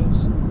 virtual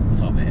shows.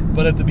 Oh, man.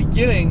 But at the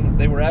beginning,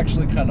 they were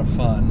actually kind of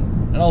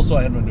fun. And also,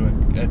 I had been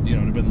doing, it had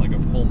been like a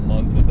full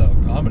month without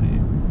comedy.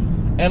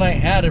 And I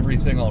had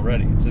everything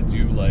already to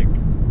do, like,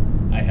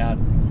 I had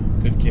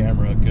good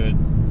camera, good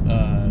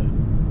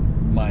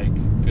mic,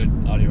 good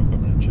audio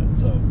equipment and shit.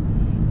 So,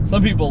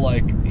 some people,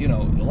 like, a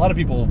lot of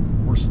people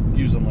were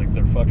using, like,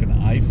 their fucking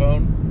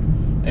iPhone.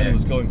 And it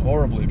was going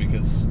horribly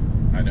because...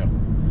 I know.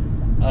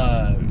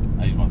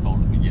 I used my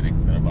phone at the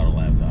beginning, then I bought a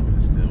laptop. laptop and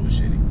it still was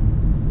shitty.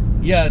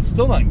 Yeah, it's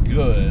still not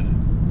good.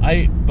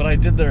 I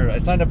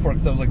signed up for it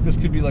because I was like, this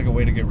could be like a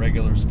way to get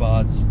regular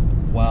spots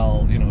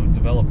while,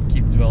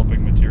 keep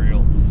developing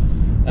material.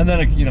 And then,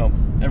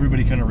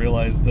 everybody kind of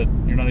realized that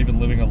you're not even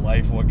living a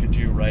life. What could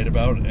you write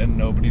about? And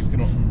nobody's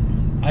gonna.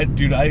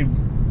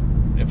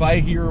 If I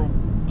hear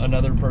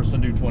another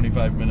person do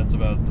 25 minutes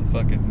about the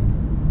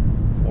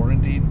fucking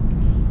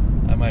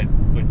quarantine, I might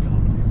quit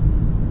comedy.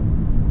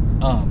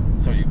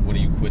 So when are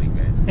you quitting,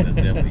 man? That's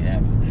definitely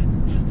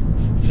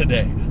happening.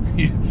 Today.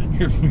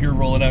 You're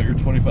rolling out your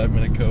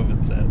 25-minute COVID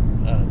set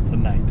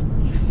tonight.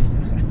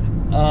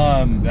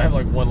 I have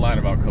like one line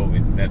about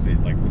COVID. That's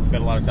it. Like, we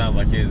spent a lot of time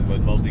with my kids,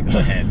 but mostly because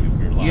I had to.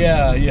 We were locked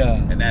yeah.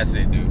 And that's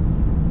it,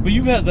 dude. But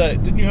you've had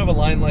that. Didn't you have a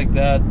line like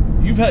that?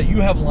 You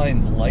have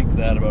lines like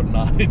that about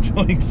not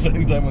enjoying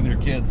spending time with your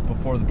kids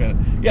before the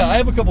pandemic. Yeah, I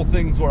have a couple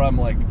things where I'm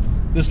like,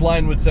 this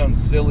line would sound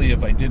silly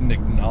if I didn't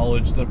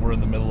acknowledge that we're in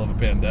the middle of a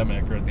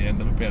pandemic or at the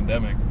end of a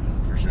pandemic.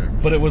 For sure.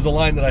 But it was a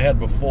line that I had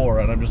before,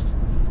 and I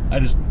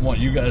just want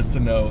you guys to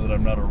know that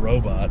I'm not a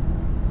robot.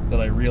 That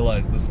I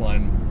realize this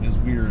line is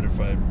weird if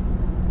I.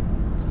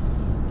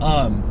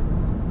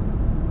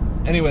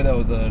 Anyway,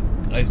 though,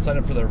 I signed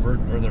up for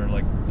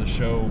the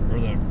show or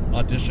the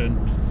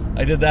audition.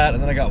 I did that,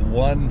 and then I got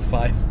one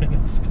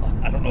 5-minute spot.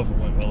 I don't know if it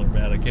went well or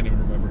bad. I can't even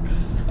remember.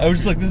 I was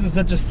just like, this is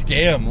such a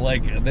scam.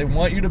 Like, they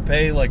want you to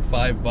pay like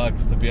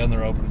 $5 to be on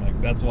their open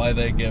mic. That's why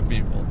they get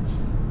people.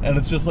 And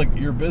it's just like,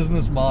 your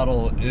business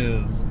model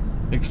is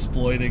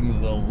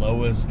exploiting the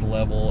lowest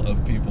level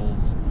of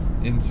people's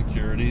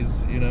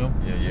insecurities,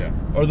 Yeah.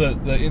 or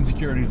the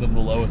insecurities of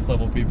the lowest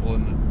level people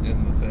in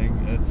the thing.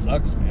 And it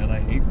sucks, man. I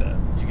hate that.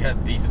 You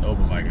got decent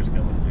open micers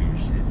coming to do your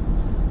shit.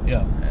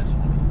 Yeah, That's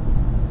funny.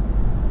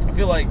 I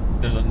feel like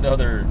there's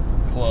another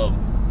club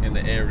in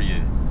the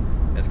area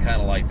that's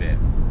kind of like that.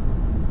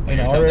 in Every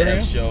our time they area.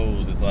 have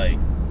shows, it's like,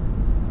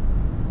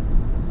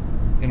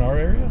 In our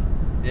area.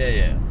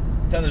 yeah.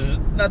 So there's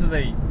not that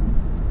they,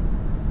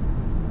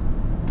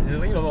 it's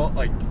just,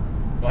 like,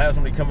 they'll have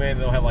somebody come in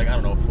and they'll have like, I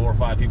don't know, 4 or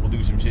 5 people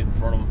do some shit in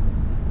front of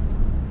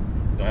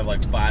them. They'll have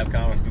like 5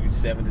 comics do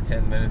 7 to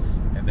 10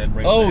 minutes and then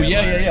bring. Oh, the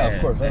headliner yeah, in.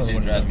 of course. I That know shit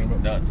what you're drives me talking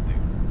about. nuts, dude.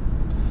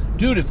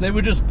 Dude, if they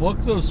would just book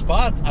those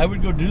spots, I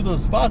would go do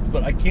those spots,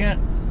 but I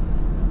can't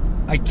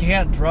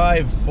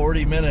drive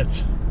 40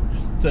 minutes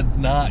to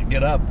not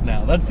get up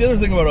now. That's the other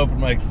thing about open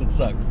mics that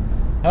sucks.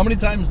 How many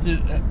times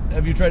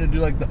have you tried to do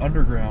like the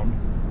underground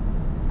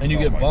and you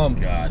get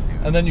bumped? God,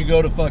 dude. And then you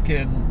go to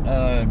fucking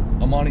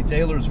Amani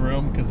Taylor's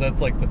room because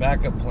that's like the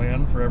backup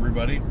plan for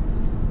everybody.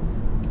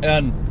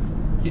 And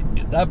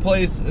that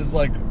place is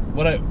like,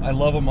 what I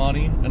love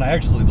Amani, and I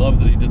actually love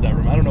that he did that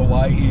room. I don't know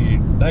why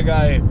that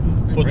guy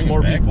puts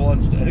more people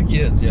on stage. I think he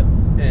is, yeah.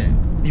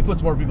 He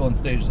puts more people on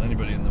stage than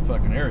anybody in the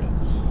fucking area.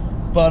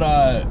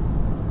 But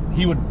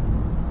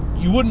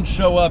you wouldn't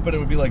show up and it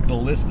would be like the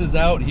list is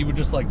out. He would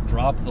just like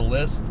drop the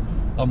list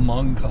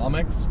among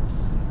comics.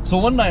 So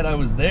one night I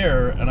was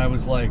there and I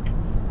was like,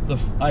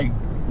 I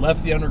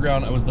left the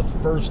underground. I was the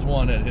first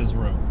one at his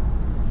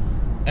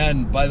room.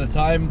 And by the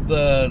time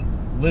the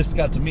list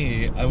got to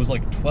me, I was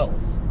like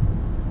 12th.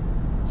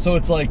 So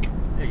it's like,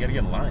 Yeah, you gotta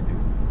get in line, dude.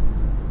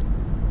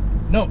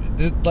 no,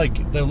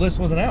 the list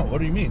wasn't out. What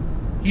do you mean?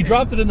 He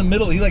dropped it in the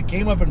middle. He like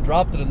came up and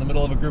dropped it in the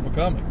middle of a group of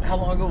comics. How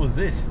long ago was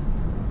this?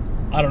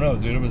 I don't know,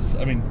 dude. It was,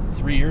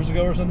 3 years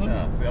ago or something.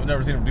 Yeah, see, I've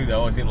never seen him do that. I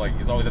always seem like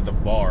it's always at the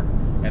bar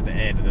at the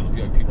end, and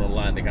then people in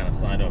line, they kind of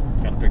sign up,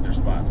 kind of pick their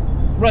spots.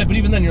 Right, but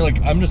even then, you're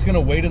like, I'm just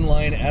gonna wait in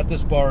line at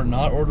this bar,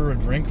 not order a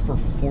drink for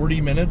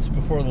 40 minutes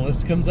before the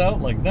list comes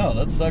out. Like, no,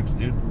 that sucks,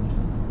 dude.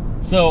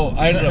 So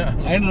I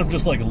ended up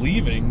just like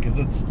leaving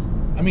because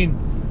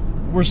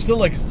we're still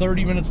like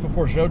 30 minutes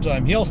before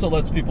showtime. He also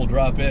lets people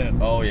drop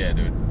in. Oh yeah,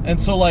 dude. And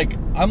so like,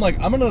 I'm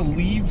gonna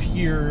leave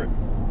here.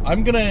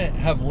 I'm gonna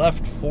have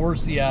left for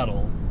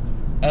Seattle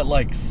at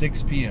like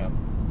 6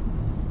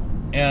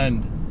 p.m.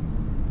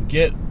 and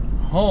get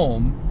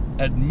home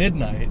at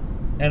midnight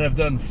and have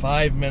done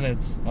 5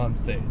 minutes on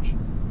stage.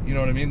 You know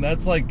what I mean?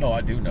 That's like... Oh,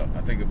 I do know.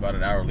 I think about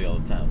it hourly all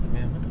the time. I was like,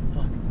 man, what the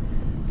fuck?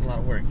 It's a lot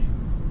of work.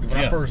 Dude, when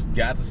I first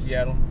got to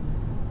Seattle,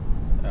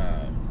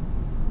 I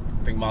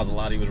think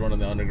Maserati was running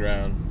the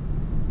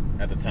underground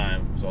at the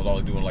time, so I was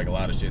always doing like a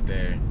lot of shit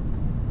there.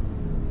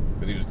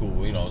 Because he was cool.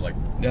 I was like...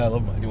 Yeah, I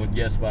love Mike. Doing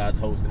guest spots,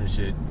 hosting and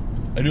shit.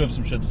 I do have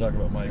some shit to talk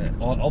about Mike. Yeah.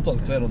 I'll talk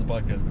say it on the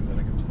podcast because I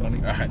think it's funny.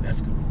 All right,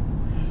 that's cool.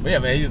 But yeah,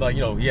 man, he was like,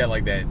 he had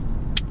like that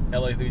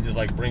LA dude just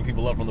like bring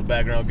people up from the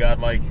background, God,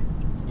 Mike.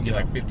 You get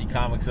like 50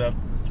 comics up.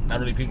 Not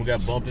really people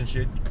got bumped and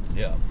shit.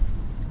 Yeah.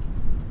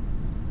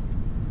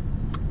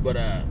 But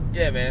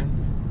yeah,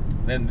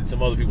 man. Then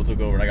some other people took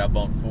over and I got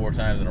bumped 4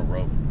 times in a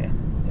row. Yeah.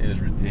 It was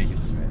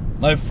ridiculous, man.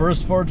 My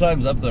first 4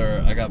 times up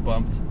there, I got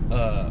bumped.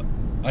 I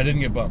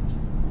didn't get bumped.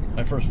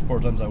 My first 4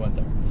 times I went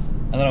there.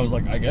 And then I was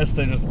like, I guess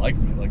they just liked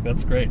me. Like,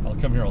 that's great. I'll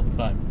come here all the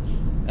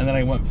time. And then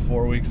I went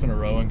 4 weeks in a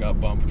row and got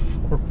bumped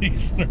 4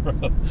 weeks in a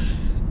row.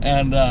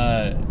 And,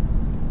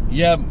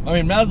 yeah,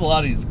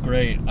 Maserati's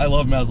great. I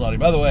love Maserati.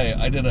 By the way,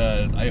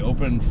 I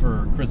opened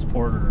for Chris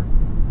Porter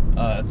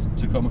at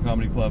Tacoma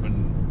Comedy Club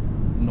in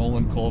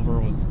Nolan Culver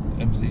was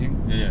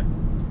emceeing. Yeah,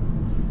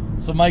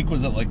 So Mike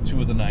was at like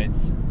 2 of the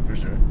nights.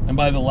 for sure. And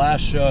by the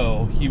last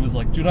show, he was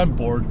like, dude, I'm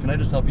bored. Can I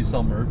just help you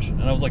sell merch?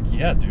 And I was like,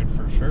 yeah, dude,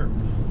 for sure.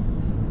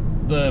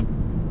 The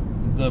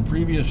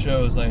previous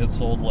shows, I had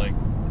sold like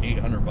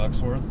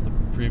 $800 worth, the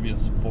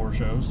previous 4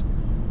 shows.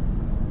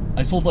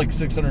 I sold like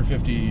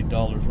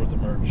 $650 worth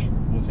of merch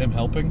with him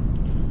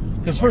helping.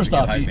 Because first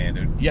off, man,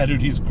 dude. yeah,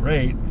 dude, he's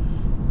great.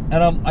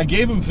 And I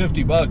gave him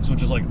 $50,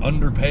 which is like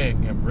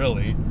underpaying him,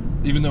 really.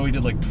 Even though he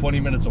did like 20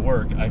 minutes of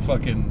work,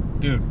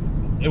 dude,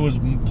 it was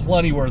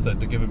plenty worth it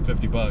to give him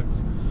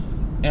 $50.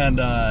 And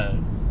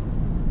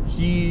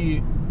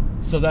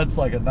so that's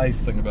like a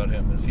nice thing about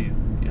him, is he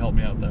helped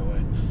me out that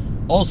way.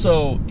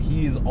 Also,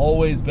 he's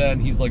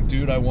like,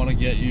 dude, I want to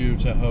get you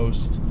to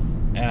host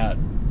at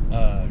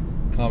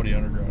Comedy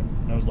Underground.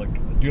 And I was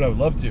like, dude, I would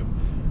love to.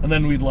 And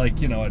then we'd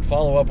like, I'd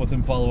follow up with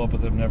him,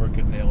 never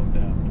could nail him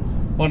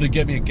down. Wanted to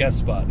get me a guest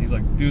spot. He's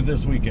like, do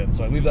this weekend.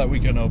 So I leave that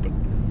weekend open.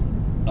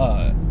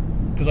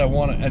 Because I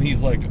want to, and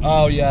he's like,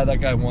 oh yeah, that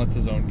guy wants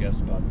his own guest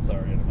spot.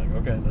 Sorry. And I'm like,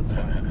 okay, that's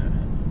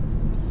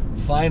fine.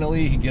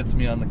 Finally, he gets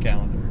me on the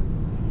calendar.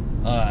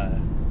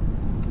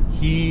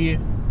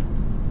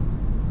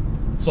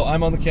 So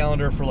I'm on the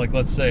calendar for like,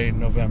 let's say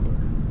November,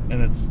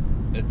 and it's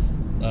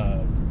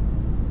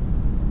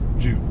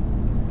June.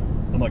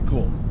 I'm like,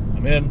 cool,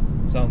 I'm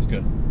in, sounds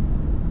good.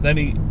 Then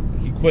he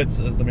quits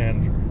as the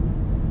manager.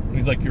 And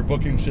he's like, your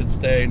booking should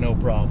stay, no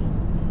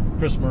problem.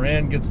 Chris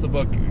Moran gets the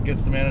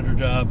manager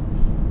job.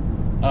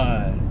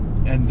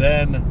 And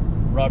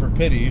then Robert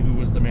Pitty, who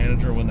was the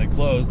manager when they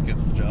closed,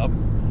 gets the job.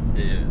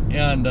 Yeah.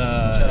 And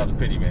shout out to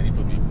Pitty, man. He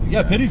put me.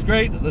 Yeah, Pitty's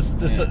great. This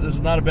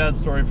is not a bad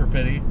story for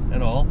Pitty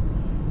at all.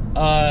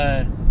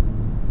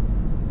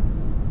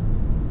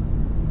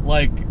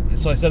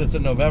 So I said it's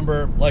in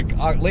November. Like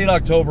late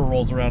October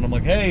rolls around. I'm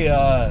like, hey,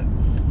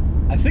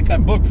 I think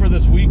I'm booked for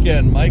this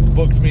weekend. Mike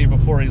booked me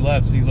before he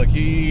left, and he's like,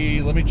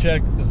 let me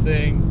check the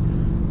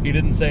thing. He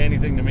didn't say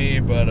anything to me,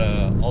 but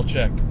I'll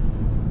check.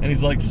 And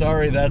he's like,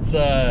 sorry, that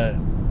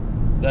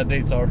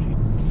date's already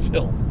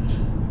filled.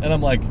 And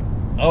I'm like,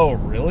 oh,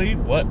 really?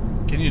 What?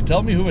 Can you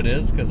tell me who it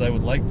is? Because I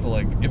would like to,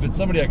 like, if it's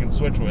somebody I can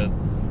switch with.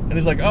 And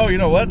he's like, oh, you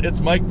know what? It's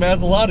Mike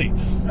Mazzalotti.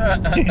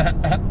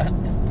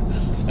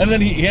 And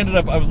then he ended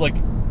up, I was like,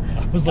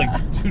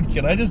 dude,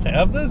 can I just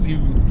have this? You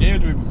gave it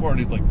to me before. And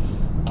he's like,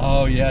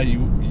 oh, yeah, if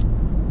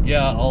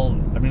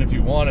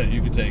you want it,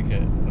 you can take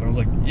it. And I was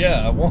like,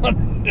 yeah, I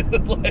want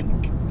it. Like,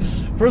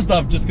 first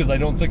off, just because I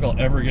don't think I'll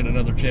ever get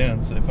another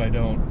chance if I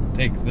don't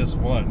take this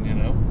one,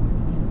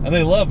 And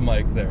they love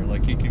Mike there.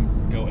 Like, he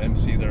can go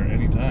MC there at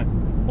any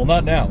time. Well,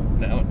 not now.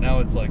 Now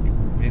it's, like,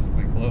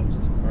 basically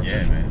closed.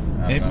 Yeah, man.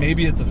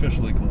 Maybe it's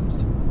officially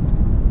closed.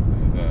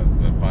 This is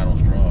the final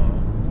straw, huh?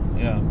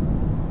 Yeah.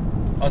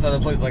 I thought the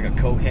place was like a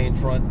cocaine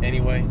front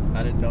anyway.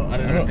 I didn't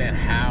understand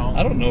how.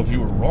 I don't know if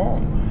you were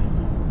wrong.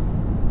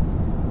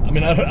 I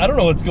mean, I don't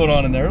know what's going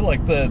on in there.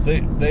 Like,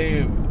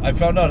 I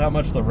found out how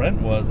much the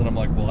rent was, and I'm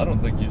like, well, I don't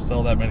think you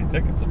sell that many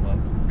tickets a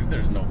month. Dude,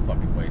 there's no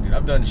fucking way, dude.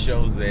 I've done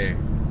shows there,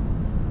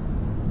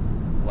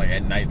 like,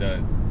 at night,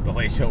 the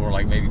late show where,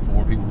 like, maybe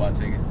 4 people buy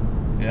tickets.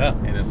 Yeah.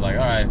 And it's like,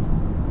 all right,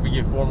 if we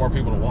get 4 more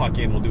people to walk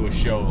in, we'll do a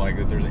show, like,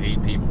 if there's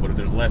 8 people. But if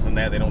there's less than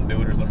that, they don't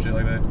do it or some shit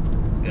like that.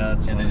 Yeah,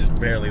 that's and then just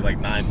barely, like,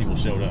 9 people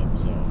showed up.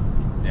 So,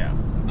 yeah.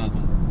 That's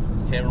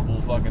terrible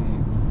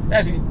fucking...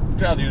 Actually,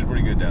 Drowsy was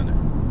pretty good down there.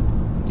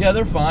 Yeah,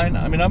 they're fine.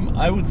 I mean,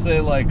 I would say,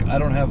 like, I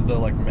don't have the,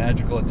 like,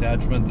 magical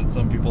attachment that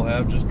some people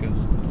have, just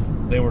because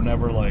they were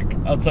never, like,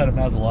 outside of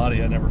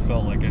Mazzalotti, I never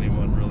felt like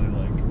anyone really,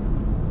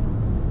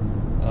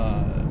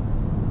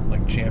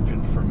 like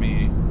championed for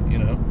me,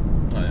 Oh,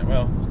 yeah,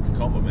 well, it's a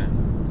combo,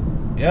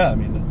 man. Yeah, I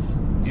mean, it's,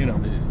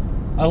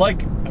 I like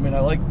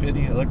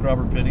Pitty. I like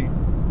Robert Pitty.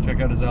 Check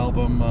out his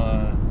album,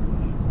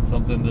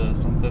 something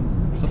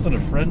to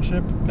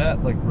friendship,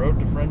 Pat, like Road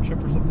to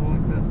Friendship or something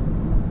like that.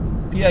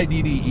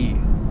 P-I-D-D-E.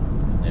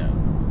 Yeah.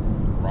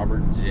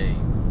 Robert J.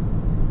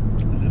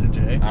 Is it a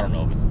J? I don't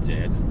know if it's a J.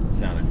 It just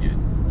sounded good.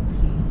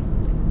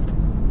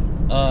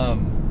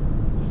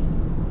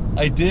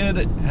 I did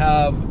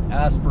have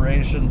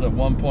aspirations at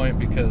one point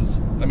because,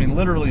 I mean,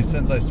 literally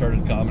since I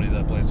started comedy,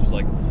 that place was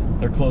like,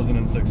 they're closing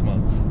in 6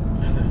 months.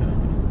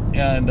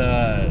 And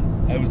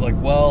I was like,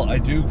 well, I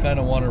do kind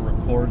of want to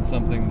record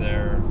something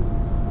there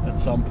at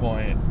some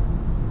point.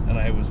 And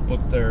I was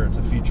booked there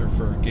to feature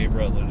for Gabe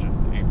Rutledge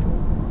in April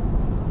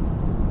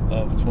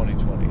of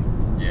 2020.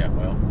 Yeah,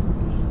 well.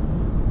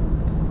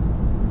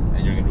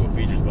 And you're going to do a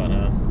feature spot,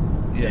 huh?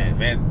 Yeah.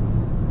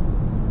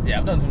 Man. Yeah,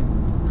 I've done some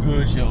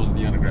good shows at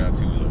the Underground,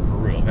 too, though, for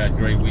real. I've had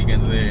great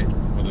weekends there,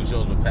 where the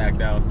shows been packed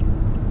out.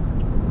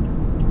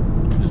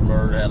 This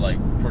Murder had, like,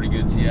 pretty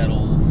good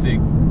Seattle sick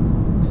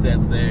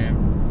sets there.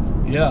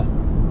 Yeah.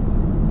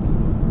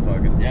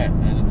 Fucking, yeah,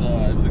 man, it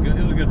was a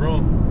good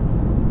room.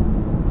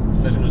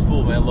 Especially when it was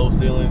full, man. Low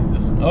ceilings,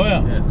 just... Oh,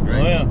 yeah. Yeah, it's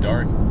great. Oh, yeah.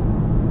 Dark.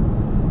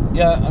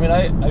 Yeah, I mean,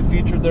 I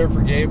featured there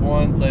for Gabe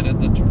once. I did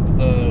the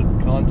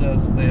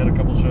contest. They had a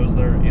couple shows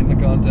there in the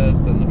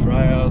contest and the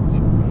tryouts.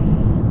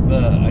 And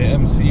I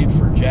emceed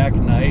for Jack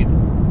Knight,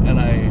 and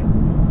I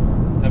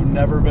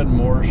never been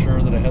more sure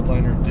that a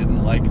headliner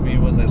didn't like me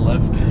when they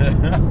left.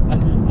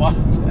 What?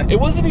 It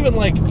wasn't even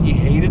like he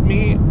hated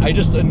me. I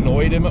just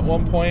annoyed him at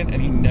one point,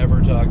 and he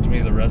never talked to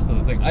me the rest of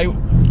the thing.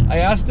 I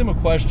asked him a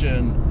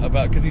question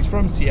about, because he's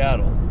from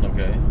Seattle.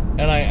 Okay.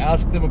 And I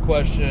asked him a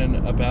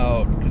question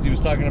about, because he was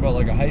talking about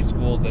like a high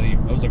school that I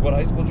was like, what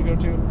high school did you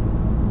go to?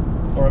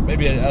 Or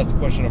maybe I asked a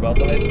question about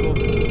the high school.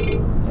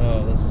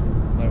 Oh, that's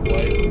my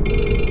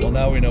wife. Well,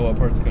 now we know what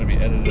part's going to be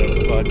edited out of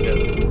the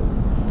podcast.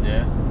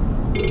 Yeah.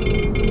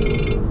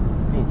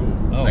 Cool.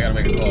 Oh. I gotta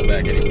make a call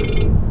back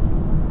anyway.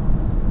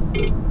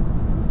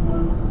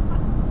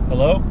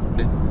 Hello?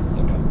 Okay.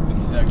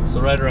 50 seconds. So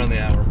right around the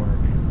hour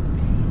mark.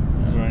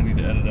 That's what I need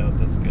to edit out.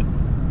 That's good.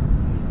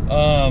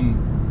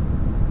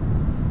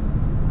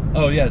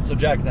 Oh yeah, so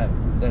Jack Knight.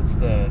 That's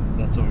what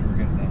we were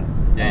getting at.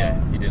 Yeah.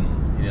 He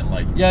didn't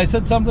like you. Yeah, I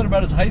said something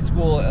about his high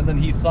school, and then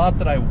he thought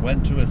that I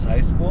went to his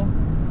high school.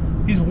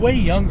 He's way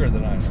younger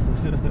than I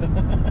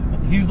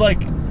am. He's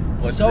like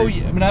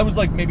I was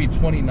like maybe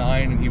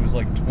 29, and he was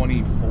like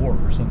 24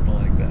 or something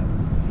like that.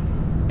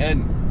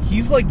 And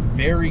he's like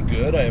very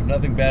good. I have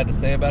nothing bad to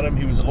say about him.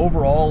 He was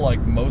overall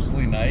like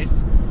mostly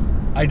nice.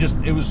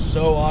 It was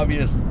so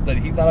obvious that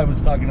he thought I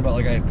was talking about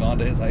like I had gone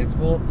to his high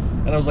school,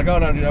 and I was like, oh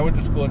no, dude, I went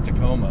to school in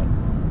Tacoma.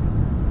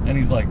 And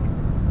he's like,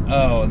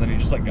 oh, and then he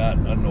just like got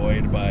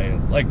annoyed by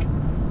it. Like,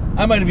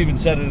 I might have even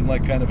said it in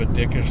like kind of a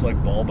dickish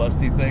like ball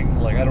busty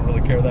thing. Like, I don't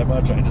really care that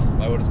much. I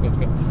went to school.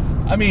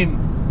 I mean,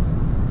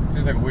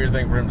 seems like a weird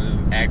thing for him to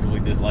just actively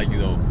dislike you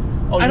though.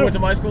 Oh, you went to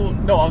my school?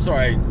 No, I'm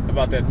sorry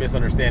about that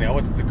misunderstanding. I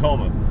went to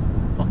Tacoma.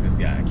 Fuck this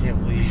guy. I can't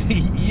believe.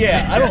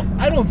 Yeah,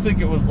 I don't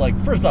think it was like,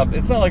 first off,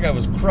 it's not like I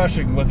was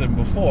crushing with him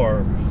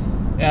before,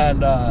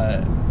 and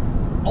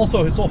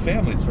also his whole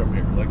family's from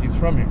here. Like, he's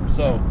from here,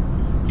 so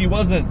he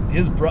wasn't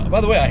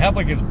by the way, I have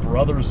like his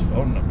brother's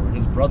phone number.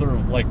 His brother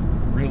like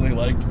really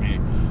liked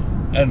me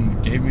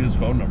and gave me his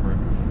phone number.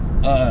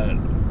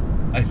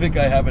 I think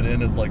I have it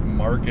in as like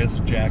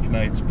Marcus Jack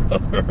Knight's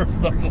brother or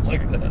something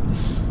like that.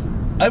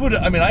 I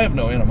have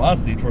no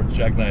animosity towards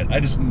Jack Knight. I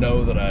just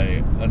know that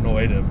I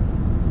annoyed him.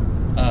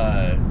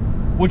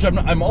 Which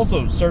I'm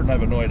also certain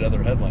I've annoyed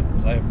other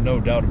headliners. I have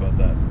no doubt about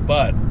that.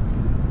 But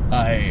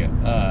I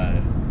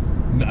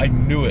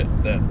knew it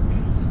then,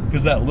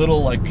 because that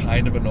little like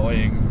kind of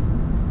annoying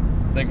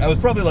thing, I was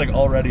probably like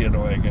already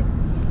annoying him,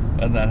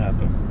 and that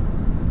happened.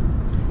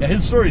 Yeah,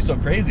 his story's so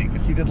crazy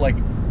because he did like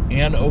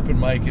an open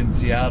mic in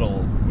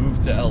Seattle,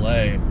 moved to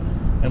LA,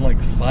 and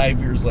like 5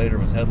 years later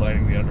was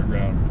headlining the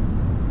Underground,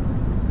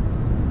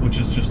 which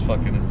is just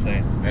fucking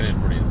insane. That is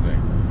pretty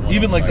insane.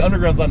 Even like the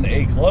Underground's not an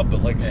A club,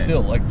 but like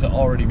still, like to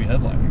already be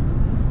headlining.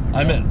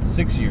 I'm at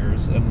 6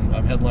 years, and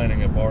I'm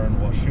headlining a bar in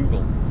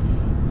Washougal.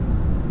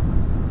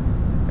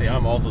 Hey,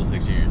 I'm also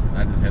 6 years, and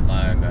I just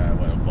headlined a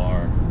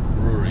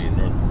brewery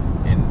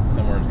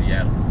somewhere in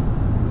Seattle.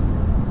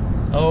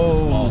 Oh,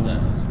 small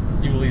towns.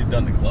 You've at least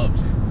done the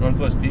clubs, yeah.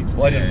 Northwest Peaks.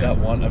 Well, I did that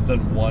one. I've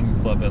done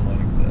one club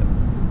headlining set,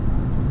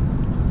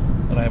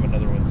 and I have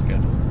another one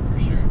scheduled for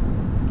sure.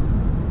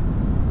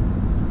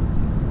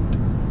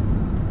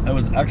 I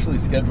was actually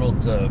scheduled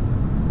to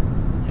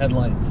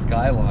headline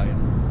Skyline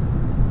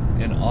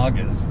in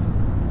August.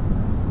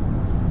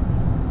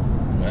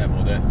 What happened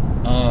with that?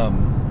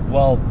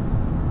 Well,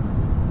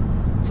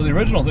 so the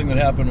original thing that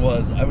happened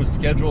was I've been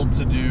scheduled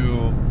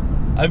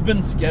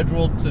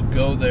to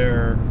go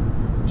there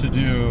to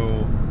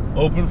do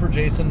open for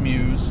Jason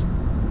Mewes.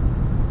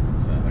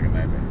 Sounds like a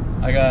nightmare.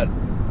 I got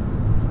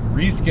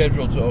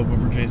rescheduled to open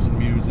for Jason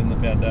Mewes in the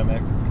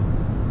pandemic.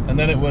 And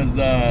then it was,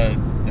 I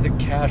think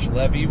Cash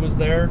Levy was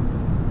there.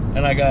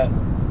 And I got,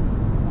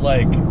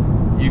 like,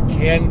 you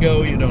can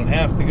go, you don't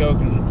have to go,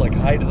 because it's, like,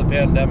 height of the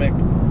pandemic.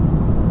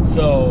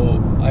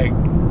 So I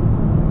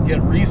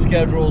get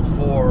rescheduled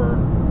for,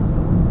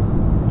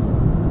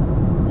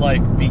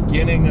 like,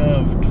 beginning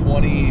of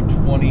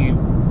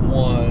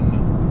 2021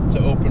 to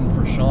open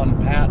for Sean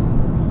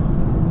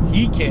Patton.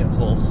 He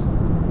cancels.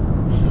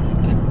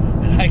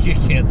 And I get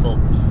canceled.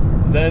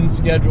 Then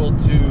scheduled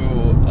to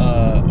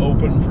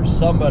open for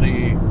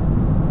somebody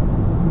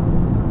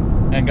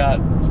and got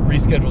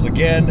rescheduled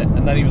again.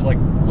 And then he was like,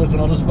 listen,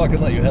 I'll just fucking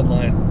let you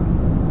headline.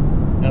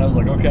 And I was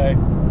like, okay.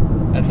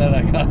 And then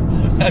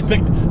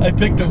I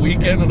picked a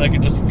weekend, and I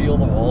could just feel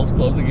the walls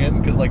closing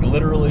in, because like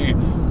literally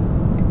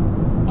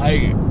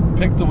I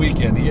picked the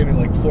weekend. He gave me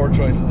like 4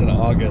 choices in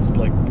August,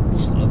 like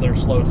their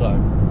slow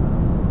time.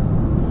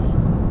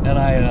 And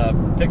I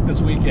picked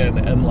this weekend,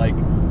 and like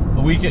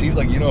the weekend, he's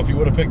like, you know, if you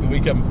would have picked the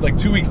weekend, like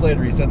 2 weeks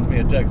later, he sends me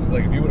a text. He's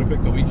like, if you would have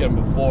picked the weekend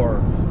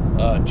before,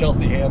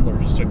 Chelsea Handler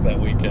just took that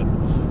weekend.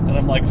 And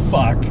I'm like,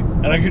 fuck.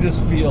 And I could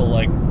just feel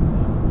like,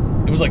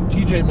 it was like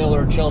TJ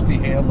Miller, Chelsea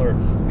Handler.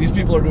 These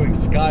people are doing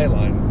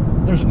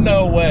Skyline. There's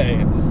no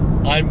way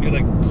I'm going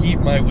to keep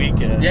my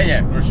weekend.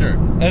 Yeah, for sure.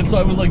 And so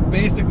I was like,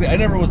 basically, I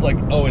never was like,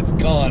 oh, it's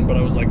gone. But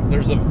I was like,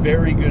 there's a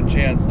very good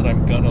chance that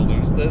I'm going to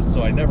lose this.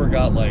 So I never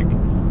got like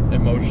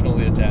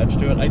emotionally attached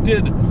to it. I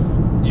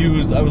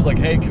was like,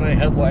 hey, can I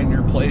headline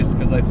your place?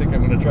 Because I think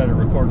I'm going to try to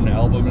record an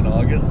album in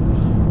August.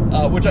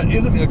 which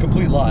isn't a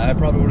complete lie. I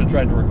probably would have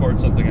tried to record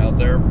something out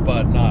there,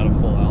 but not a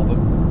full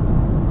album.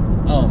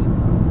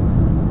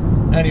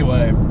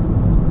 Anyway,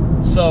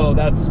 so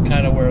that's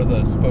kind of where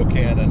the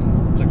Spokane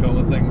and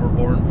Tacoma thing were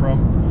born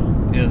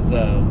from, is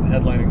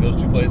headlining those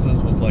two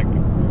places. Was like,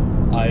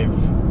 I've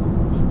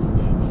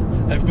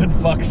been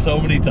fucked so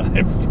many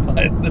times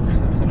by this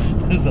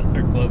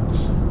other club.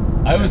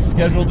 I was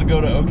scheduled to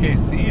go to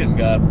OKC and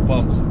got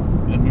bumped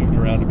and moved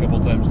around a couple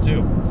times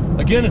too.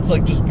 Again, it's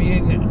like just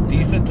being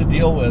decent to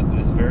deal with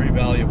is very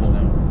valuable. I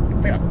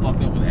think I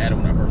fucked up with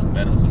Adam when I first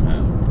met him somehow.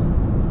 I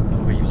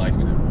don't think he likes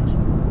me that much.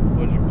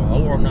 What'd you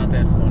bump? Or I'm not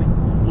that funny.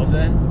 What's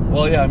that?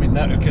 Well, yeah, I mean,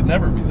 it could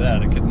never be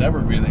that. It could never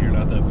be that you're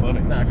not that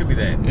funny. Nah, it could be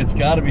that. It's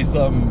got to be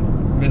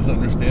some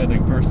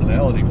misunderstanding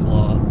personality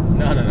flaw.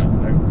 No.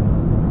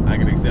 I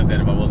could accept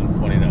that if I wasn't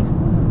funny enough.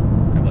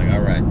 I'd be like,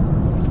 all right.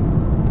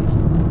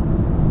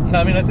 No,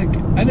 I mean, I think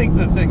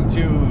the thing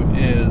too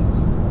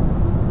is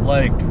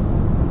like, I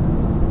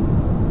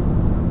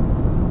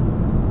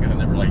guess I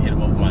never like hit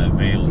him up with my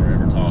avails or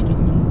ever talked to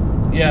him though.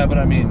 yeah, but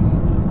I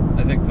mean,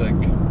 I think like,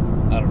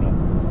 I don't know.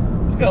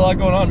 He's got a lot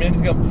going on, man.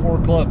 He's got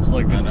 4 clubs.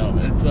 Like, I know,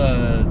 man.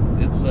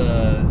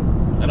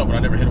 I know, but I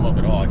never hit him up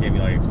at all. I can't be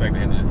like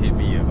expecting him to just hit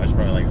me up. I should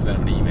probably like send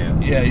him an email.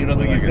 Yeah, you don't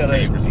think he's got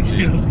tape or some shit.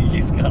 You don't think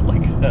he's got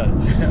like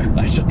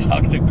I should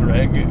talk to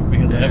Greg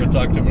because I haven't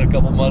talked to him in a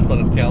couple months on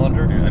his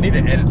calendar. Dude, I need to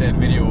edit that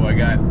video I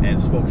got at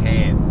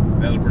Spokane.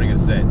 That was a pretty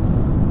good set.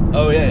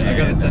 Oh yeah, I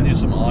gotta send you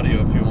some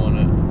audio if you want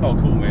it. Oh,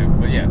 cool, man.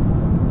 But yeah,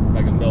 if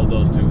I can meld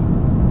those two.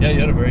 Yeah, you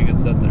had a very good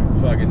set there.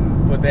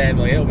 Fucking put that in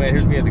like, oh man,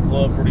 here's me at the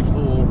club, pretty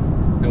full,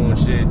 doing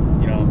shit.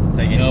 You know,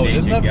 taking any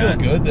days doesn't you that got.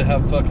 feel good to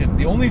have fucking...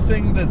 The only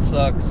thing that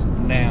sucks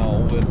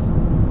now with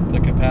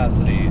the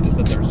capacity is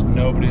that there's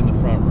nobody in the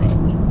front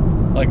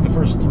row. Like, the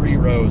first 3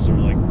 rows are,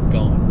 like,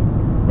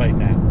 gone right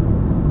now.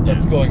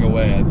 That's going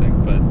away, I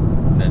think, but...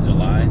 That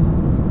July?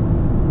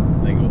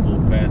 They go full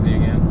capacity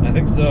again? I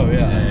think so,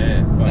 yeah.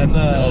 And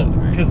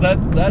because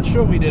that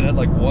show we did had,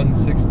 like,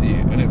 160,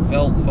 and it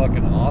felt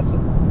fucking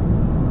awesome.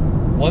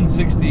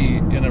 160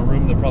 in a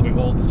room that probably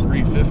holds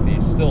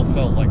 350 still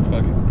felt like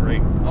fucking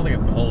great. I don't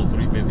think it holds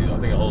 350 though. I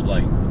think it holds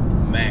like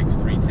max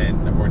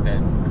 310. I've worked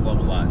that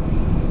club a lot.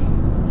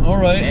 All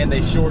right. And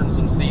they shortened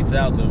some seats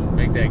out to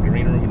make that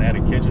green room and add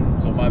a kitchen,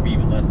 so it might be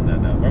even less than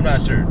that now. But I'm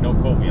not sure. Don't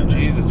quote me on that.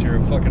 Jesus, you're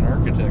a fucking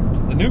architect.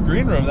 The new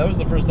green room, that was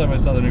the first time I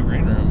saw the new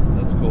green room.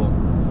 That's cool.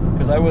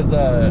 Because I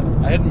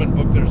hadn't been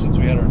booked there since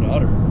we had our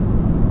daughter.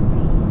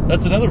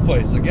 That's another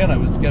place. Again, I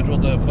was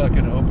scheduled to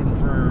fucking open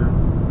for...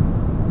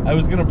 I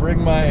was going to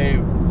bring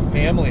my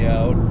family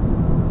out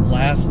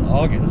last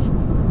August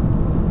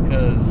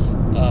because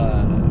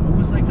who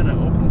was I going to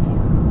open for?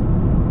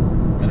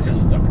 I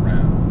just stuck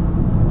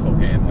around.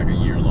 Spokane like a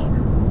year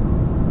longer.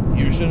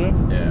 You should have?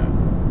 Yeah.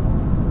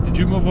 Did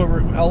you move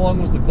over? How long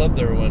was the club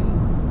there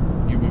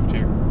when you moved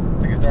here? I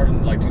think it started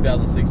in like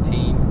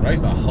 2016. I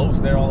used to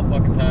host there all the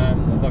fucking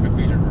time. I fucking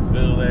featured for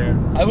Phil there.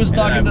 I was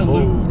talking to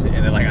Luke.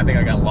 And then like I think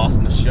I got lost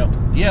in the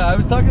shuffle. Yeah, I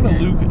was talking to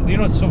Luke. You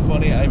know what's so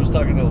funny? I was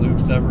talking to Luke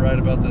Severide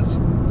about this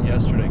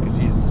yesterday because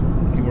he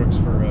works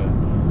for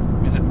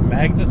is it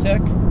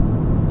Magnatech?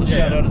 Let's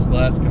shout out his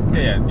glass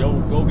company. Yeah,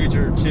 go get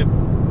your chip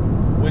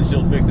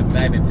windshield fixed at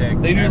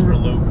Magnatech. They do. For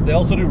Luke. They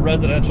also do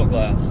residential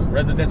glass.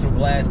 Residential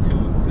glass too.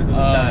 This is the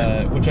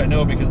time. Which I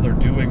know because they're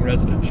doing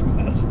residential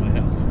glass in my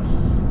house.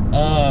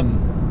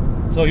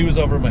 So he was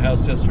over at my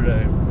house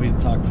yesterday. We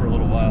had talked for a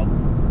little while.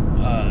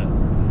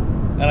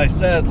 And I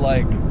said,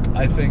 like,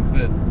 I think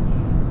that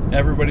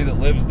everybody that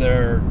lives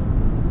there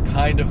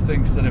kind of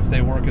thinks that if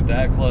they work at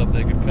that club,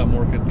 they could come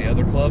work at the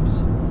other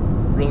clubs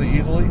really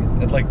easily.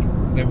 And, like,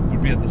 they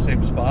would be at the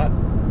same spot.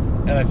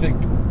 And I think,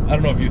 I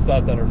don't know if you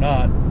thought that or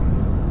not,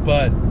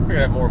 but... We're going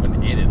to have more of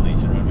an in at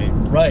least, you know what I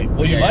mean? Right.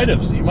 Well, you might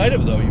have,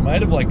 though. You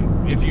might have, like,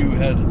 if you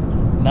had...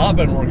 not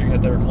been working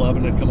at their club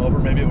and had come over,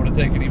 maybe it would have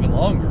taken even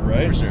longer,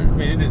 right? For sure. I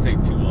mean, it didn't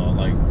take too long,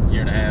 like a year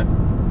and a half.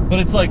 But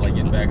it's like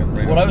getting back on the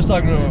radar. What I was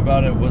talking to him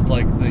about it was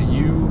like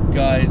you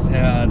guys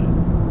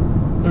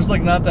there's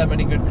like not that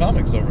many good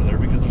comics over there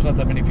because there's not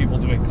that many people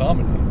doing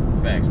comedy.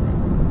 Facts, bro.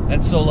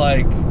 And so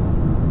like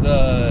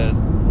the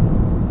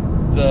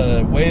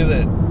way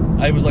that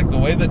the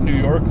way that New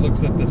York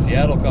looks at the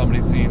Seattle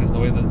comedy scene is the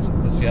way that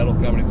the Seattle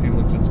comedy scene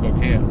looks at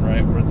Spokane,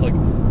 right? Where it's like,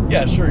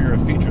 yeah, sure, you're a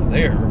feature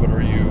there, but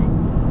are you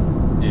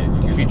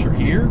a feature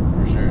here?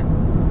 For sure.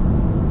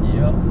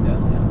 Yep. Yeah.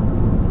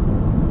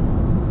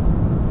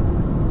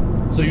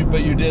 So you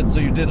did,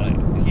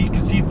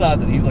 because he thought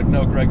that he's like,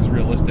 no, Greg's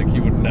realistic.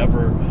 He would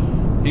never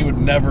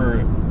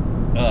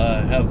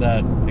have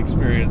that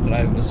experience. And I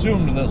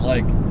assumed that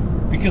like,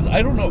 because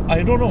I don't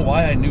know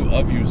why I knew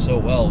of you so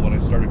well when I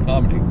started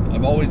comedy.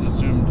 I've always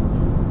assumed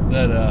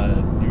that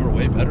you were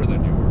way better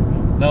than you were.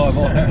 No,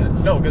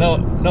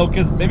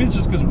 because maybe it's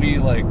just because we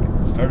like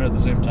started at the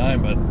same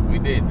time, but we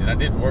did, and I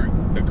did work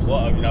the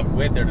club. I mean, I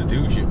went there to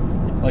do shit before.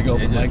 Like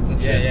open mics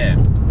and shit.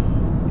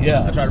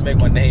 Yeah. I tried to make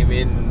my name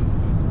in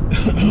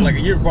like a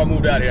year before I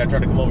moved out here, I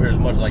tried to come over here as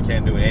much as I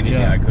can, doing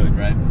anything I could,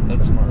 right?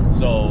 That's smart.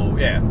 So,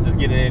 yeah, just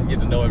get in, get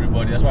to know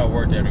everybody. That's why I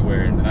worked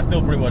everywhere. And I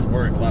still pretty much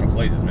work a lot of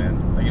places,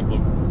 man. I get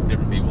booked with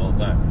different people all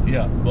the time.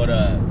 Yeah. But,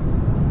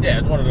 yeah, I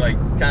just wanted to, like,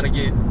 kind of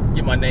get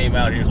my name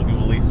out here so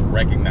people at least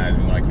recognize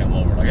me when I come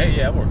over. Like, hey,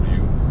 yeah, I worked with you.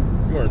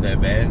 You weren't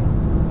that bad.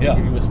 Yeah. I'll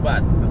give you a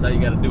spot. That's how you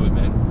got to do it,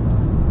 man.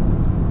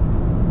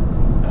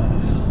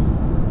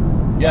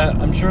 Yeah,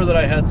 I'm sure that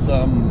I had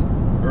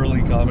some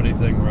early comedy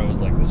thing where I was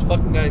like, this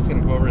fucking guy's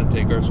gonna go over and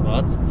take our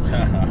spots.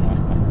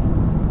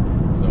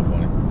 So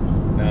funny.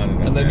 No.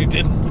 And then you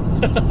didn't.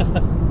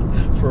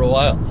 For a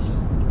while.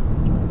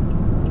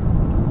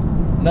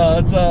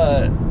 No, that's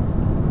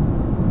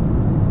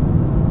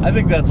I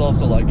think that's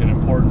also like an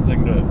important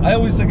thing to... I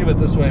always think of it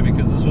this way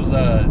because this was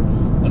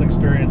an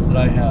experience that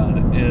I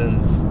had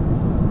is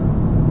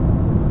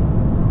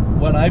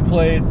when I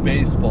played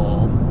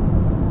baseball,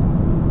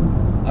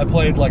 I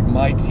played, like,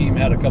 my team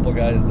had a couple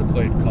guys that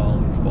played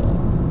college ball.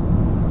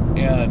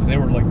 And they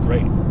were, like,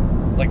 great.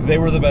 Like, they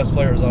were the best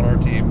players on our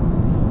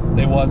team.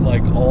 They won,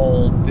 like,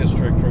 all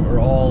district or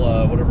all,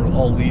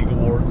 all league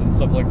awards and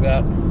stuff like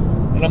that.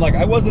 And I'm like,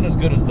 I wasn't as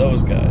good as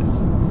those guys.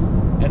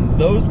 And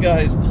those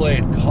guys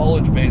played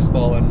college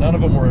baseball, and none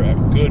of them were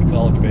good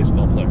college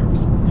baseball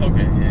players.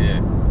 Okay, yeah.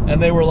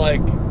 And they were,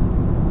 like...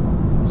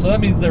 So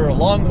that means they were a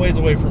long ways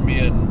away from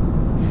being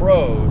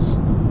pros.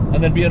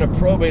 And then being a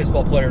pro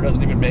baseball player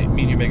doesn't even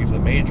mean you make it to the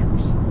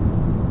majors.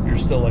 You're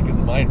still, like, in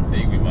the minors.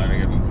 Yeah, you can be minor,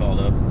 you gotta be called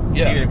up.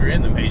 Yeah. Even if you're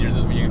in the majors,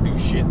 doesn't mean you can do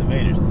shit in the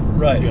majors.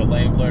 Right. You can be a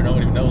lame player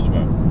nobody even knows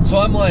about. So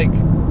I'm like,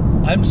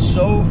 I was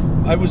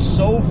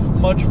so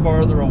much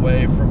farther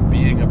away from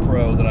being a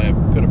pro that I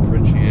could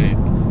appreciate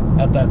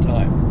at that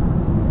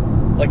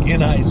time. Like, in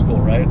high school,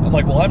 right? I'm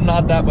like, well, I'm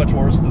not that much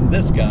worse than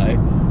this guy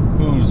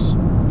who's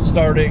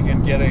starting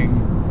and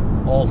getting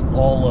all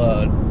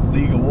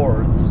league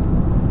awards.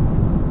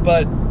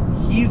 But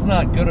he's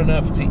not good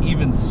enough to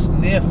even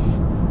sniff,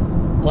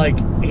 like,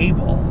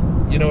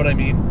 A-ball. You know what I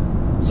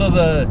mean? So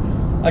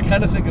I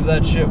kind of think of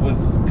that shit with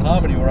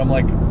comedy where I'm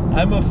like,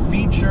 I'm a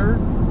feature.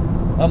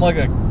 I'm like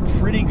a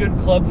pretty good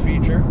club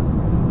feature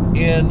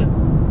in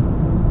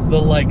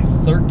the, like,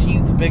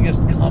 13th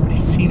biggest comedy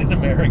scene in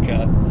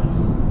America.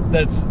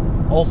 That's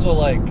also,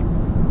 like,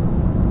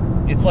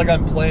 it's like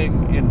I'm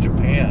playing in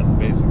Japan,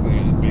 basically,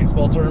 in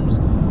baseball terms.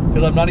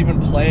 Because I'm not even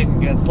playing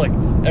against, like,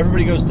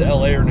 everybody goes to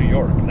LA or New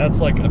York.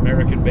 That's, like,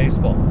 American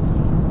baseball.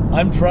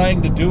 I'm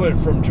trying to do it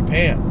from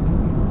Japan,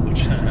 which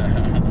is,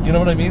 you know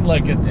what I mean?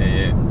 Like, it's,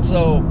 yeah.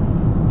 So,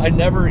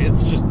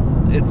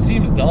 it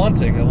seems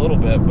daunting a little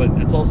bit, but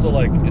it's also,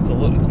 like, it's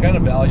kind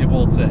of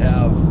valuable to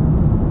have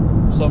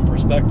some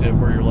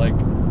perspective where you're like,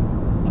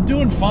 I'm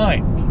doing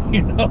fine,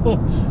 you know?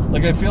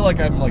 Like, I feel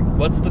like I'm like,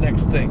 what's the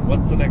next thing?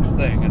 What's the next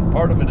thing? And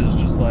part of it is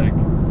just like...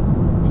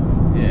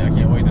 Yeah, I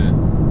can't wait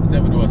to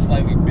step into a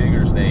slightly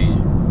bigger stage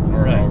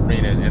or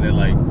arena and then,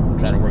 like,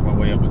 try to work my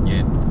way up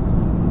again.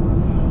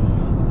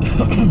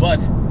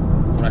 But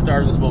when I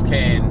started in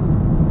Spokane,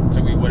 it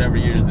took me whatever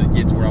years to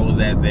get to where I was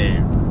at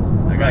there.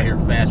 I got here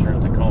faster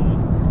in Tacoma.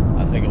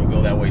 I think it'll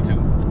go that way too.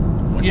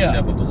 Once you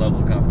step up the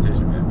level of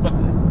competition, man. But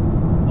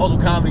also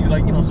comedy's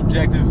like, you know,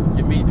 subjective.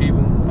 You meet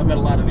people. I've met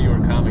a lot of New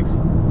York comics.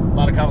 A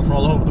lot of comics from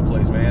all over the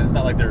place, man. It's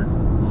not like they're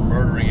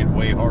murdering it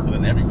way harder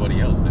than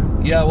everybody else did.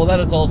 Yeah, well, that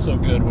is also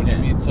good when you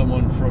meet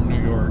someone from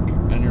New York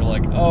and you're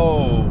like,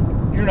 oh,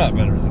 you're not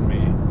better than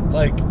me.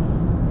 Like,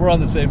 we're on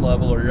the same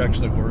level, or you're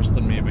actually worse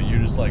than me, but you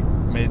just, like,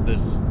 made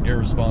this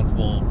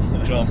irresponsible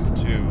jump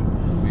to...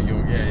 New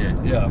York, yeah.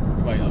 Yeah.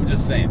 Like, I'm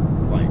just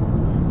saying, like...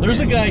 There's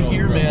a guy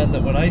here, man,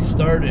 that when I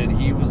started,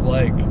 he was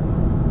like...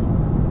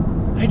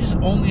 I just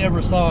only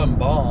ever saw him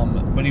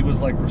bomb, but he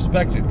was, like,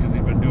 respected because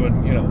he'd been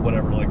doing, you know,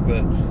 whatever, like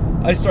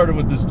I started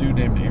with this dude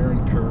named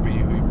Aaron Kirby,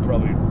 who you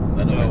probably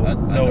know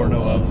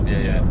of.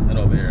 Yeah. I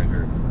know of Aaron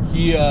Kirby.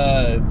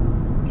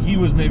 He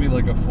was maybe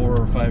like a 4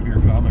 or 5 year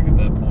comic at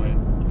that point.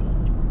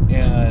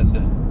 And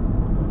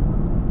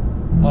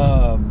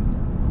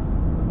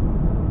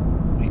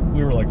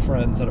we were like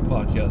friends, had a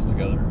podcast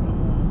together.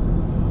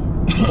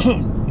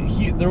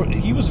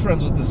 He was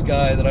friends with this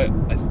guy that I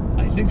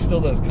think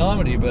still does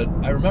comedy, but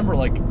I remember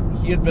like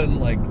he had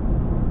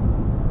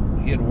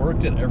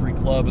worked at every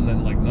club and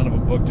then like none of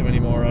them booked him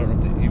anymore. I don't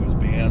know if he was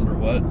banned or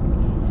what.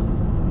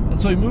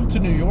 And so he moved to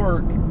New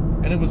York,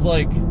 and it was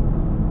like,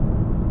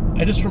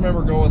 I just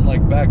remember going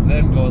like back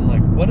then going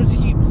like, what does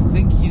he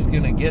think he's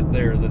gonna get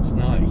there that's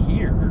not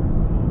here?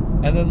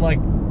 And then like,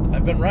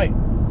 I've been right.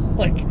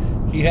 Like,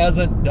 he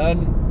hasn't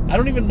done, I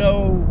don't even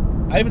know,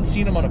 I haven't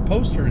seen him on a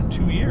poster in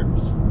 2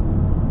 years.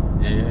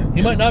 Yeah.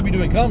 He might not be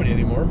doing comedy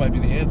anymore, might be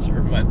the answer.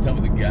 You might tell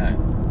me the guy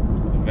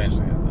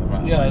eventually.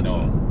 Yeah, that's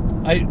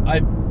fine. I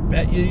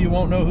bet you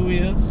won't know who he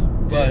is,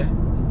 but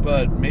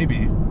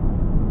maybe.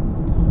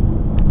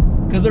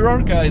 Because there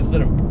aren't guys that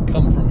have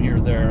come from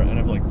here, there, and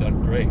have like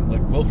done great.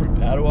 Like Wilfred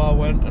Padua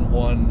went and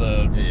won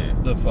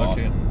the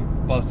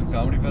fucking Boston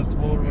Comedy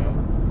Festival or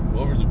whatever.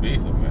 Wilfred's a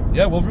beast, though, man.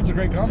 Yeah, Wilfred's a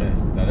great comic.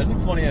 Yeah. Now, there's some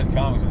funny ass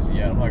comics in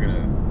Seattle. I'm not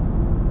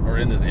gonna, or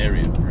in this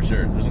area for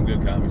sure. There's some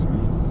good comics,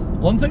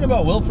 man. One thing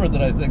about Wilfred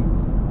that I think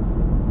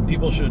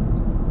people should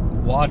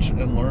watch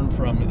and learn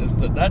from is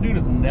that dude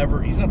is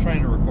he's not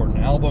trying to record an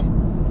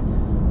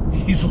album.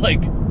 He's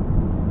like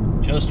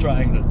just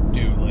trying to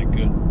do like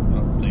good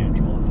on stage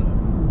all the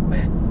time.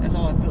 Man, that's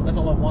all I feel. That's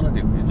all I want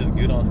to do. It's just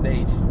good on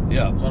stage.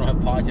 Yeah. So I don't have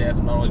podcasts.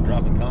 I'm not always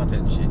dropping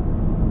content and shit.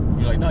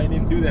 You're like, no, you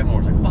need to do that more.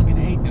 It's like, I fucking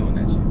hate doing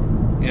that shit.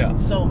 Yeah.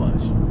 So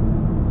much.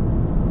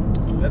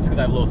 That's because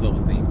I have low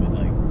self-esteem, but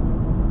like...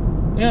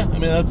 Yeah, I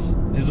mean, is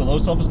it low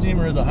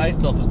self-esteem or is it high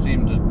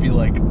self-esteem to be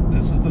like,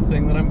 this is the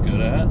thing that I'm good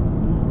at,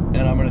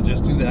 and I'm going to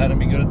just do that and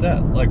be good at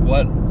that? Like,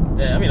 what?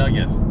 Yeah, I mean, I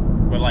guess.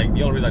 But like,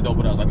 the only reason I don't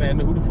put it out is like, man,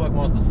 who the fuck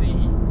wants to see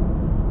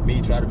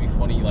me try to be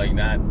funny, like,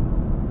 not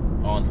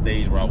on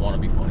stage where I want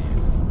to be funny?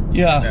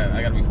 Yeah.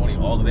 I got to be funny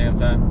all the damn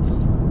time.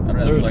 I'd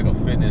rather do like a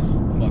fitness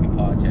fucking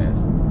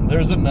podcast.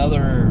 There's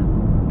another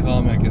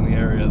comic in the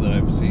area that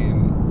I've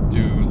seen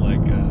do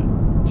like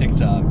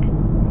TikTok.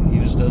 He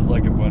just does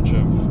like a bunch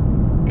of...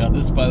 God,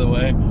 this, by the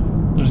way,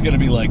 there's going to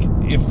be like,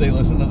 if they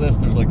listen to this,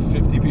 there's like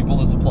 50 people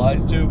this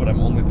applies to, but I'm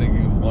only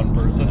thinking of one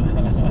person.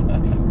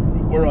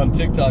 Where on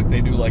TikTok,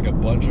 they do like a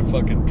bunch of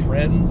fucking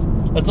trends.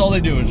 That's all they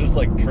do is just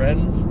like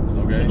trends.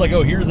 Okay. It's like,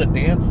 oh, here's a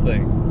dance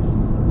thing.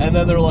 And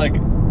then they're like,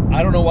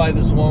 I don't know why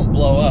this won't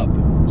blow up.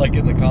 Like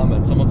in the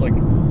comments, someone's like,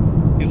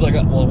 he's like,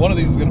 well, one of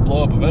these is going to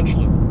blow up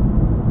eventually.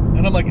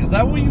 And I'm like, is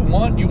that what you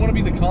want? You want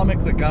to be the comic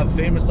that got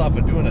famous off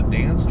of doing a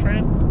dance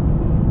trend?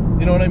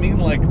 You know what I mean?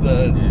 Like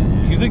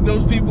you think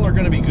those people are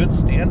going to be good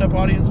stand-up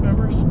audience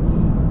members?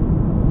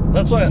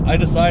 That's why I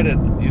decided.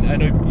 I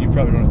know you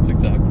probably don't have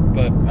TikTok,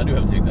 but I do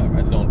have TikTok. I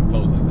just don't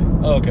post anything.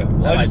 Oh, okay.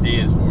 Well, I have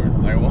ideas for it.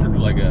 Like, I want to do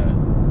like a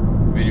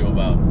video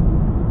about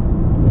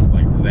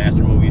like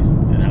disaster movies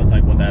and how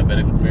Type 1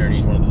 diabetics would fare in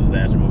each one of the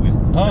disaster movies.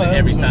 Oh, and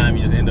every time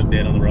you just end up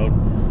dead on the road,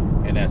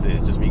 and that's it.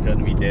 It's just me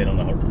cutting me dead on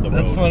the road.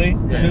 That's funny.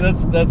 Yeah. I mean,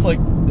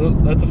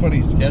 that's a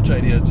funny sketch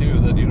idea too.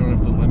 That you don't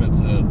have to limit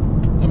to.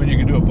 I mean, you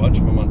can do a bunch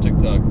of them on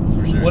TikTok.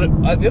 For sure.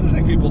 The other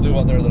thing people do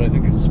on there that I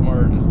think is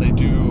smart is they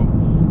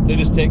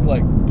just take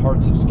like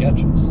parts of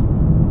sketches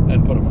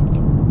and put them up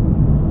there.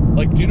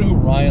 Like, do you know who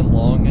Ryan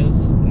Long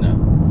is? No.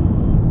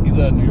 He's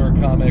a New York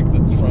comic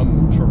that's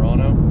from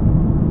Toronto,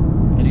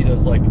 and he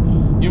does like,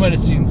 you might have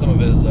seen some of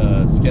his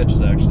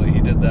sketches actually. He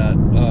did that.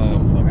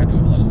 Fuck, I do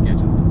a lot of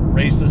sketches.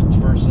 Racists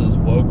versus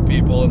woke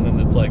people, and then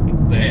it's like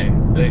they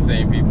the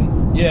same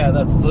people. Yeah,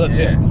 that's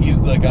him. He's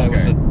the guy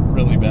with the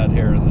really bad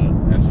hair and the.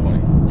 That's funny.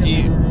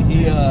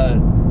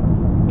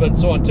 But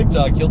so on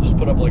TikTok, he'll just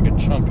put up like a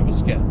chunk of a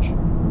sketch,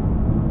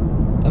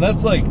 and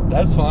that's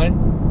fine.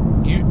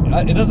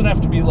 It doesn't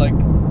have to be like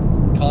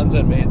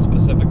content made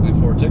specifically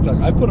for TikTok.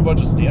 I've put a bunch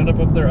of stand-up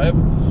up there. I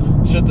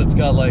have shit that's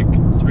got like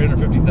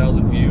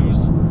 350,000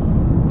 views.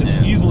 It's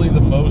easily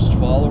the most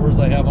followers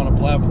I have on a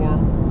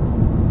platform.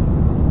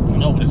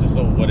 No, but it's just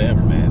so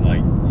whatever, man.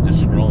 Like, you're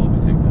just scrolling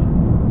through TikTok.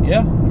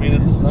 Yeah, I mean,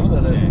 it's some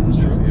of that.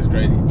 It's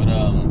crazy. But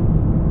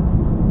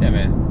yeah,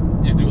 man.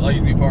 I used to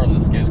be part of the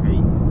sketch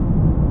group.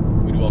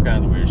 We do all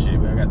kinds of weird shit.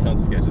 I got tons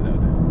of sketches out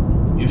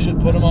there. You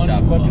should put them on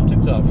your fucking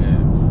TikTok.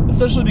 Yeah.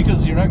 Especially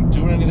because you're not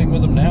doing anything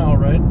with them now,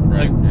 right?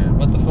 Right. Like, yeah.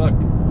 What the fuck?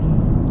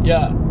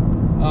 Yeah.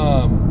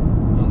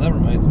 Oh, that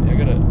reminds me.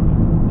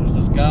 There's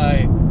this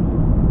guy.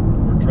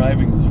 We're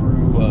driving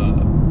through.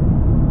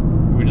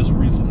 We just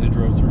recently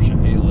drove through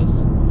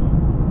Chehalis,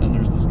 and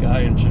there's this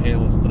guy in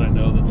Chehalis that I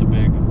know that's a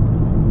big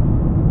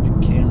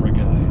camera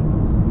guy.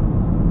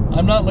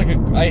 I'm not like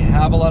I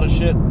have a lot of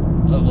shit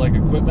of like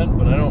equipment,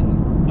 but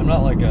I'm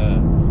not like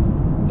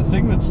the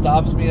thing that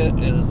stops me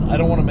is I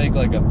don't want to make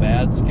like a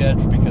bad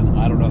sketch because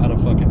I don't know how to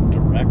fucking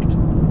direct.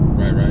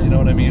 Right. You know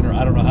what I mean? Or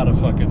I don't know how to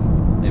fucking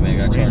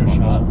frame a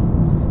shot.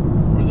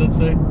 What does that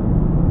say?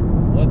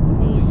 What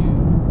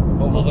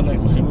will the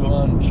next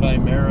Wuhan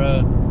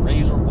Chimera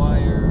razor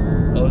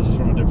wire? Oh, this is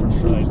from a different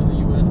site. In the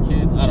U.S.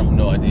 kids? I have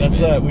no idea.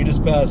 That's we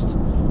just passed.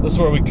 This is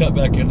where we cut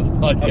back into the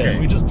podcast. Okay.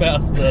 We just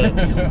passed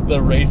the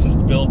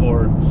racist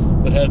billboard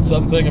that had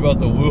something about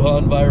the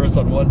Wuhan virus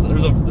on one side.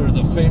 There's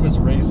a famous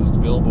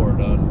racist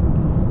billboard on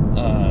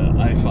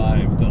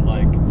I-5 that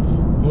like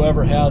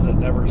whoever has it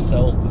never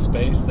sells the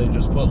space. They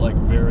just put like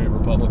very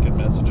Republican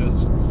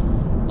messages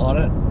on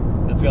it.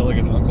 It's got like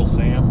an Uncle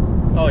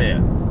Sam. Oh yeah,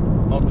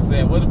 Uncle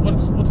Sam.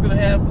 What's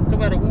gonna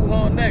come out of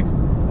Wuhan next?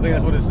 I think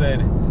that's what it said.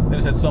 Then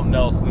it said something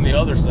else. Then the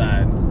other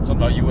side, something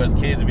about U.S.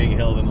 kids being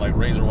held in like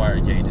razor wire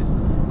cages,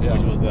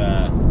 which was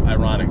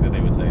ironic that they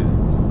would say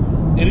that.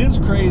 It is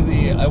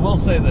crazy. I will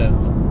say this: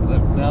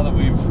 that now that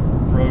we've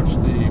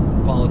broached the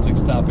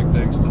politics topic,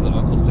 thanks to the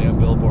Uncle Sam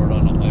billboard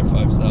on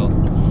I-5 South,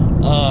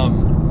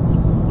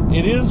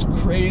 it is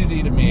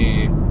crazy to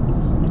me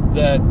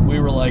that we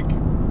were like,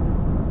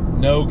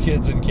 no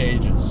kids in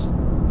cages.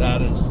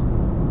 That is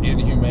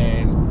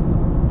inhumane.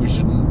 We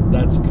shouldn't.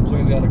 That's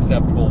completely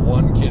unacceptable.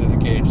 One kid in a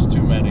cage is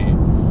too many.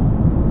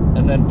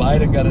 And then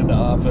Biden got into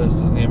office,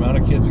 and the amount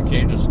of kids in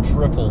cages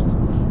tripled,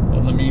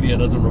 and the media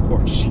doesn't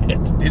report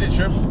shit. Did it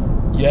triple?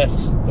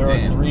 Yes, there are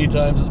 3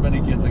 times as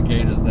many kids in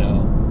cages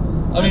now.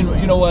 I mean,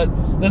 you know what?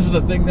 This is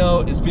the thing,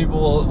 though, is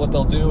people, what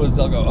they'll do is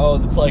they'll go,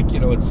 oh, it's like,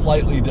 it's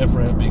slightly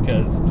different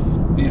because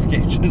these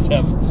gauges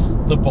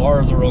have, the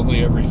bars are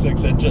only every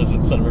 6 inches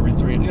instead of every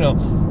 3.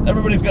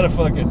 Everybody's got to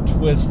fucking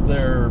twist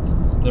their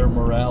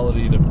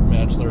morality to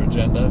match their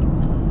agenda.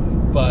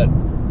 But,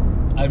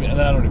 I mean,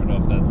 and I don't even know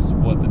if that's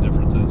what the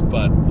difference is,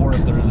 or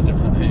if there is a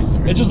difference.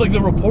 It's just like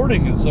the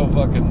reporting is so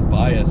fucking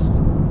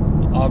biased,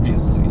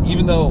 obviously.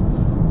 Even though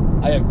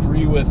I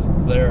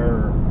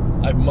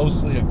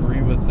mostly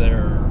agree with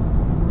their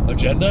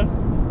agenda,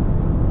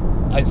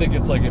 I think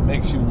it's like it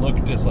makes you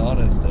look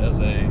dishonest as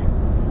a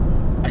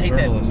I hate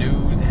journalist. that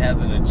news has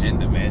an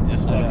agenda, man.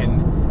 Just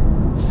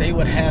fucking say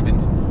what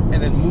happened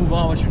and then move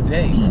on with your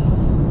day.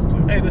 It's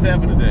like, hey, this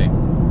happened today.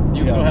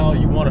 You feel how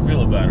you want to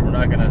feel about it. We're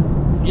not gonna.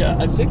 Yeah,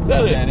 I think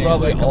that it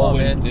probably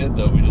always did,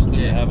 though. We just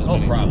didn't have as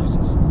many sources.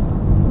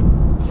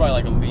 It's probably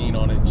like a lean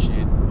on it and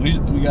shit.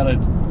 We gotta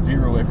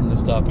veer away from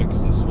this topic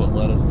because this is what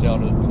led us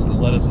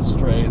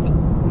astray.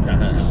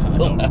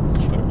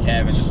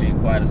 Kevin just being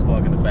quiet as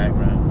fuck in the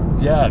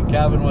background. Yeah,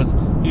 Kevin has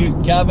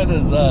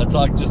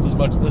talked just as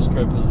much this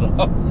trip as the.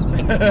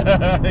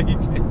 He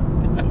did.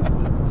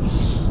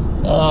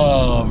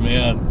 Oh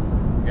man.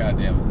 God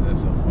damn it,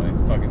 that's so funny.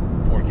 Fucking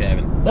poor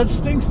Kevin. That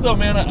stinks though,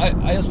 man.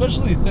 I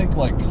especially think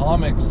like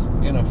comics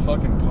in a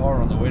fucking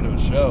car on the way to a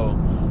show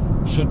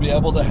should be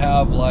able to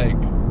have like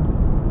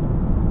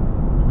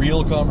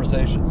real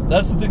conversations.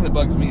 That's the thing that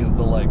bugs me is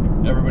the like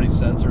everybody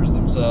censors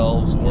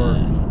themselves or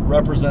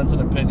represents an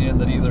opinion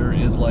that either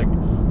is like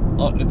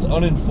it's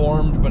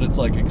uninformed but it's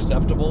like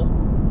acceptable,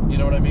 you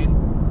know what I mean?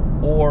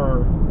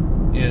 Or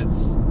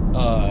it's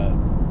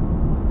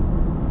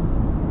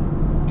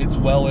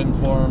well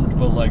informed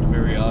but like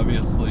very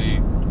obviously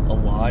a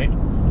lie.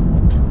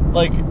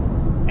 Like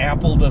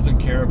Apple doesn't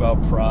care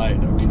about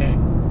pride, okay?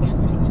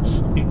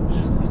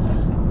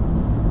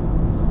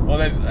 Well,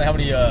 how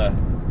many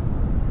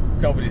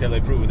companies have they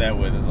proven that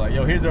with? It's like,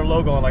 yo, here's their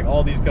logo in like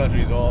all these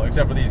countries, well,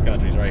 except for these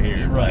countries right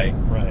here. Right.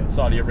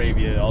 Saudi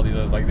Arabia, all these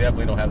others, like they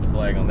definitely don't have the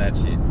flag on that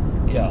shit.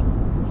 Yeah.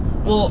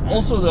 Well,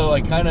 also though, I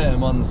kind of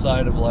am on the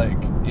side of like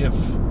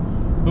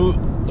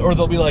or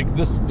they'll be like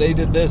this, they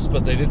did this,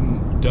 but they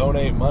didn't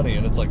donate money,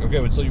 and it's like,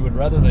 okay, so you would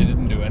rather they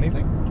didn't do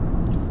anything?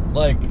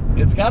 Like,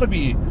 it's got to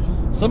be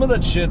some of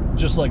that shit.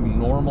 Just like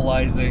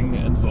normalizing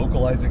and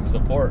vocalizing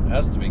support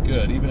has to be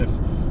good, even if.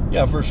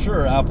 Yeah, for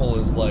sure, Apple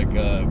is like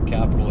a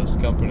capitalist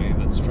company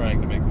that's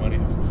trying to make money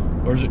off.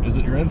 Or is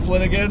it your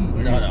insulin again?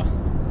 No. I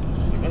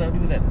was like, what do I do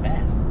with that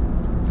mask?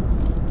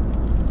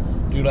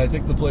 Dude, I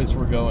think the place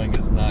we're going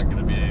is not going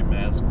to be a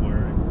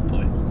mask-wearing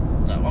place.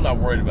 No, I'm not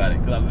worried about it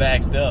because I'm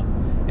vaxxed up.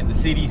 And the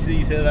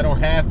CDC says I don't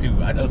have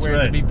to. I just wear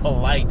it to be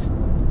polite.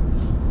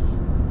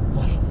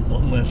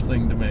 One less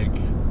thing to make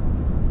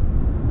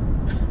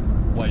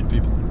white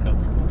people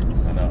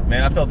uncomfortable. I know.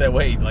 Man, I felt that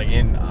way like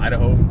in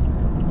Idaho.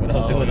 When I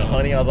was doing the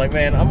honey, I was like,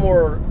 man, I'm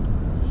more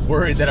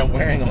worried that I'm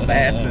wearing a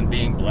mask than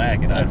being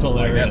black. And that's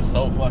hilarious. Like, that's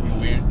so fucking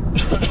weird.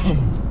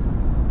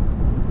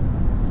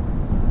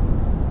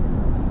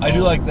 I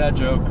do like that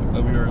joke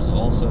of yours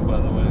also,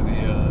 by the way.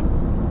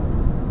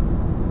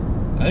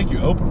 I think you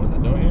open with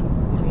it, don't you?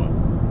 Which one?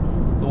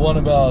 The one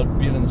about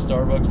being in the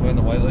Starbucks behind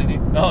the white lady.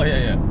 Oh,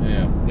 yeah.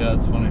 Yeah,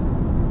 that's funny.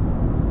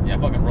 Yeah, I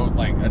fucking wrote,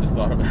 like, I just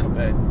thought about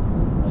that.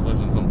 I was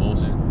listening to some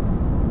bullshit.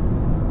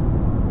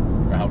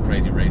 Or how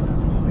crazy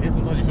racism is. Like, yeah,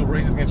 sometimes you feel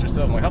racist against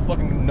yourself. I'm like, how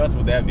fucking nuts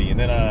would that be? And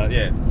then,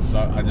 so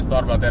I just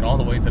thought about that on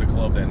the way to the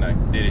club that night.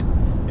 Did it,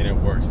 and it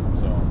worked.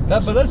 So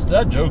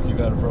that joke you've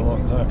had it for a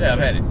long time. Yeah, I've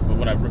had it. But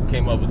when I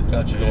came up with it,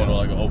 Gotcha, going to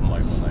like an open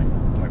mic one night,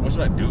 I'm like, what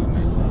should I do,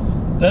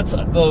 man? That's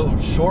the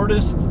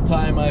shortest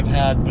time I've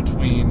had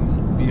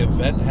between the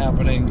event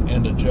happening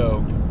and a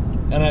joke.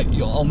 And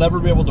I'll never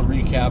be able to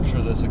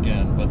recapture this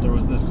again, but there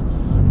was this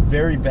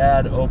very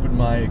bad open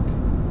mic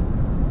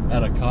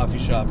at a coffee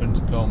shop in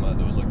Tacoma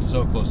that was like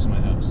so close to my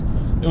house.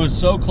 It was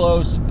so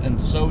close and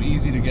so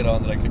easy to get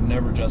on that I could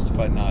never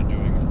justify not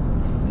doing it.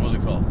 What was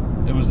it called?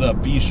 It was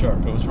B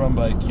Sharp. It was run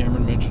by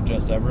Cameron Minch and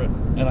Jess Everett,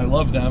 and I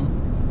love them.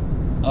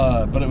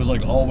 But it was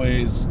like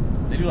always.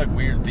 They do like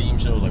weird theme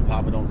shows like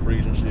Papa Don't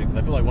Preach and shit. Because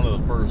I feel like one of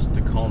the first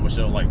Tacoma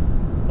show, like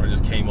when I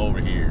just came over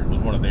here,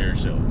 was one of their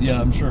shows. Yeah,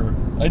 I'm sure.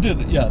 I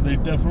did. Yeah, they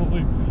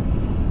definitely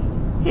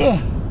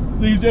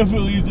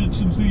did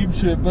some theme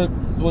shit. But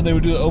when they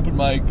would do the open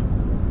mic,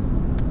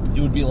 it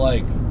would be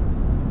like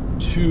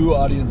 2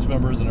 audience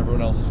members and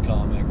everyone else is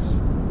comics,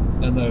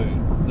 and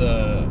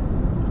the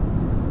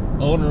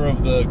owner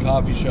of the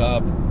coffee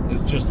shop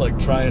is just like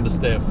trying to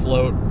stay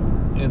afloat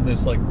in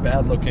this like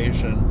bad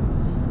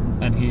location,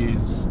 and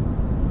he's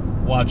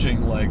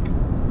watching like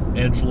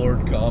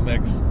edgelord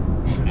comics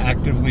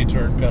actively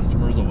turn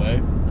customers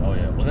away. Oh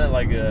yeah, wasn't that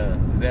like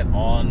is that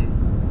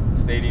on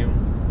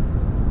Stadium?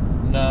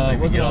 No, like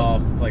it wasn't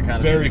off, it's like kind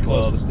of very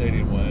close to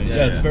Stadium Way.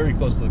 Yeah, it's very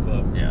close to the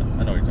club. Yeah,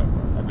 I know what you're talking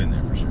about. I've been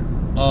there for sure.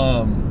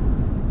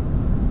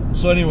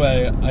 So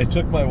anyway, I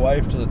took my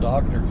wife to the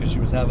doctor because she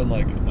was having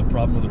like a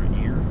problem with her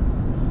ear.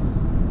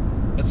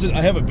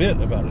 I have a bit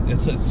about it.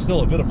 It's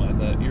still a bit of mine,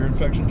 that ear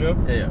infection joke.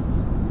 Yeah.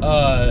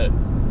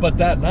 But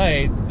that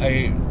night,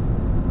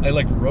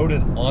 like wrote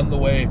it on the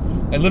way.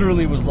 I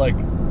literally was like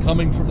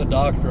coming from the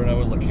doctor, and I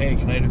was like, hey,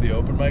 can I do the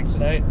open mic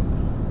tonight?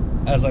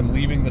 As I'm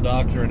leaving the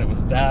doctor, and it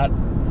was that,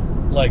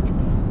 like,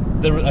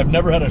 I've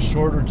never had a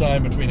shorter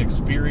time between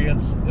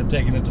experience and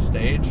taking it to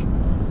stage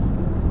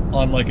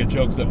on like a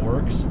joke that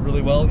works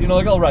really well. You know,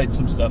 like I'll write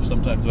some stuff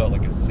sometimes about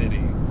like a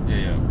city.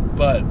 Yeah.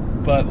 But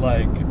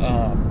like,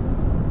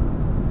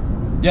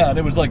 yeah, and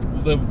it was like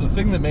the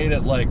thing that made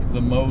it like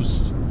the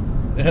most,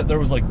 there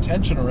was like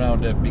tension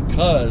around it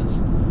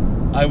because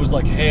I was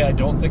like, hey, I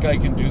don't think I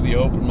can do the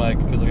open mic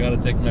because I got to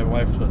take my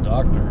wife to the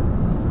doctor.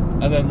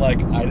 And then like,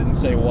 I didn't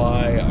say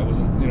why, I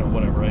wasn't, you know,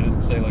 whatever. I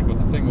didn't say like what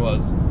the thing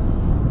was.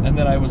 And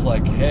then I was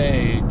like,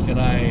 hey, can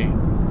I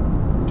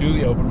do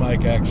the open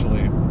mic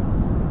actually?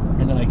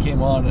 And then I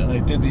came on and I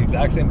did the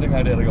exact same thing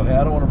I did. I go, hey,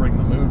 I don't want to bring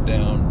the mood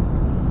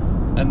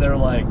down. And they're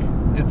like,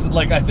 it's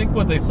like, I think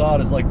what they thought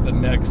is like the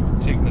next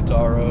Tig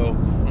Notaro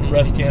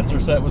breast cancer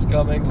set was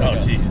coming.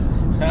 Like Jesus.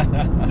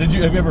 have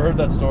you ever heard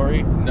that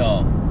story?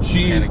 No.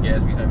 She Hannah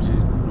Gadsby type shit.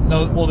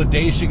 No, well, the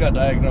day she got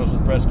diagnosed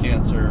with breast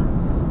cancer,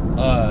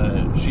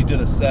 she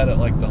did a set at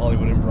like the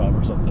Hollywood Improv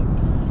or something.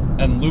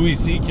 And Louis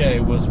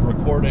C.K. was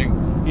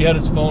recording, he had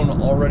his phone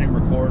already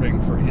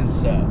recording for his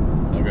set.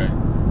 Okay.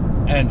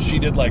 And she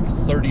did like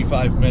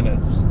 35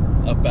 minutes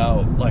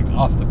about like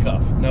off the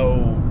cuff,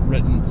 no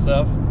written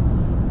stuff.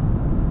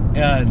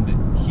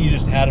 And he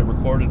just had it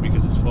recorded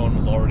because his phone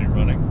was already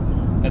running.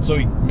 And so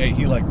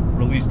he like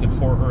released it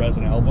for her as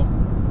an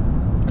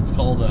album. It's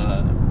called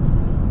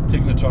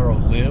Tig Notaro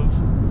Live.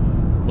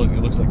 Look,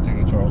 it looks like Tig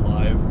Notaro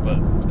Live, but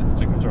it's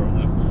Tig Notaro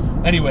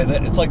Live. Anyway,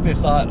 it's like they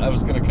thought I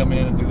was going to come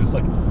in and do this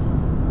like,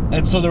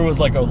 and so there was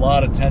like a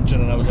lot of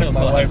tension, and I was like,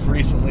 my wife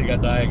recently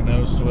got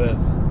diagnosed with,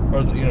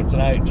 or you know,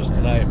 tonight,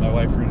 my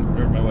wife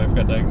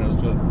got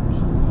diagnosed with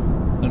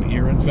an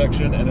ear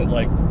infection, and it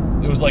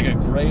was like a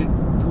great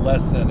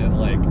lesson in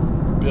like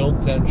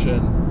build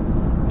tension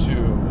to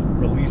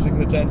releasing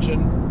the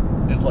tension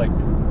is like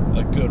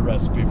a good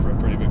recipe for a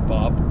pretty big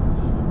pop.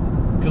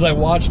 Because I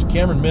watched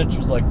Cameron Mitch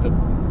was like the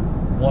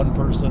one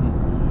person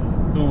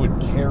who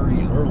would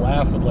her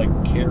laugh would like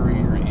carry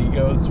your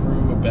ego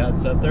through a bad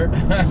set there.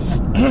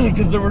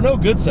 Because there were no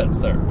good sets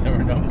there. There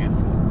were no good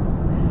sets.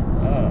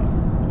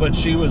 But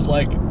she was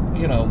like,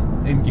 you know,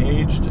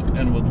 engaged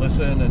and would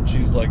listen, and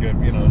she's like a,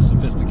 you know,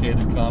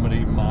 sophisticated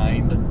comedy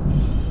mind.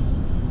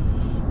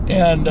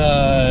 And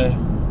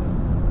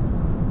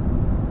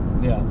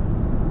yeah.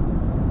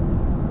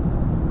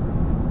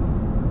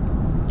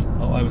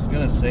 Oh, I was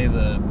gonna say in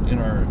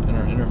our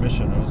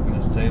intermission, I was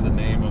gonna say the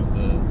name of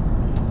the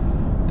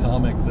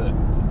comic that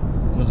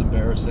was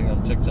embarrassing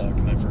on TikTok,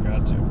 and I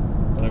forgot to,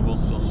 but I will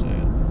still say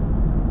it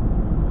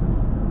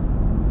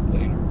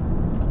later.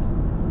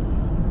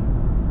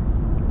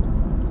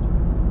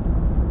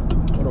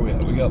 What are we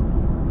at? We got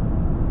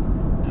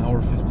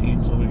hour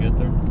 15 till we get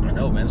there. I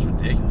know, man. It's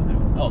ridiculous,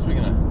 dude. Oh,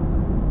 speaking of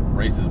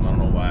racism, I don't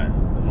know why.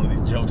 It's one of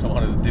these jokes I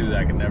wanted to do that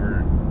I can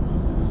never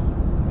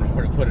know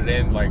where to put it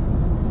in. Like,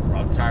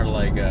 I'm tired of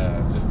like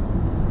just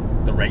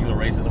the regular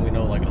racism we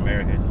know, like in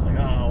America. It's just like,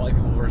 oh, white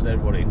people versus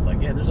everybody. It's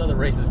like, yeah, there's other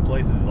racist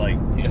places like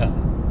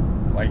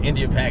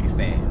India,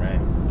 Pakistan, right?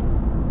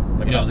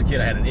 Like when I was a kid,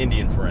 I had an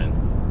Indian friend,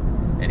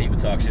 and he would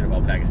talk shit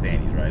about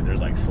Pakistanis, right?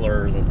 There's like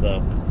slurs and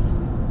stuff.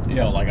 You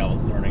know, like I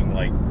was learning,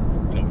 like,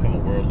 you know, become a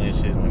worldly and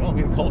shit. I'm like, oh, I'm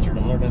being cultured.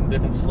 I'm learning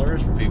different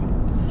slurs for people.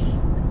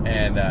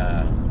 And,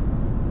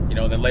 you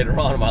know, then later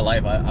on in my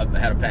life, I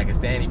had a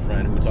Pakistani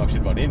friend who would talk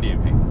shit about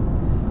Indian people.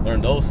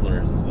 Learned those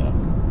slurs and stuff.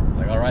 It's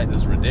like, all right, this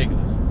is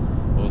ridiculous.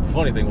 But the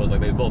funny thing was, like,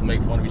 they both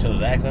make fun of each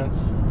other's accents.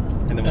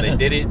 And then when they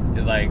did it,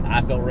 it's like,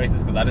 I felt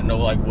racist because I didn't know,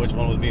 like, which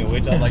one was being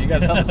which. I was like, you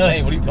guys sound the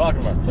same. What are you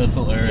talking about? That's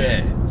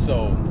hilarious. Yeah.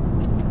 So,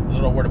 I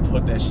don't know where to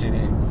put that shit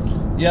in.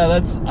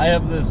 Yeah, I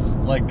have this,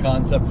 like,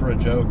 concept for a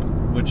joke,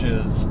 which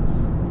is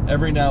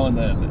every now and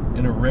then,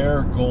 in a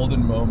rare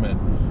golden moment,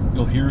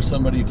 you'll hear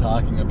somebody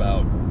talking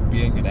about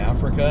being in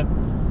Africa,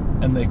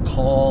 and they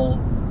call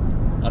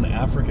an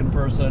African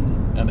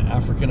person an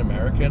African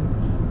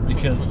American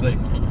because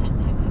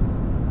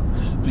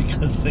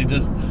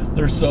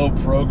they're so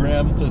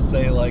programmed to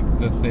say like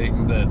the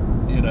thing that,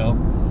 you know,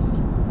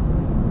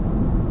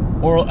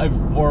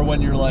 or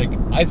when you're like,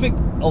 I think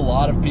a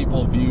lot of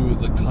people view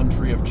the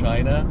country of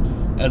China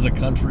as a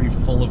country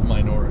full of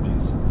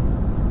minorities,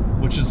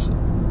 which is,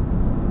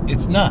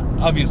 it's not.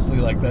 Obviously,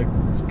 like, that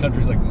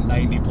country's like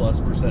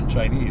 90+%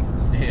 Chinese.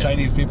 Yeah.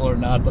 Chinese people are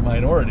not the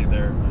minority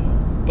there.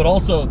 But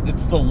also,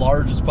 it's the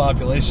largest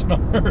population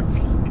on Earth.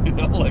 You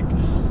know, like...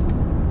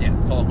 Yeah,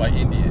 it's all by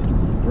India.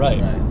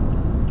 Right. I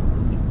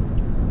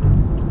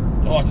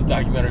watched this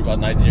documentary about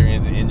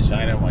Nigerians in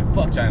China. I'm like,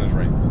 fuck, China's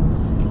racist.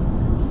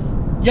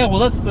 Yeah, well,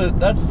 that's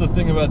the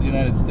thing about the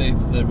United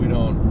States that we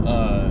don't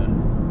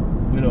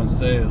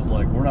say is,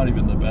 like, we're not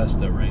even the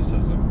best at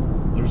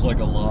racism. There's like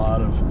a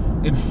lot of,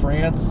 in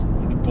France,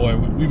 boy,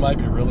 we might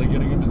be really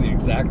getting into the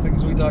exact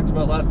things we talked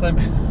about last time.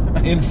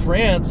 In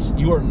France,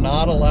 you are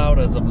not allowed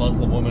as a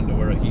Muslim woman to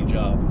wear a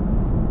hijab.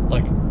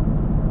 Like,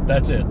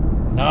 that's it.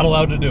 Not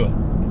allowed to do it.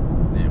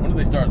 Yeah, when did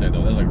they start that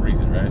though? That's like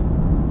recent, right?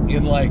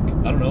 in like,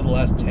 I don't know, the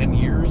last 10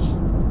 years.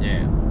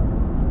 Yeah.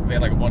 They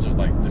had like a bunch of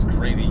like just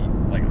crazy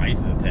like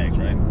ISIS attacks,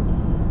 right?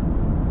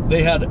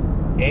 They had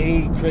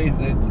a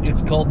crazy,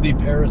 it's called the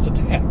Paris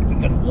attack. They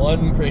had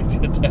one crazy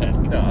attack.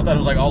 No, I thought it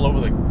was like all over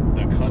the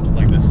country,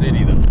 like the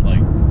city, like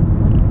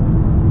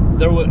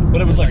there was, but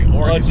it was like a day.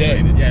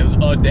 orchestrated. Yeah, it was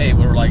a day.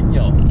 We were like,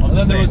 yo. And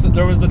then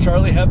there was the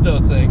Charlie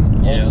Hebdo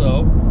thing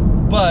also,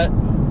 but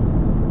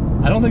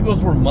I don't think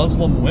those were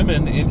Muslim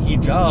women in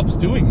hijabs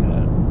doing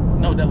that.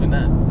 No, definitely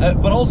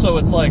not. But also,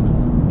 it's like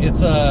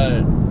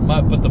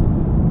but the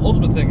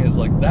ultimate thing is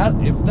like that.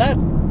 If that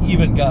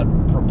even got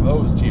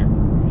proposed here,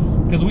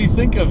 because we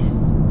think of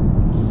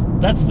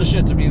that's the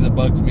shit to me that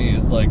bugs me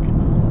is like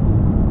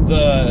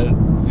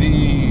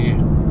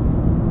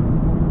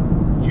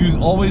you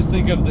always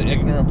think of the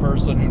ignorant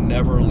person who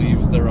never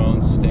leaves their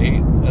own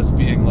state as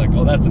being like,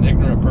 oh, that's an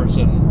ignorant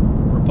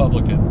person,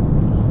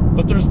 Republican.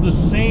 But there's the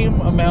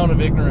same amount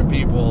of ignorant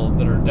people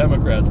that are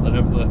Democrats that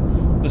have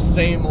the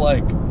same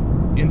like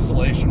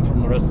insulation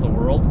from the rest of the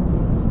world.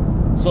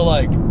 So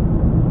like,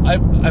 I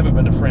haven't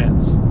been to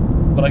France,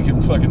 but I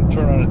can fucking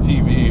turn on a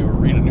TV or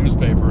read a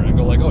newspaper and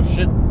go like, oh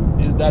shit,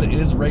 that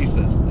is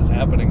racist. Is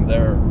happening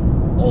there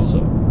also.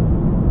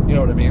 You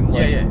know what I mean?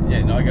 Like,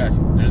 yeah. No, I got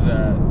you. There's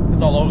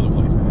it's all over the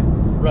place,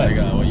 man. Right.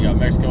 Like, you got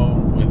Mexico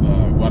with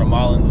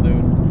Guatemalans,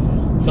 dude.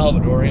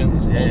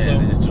 Salvadorians Yeah, also.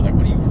 they're just like,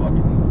 what are you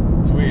fucking?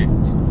 It's weird.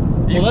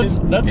 Well,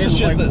 that's the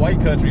shit like that white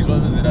countries.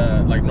 What was it?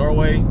 Like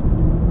Norway?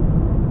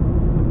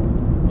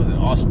 Was it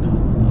Austria?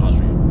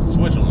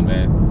 Switzerland,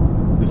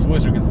 man. The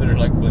Swiss are considered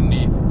like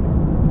beneath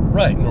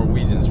right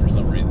Norwegians for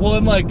some reason. Well,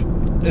 and like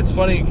it's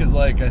funny because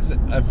like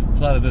I've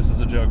thought of this as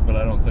a joke, but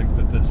I don't think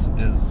that this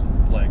is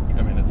like.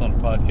 I mean, it's on a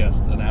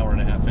podcast an hour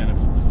and a half in.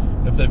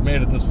 If they've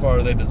made it this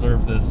far, they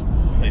deserve this.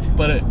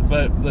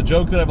 But the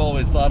joke that I've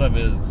always thought of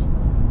is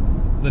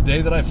the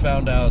day that I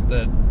found out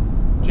that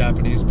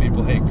Japanese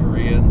people hate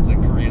Koreans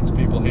and Koreans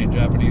people hate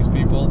Japanese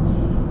people.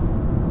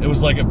 It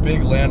was like a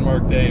big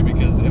landmark day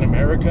because in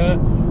America,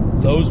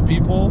 those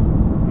people,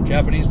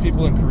 Japanese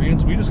people and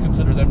Koreans, we just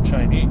consider them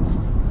Chinese.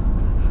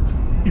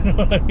 You know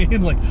what I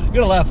mean? Like, you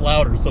gotta laugh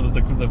louder so that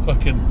the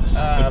fucking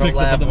it picks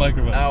up on the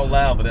microphone. Out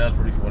loud, but that was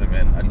pretty funny,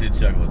 man. I did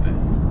chuckle at that.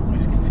 We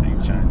just consider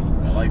you Chinese.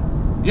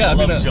 I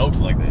love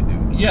jokes like that,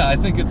 dude. Yeah, I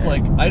think it's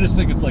like, I just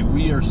think it's like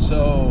we are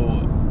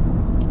so,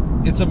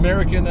 it's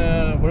American,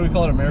 what do we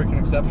call it? American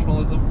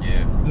exceptionalism?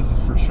 Yeah. This is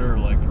for sure,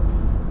 like,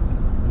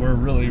 we're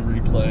really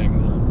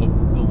replaying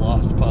the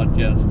Lost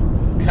podcast.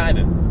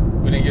 Kinda.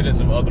 We didn't get into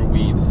some other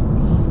weeds.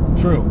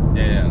 True.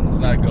 Yeah, let's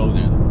not go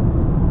there,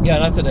 though. Yeah,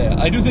 not today.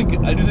 I do think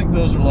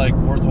those are like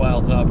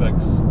worthwhile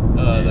topics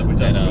that we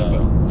talked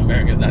about.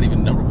 America's not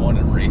even number one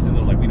in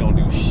racism. Like, we don't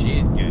do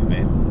shit good,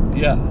 man.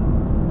 Yeah.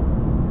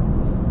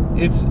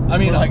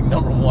 We're like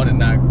number one and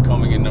not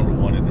coming in number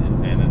one at the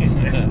end.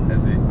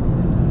 That's it.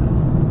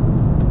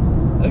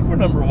 I think we're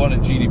number one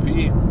in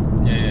GDP.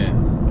 Yeah.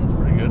 That's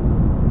pretty good. I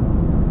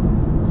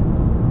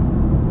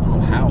don't know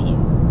how,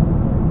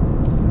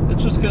 though.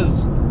 It's just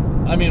because,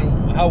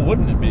 how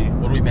wouldn't it be?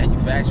 What do we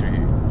manufacture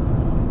here?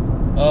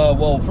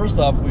 Well, first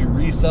off, we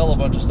resell a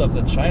bunch of stuff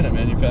that China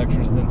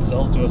manufactures and then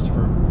sells to us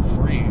for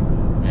free.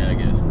 Yeah, I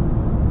guess.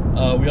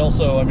 We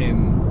also,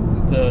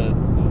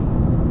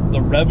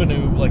 the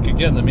revenue, like,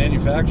 again, the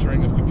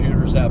manufacturing of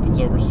computers happens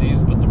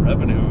overseas, but the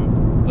revenue,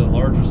 the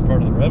largest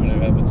part of the revenue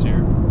happens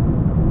here.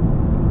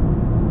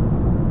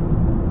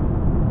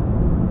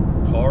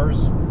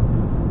 Cars. A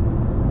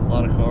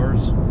lot of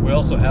cars. We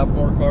also have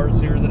more cars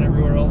here than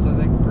everywhere else, I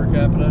think, per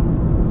capita.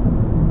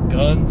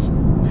 Guns.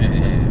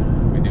 Yeah.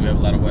 We do have a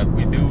lot of weapons.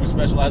 We do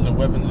specialize in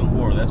weapons of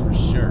war, that's for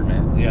sure,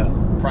 man. Yeah.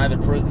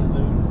 Private prisons,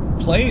 dude.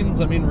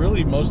 Planes,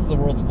 really, most of the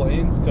world's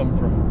planes come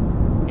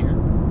from here,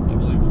 I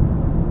believe.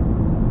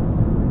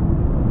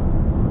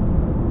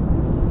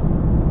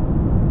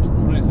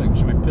 What do you think?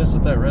 Should we piss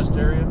at that rest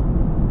area?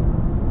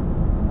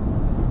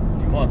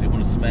 If you want to, I'm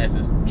going to smash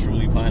this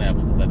Truly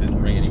pineapple since I didn't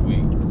bring any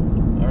weed.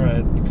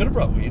 Alright. You could have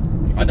brought weed.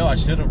 I know I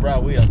should have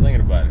brought weed. I was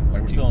thinking about it.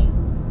 Like, we're still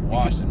in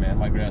Washington, man. I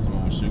might grab some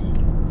in Washougal.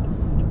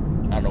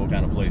 I don't know what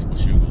kind of place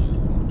Washougal is.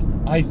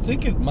 I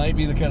think it might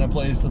be the kind of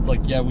place that's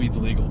like, yeah, weed's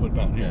legal, but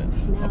not here.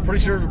 Yeah. I'm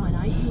pretty sure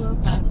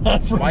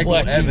Michael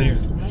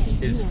Evans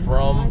is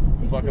from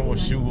fucking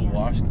Washougal,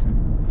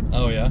 Washington.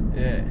 Oh, yeah?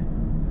 Yeah.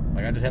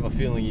 Like, I just have a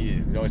feeling he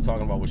is. He's always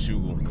talking about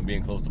Washougal and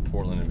being close to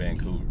Portland and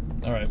Vancouver.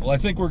 All right. Well, I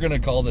think we're going to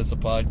call this a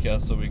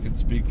podcast so we can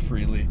speak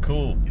freely.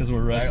 Cool. Because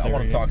we're rest I want to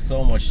area. talk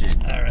so much shit.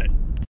 All right.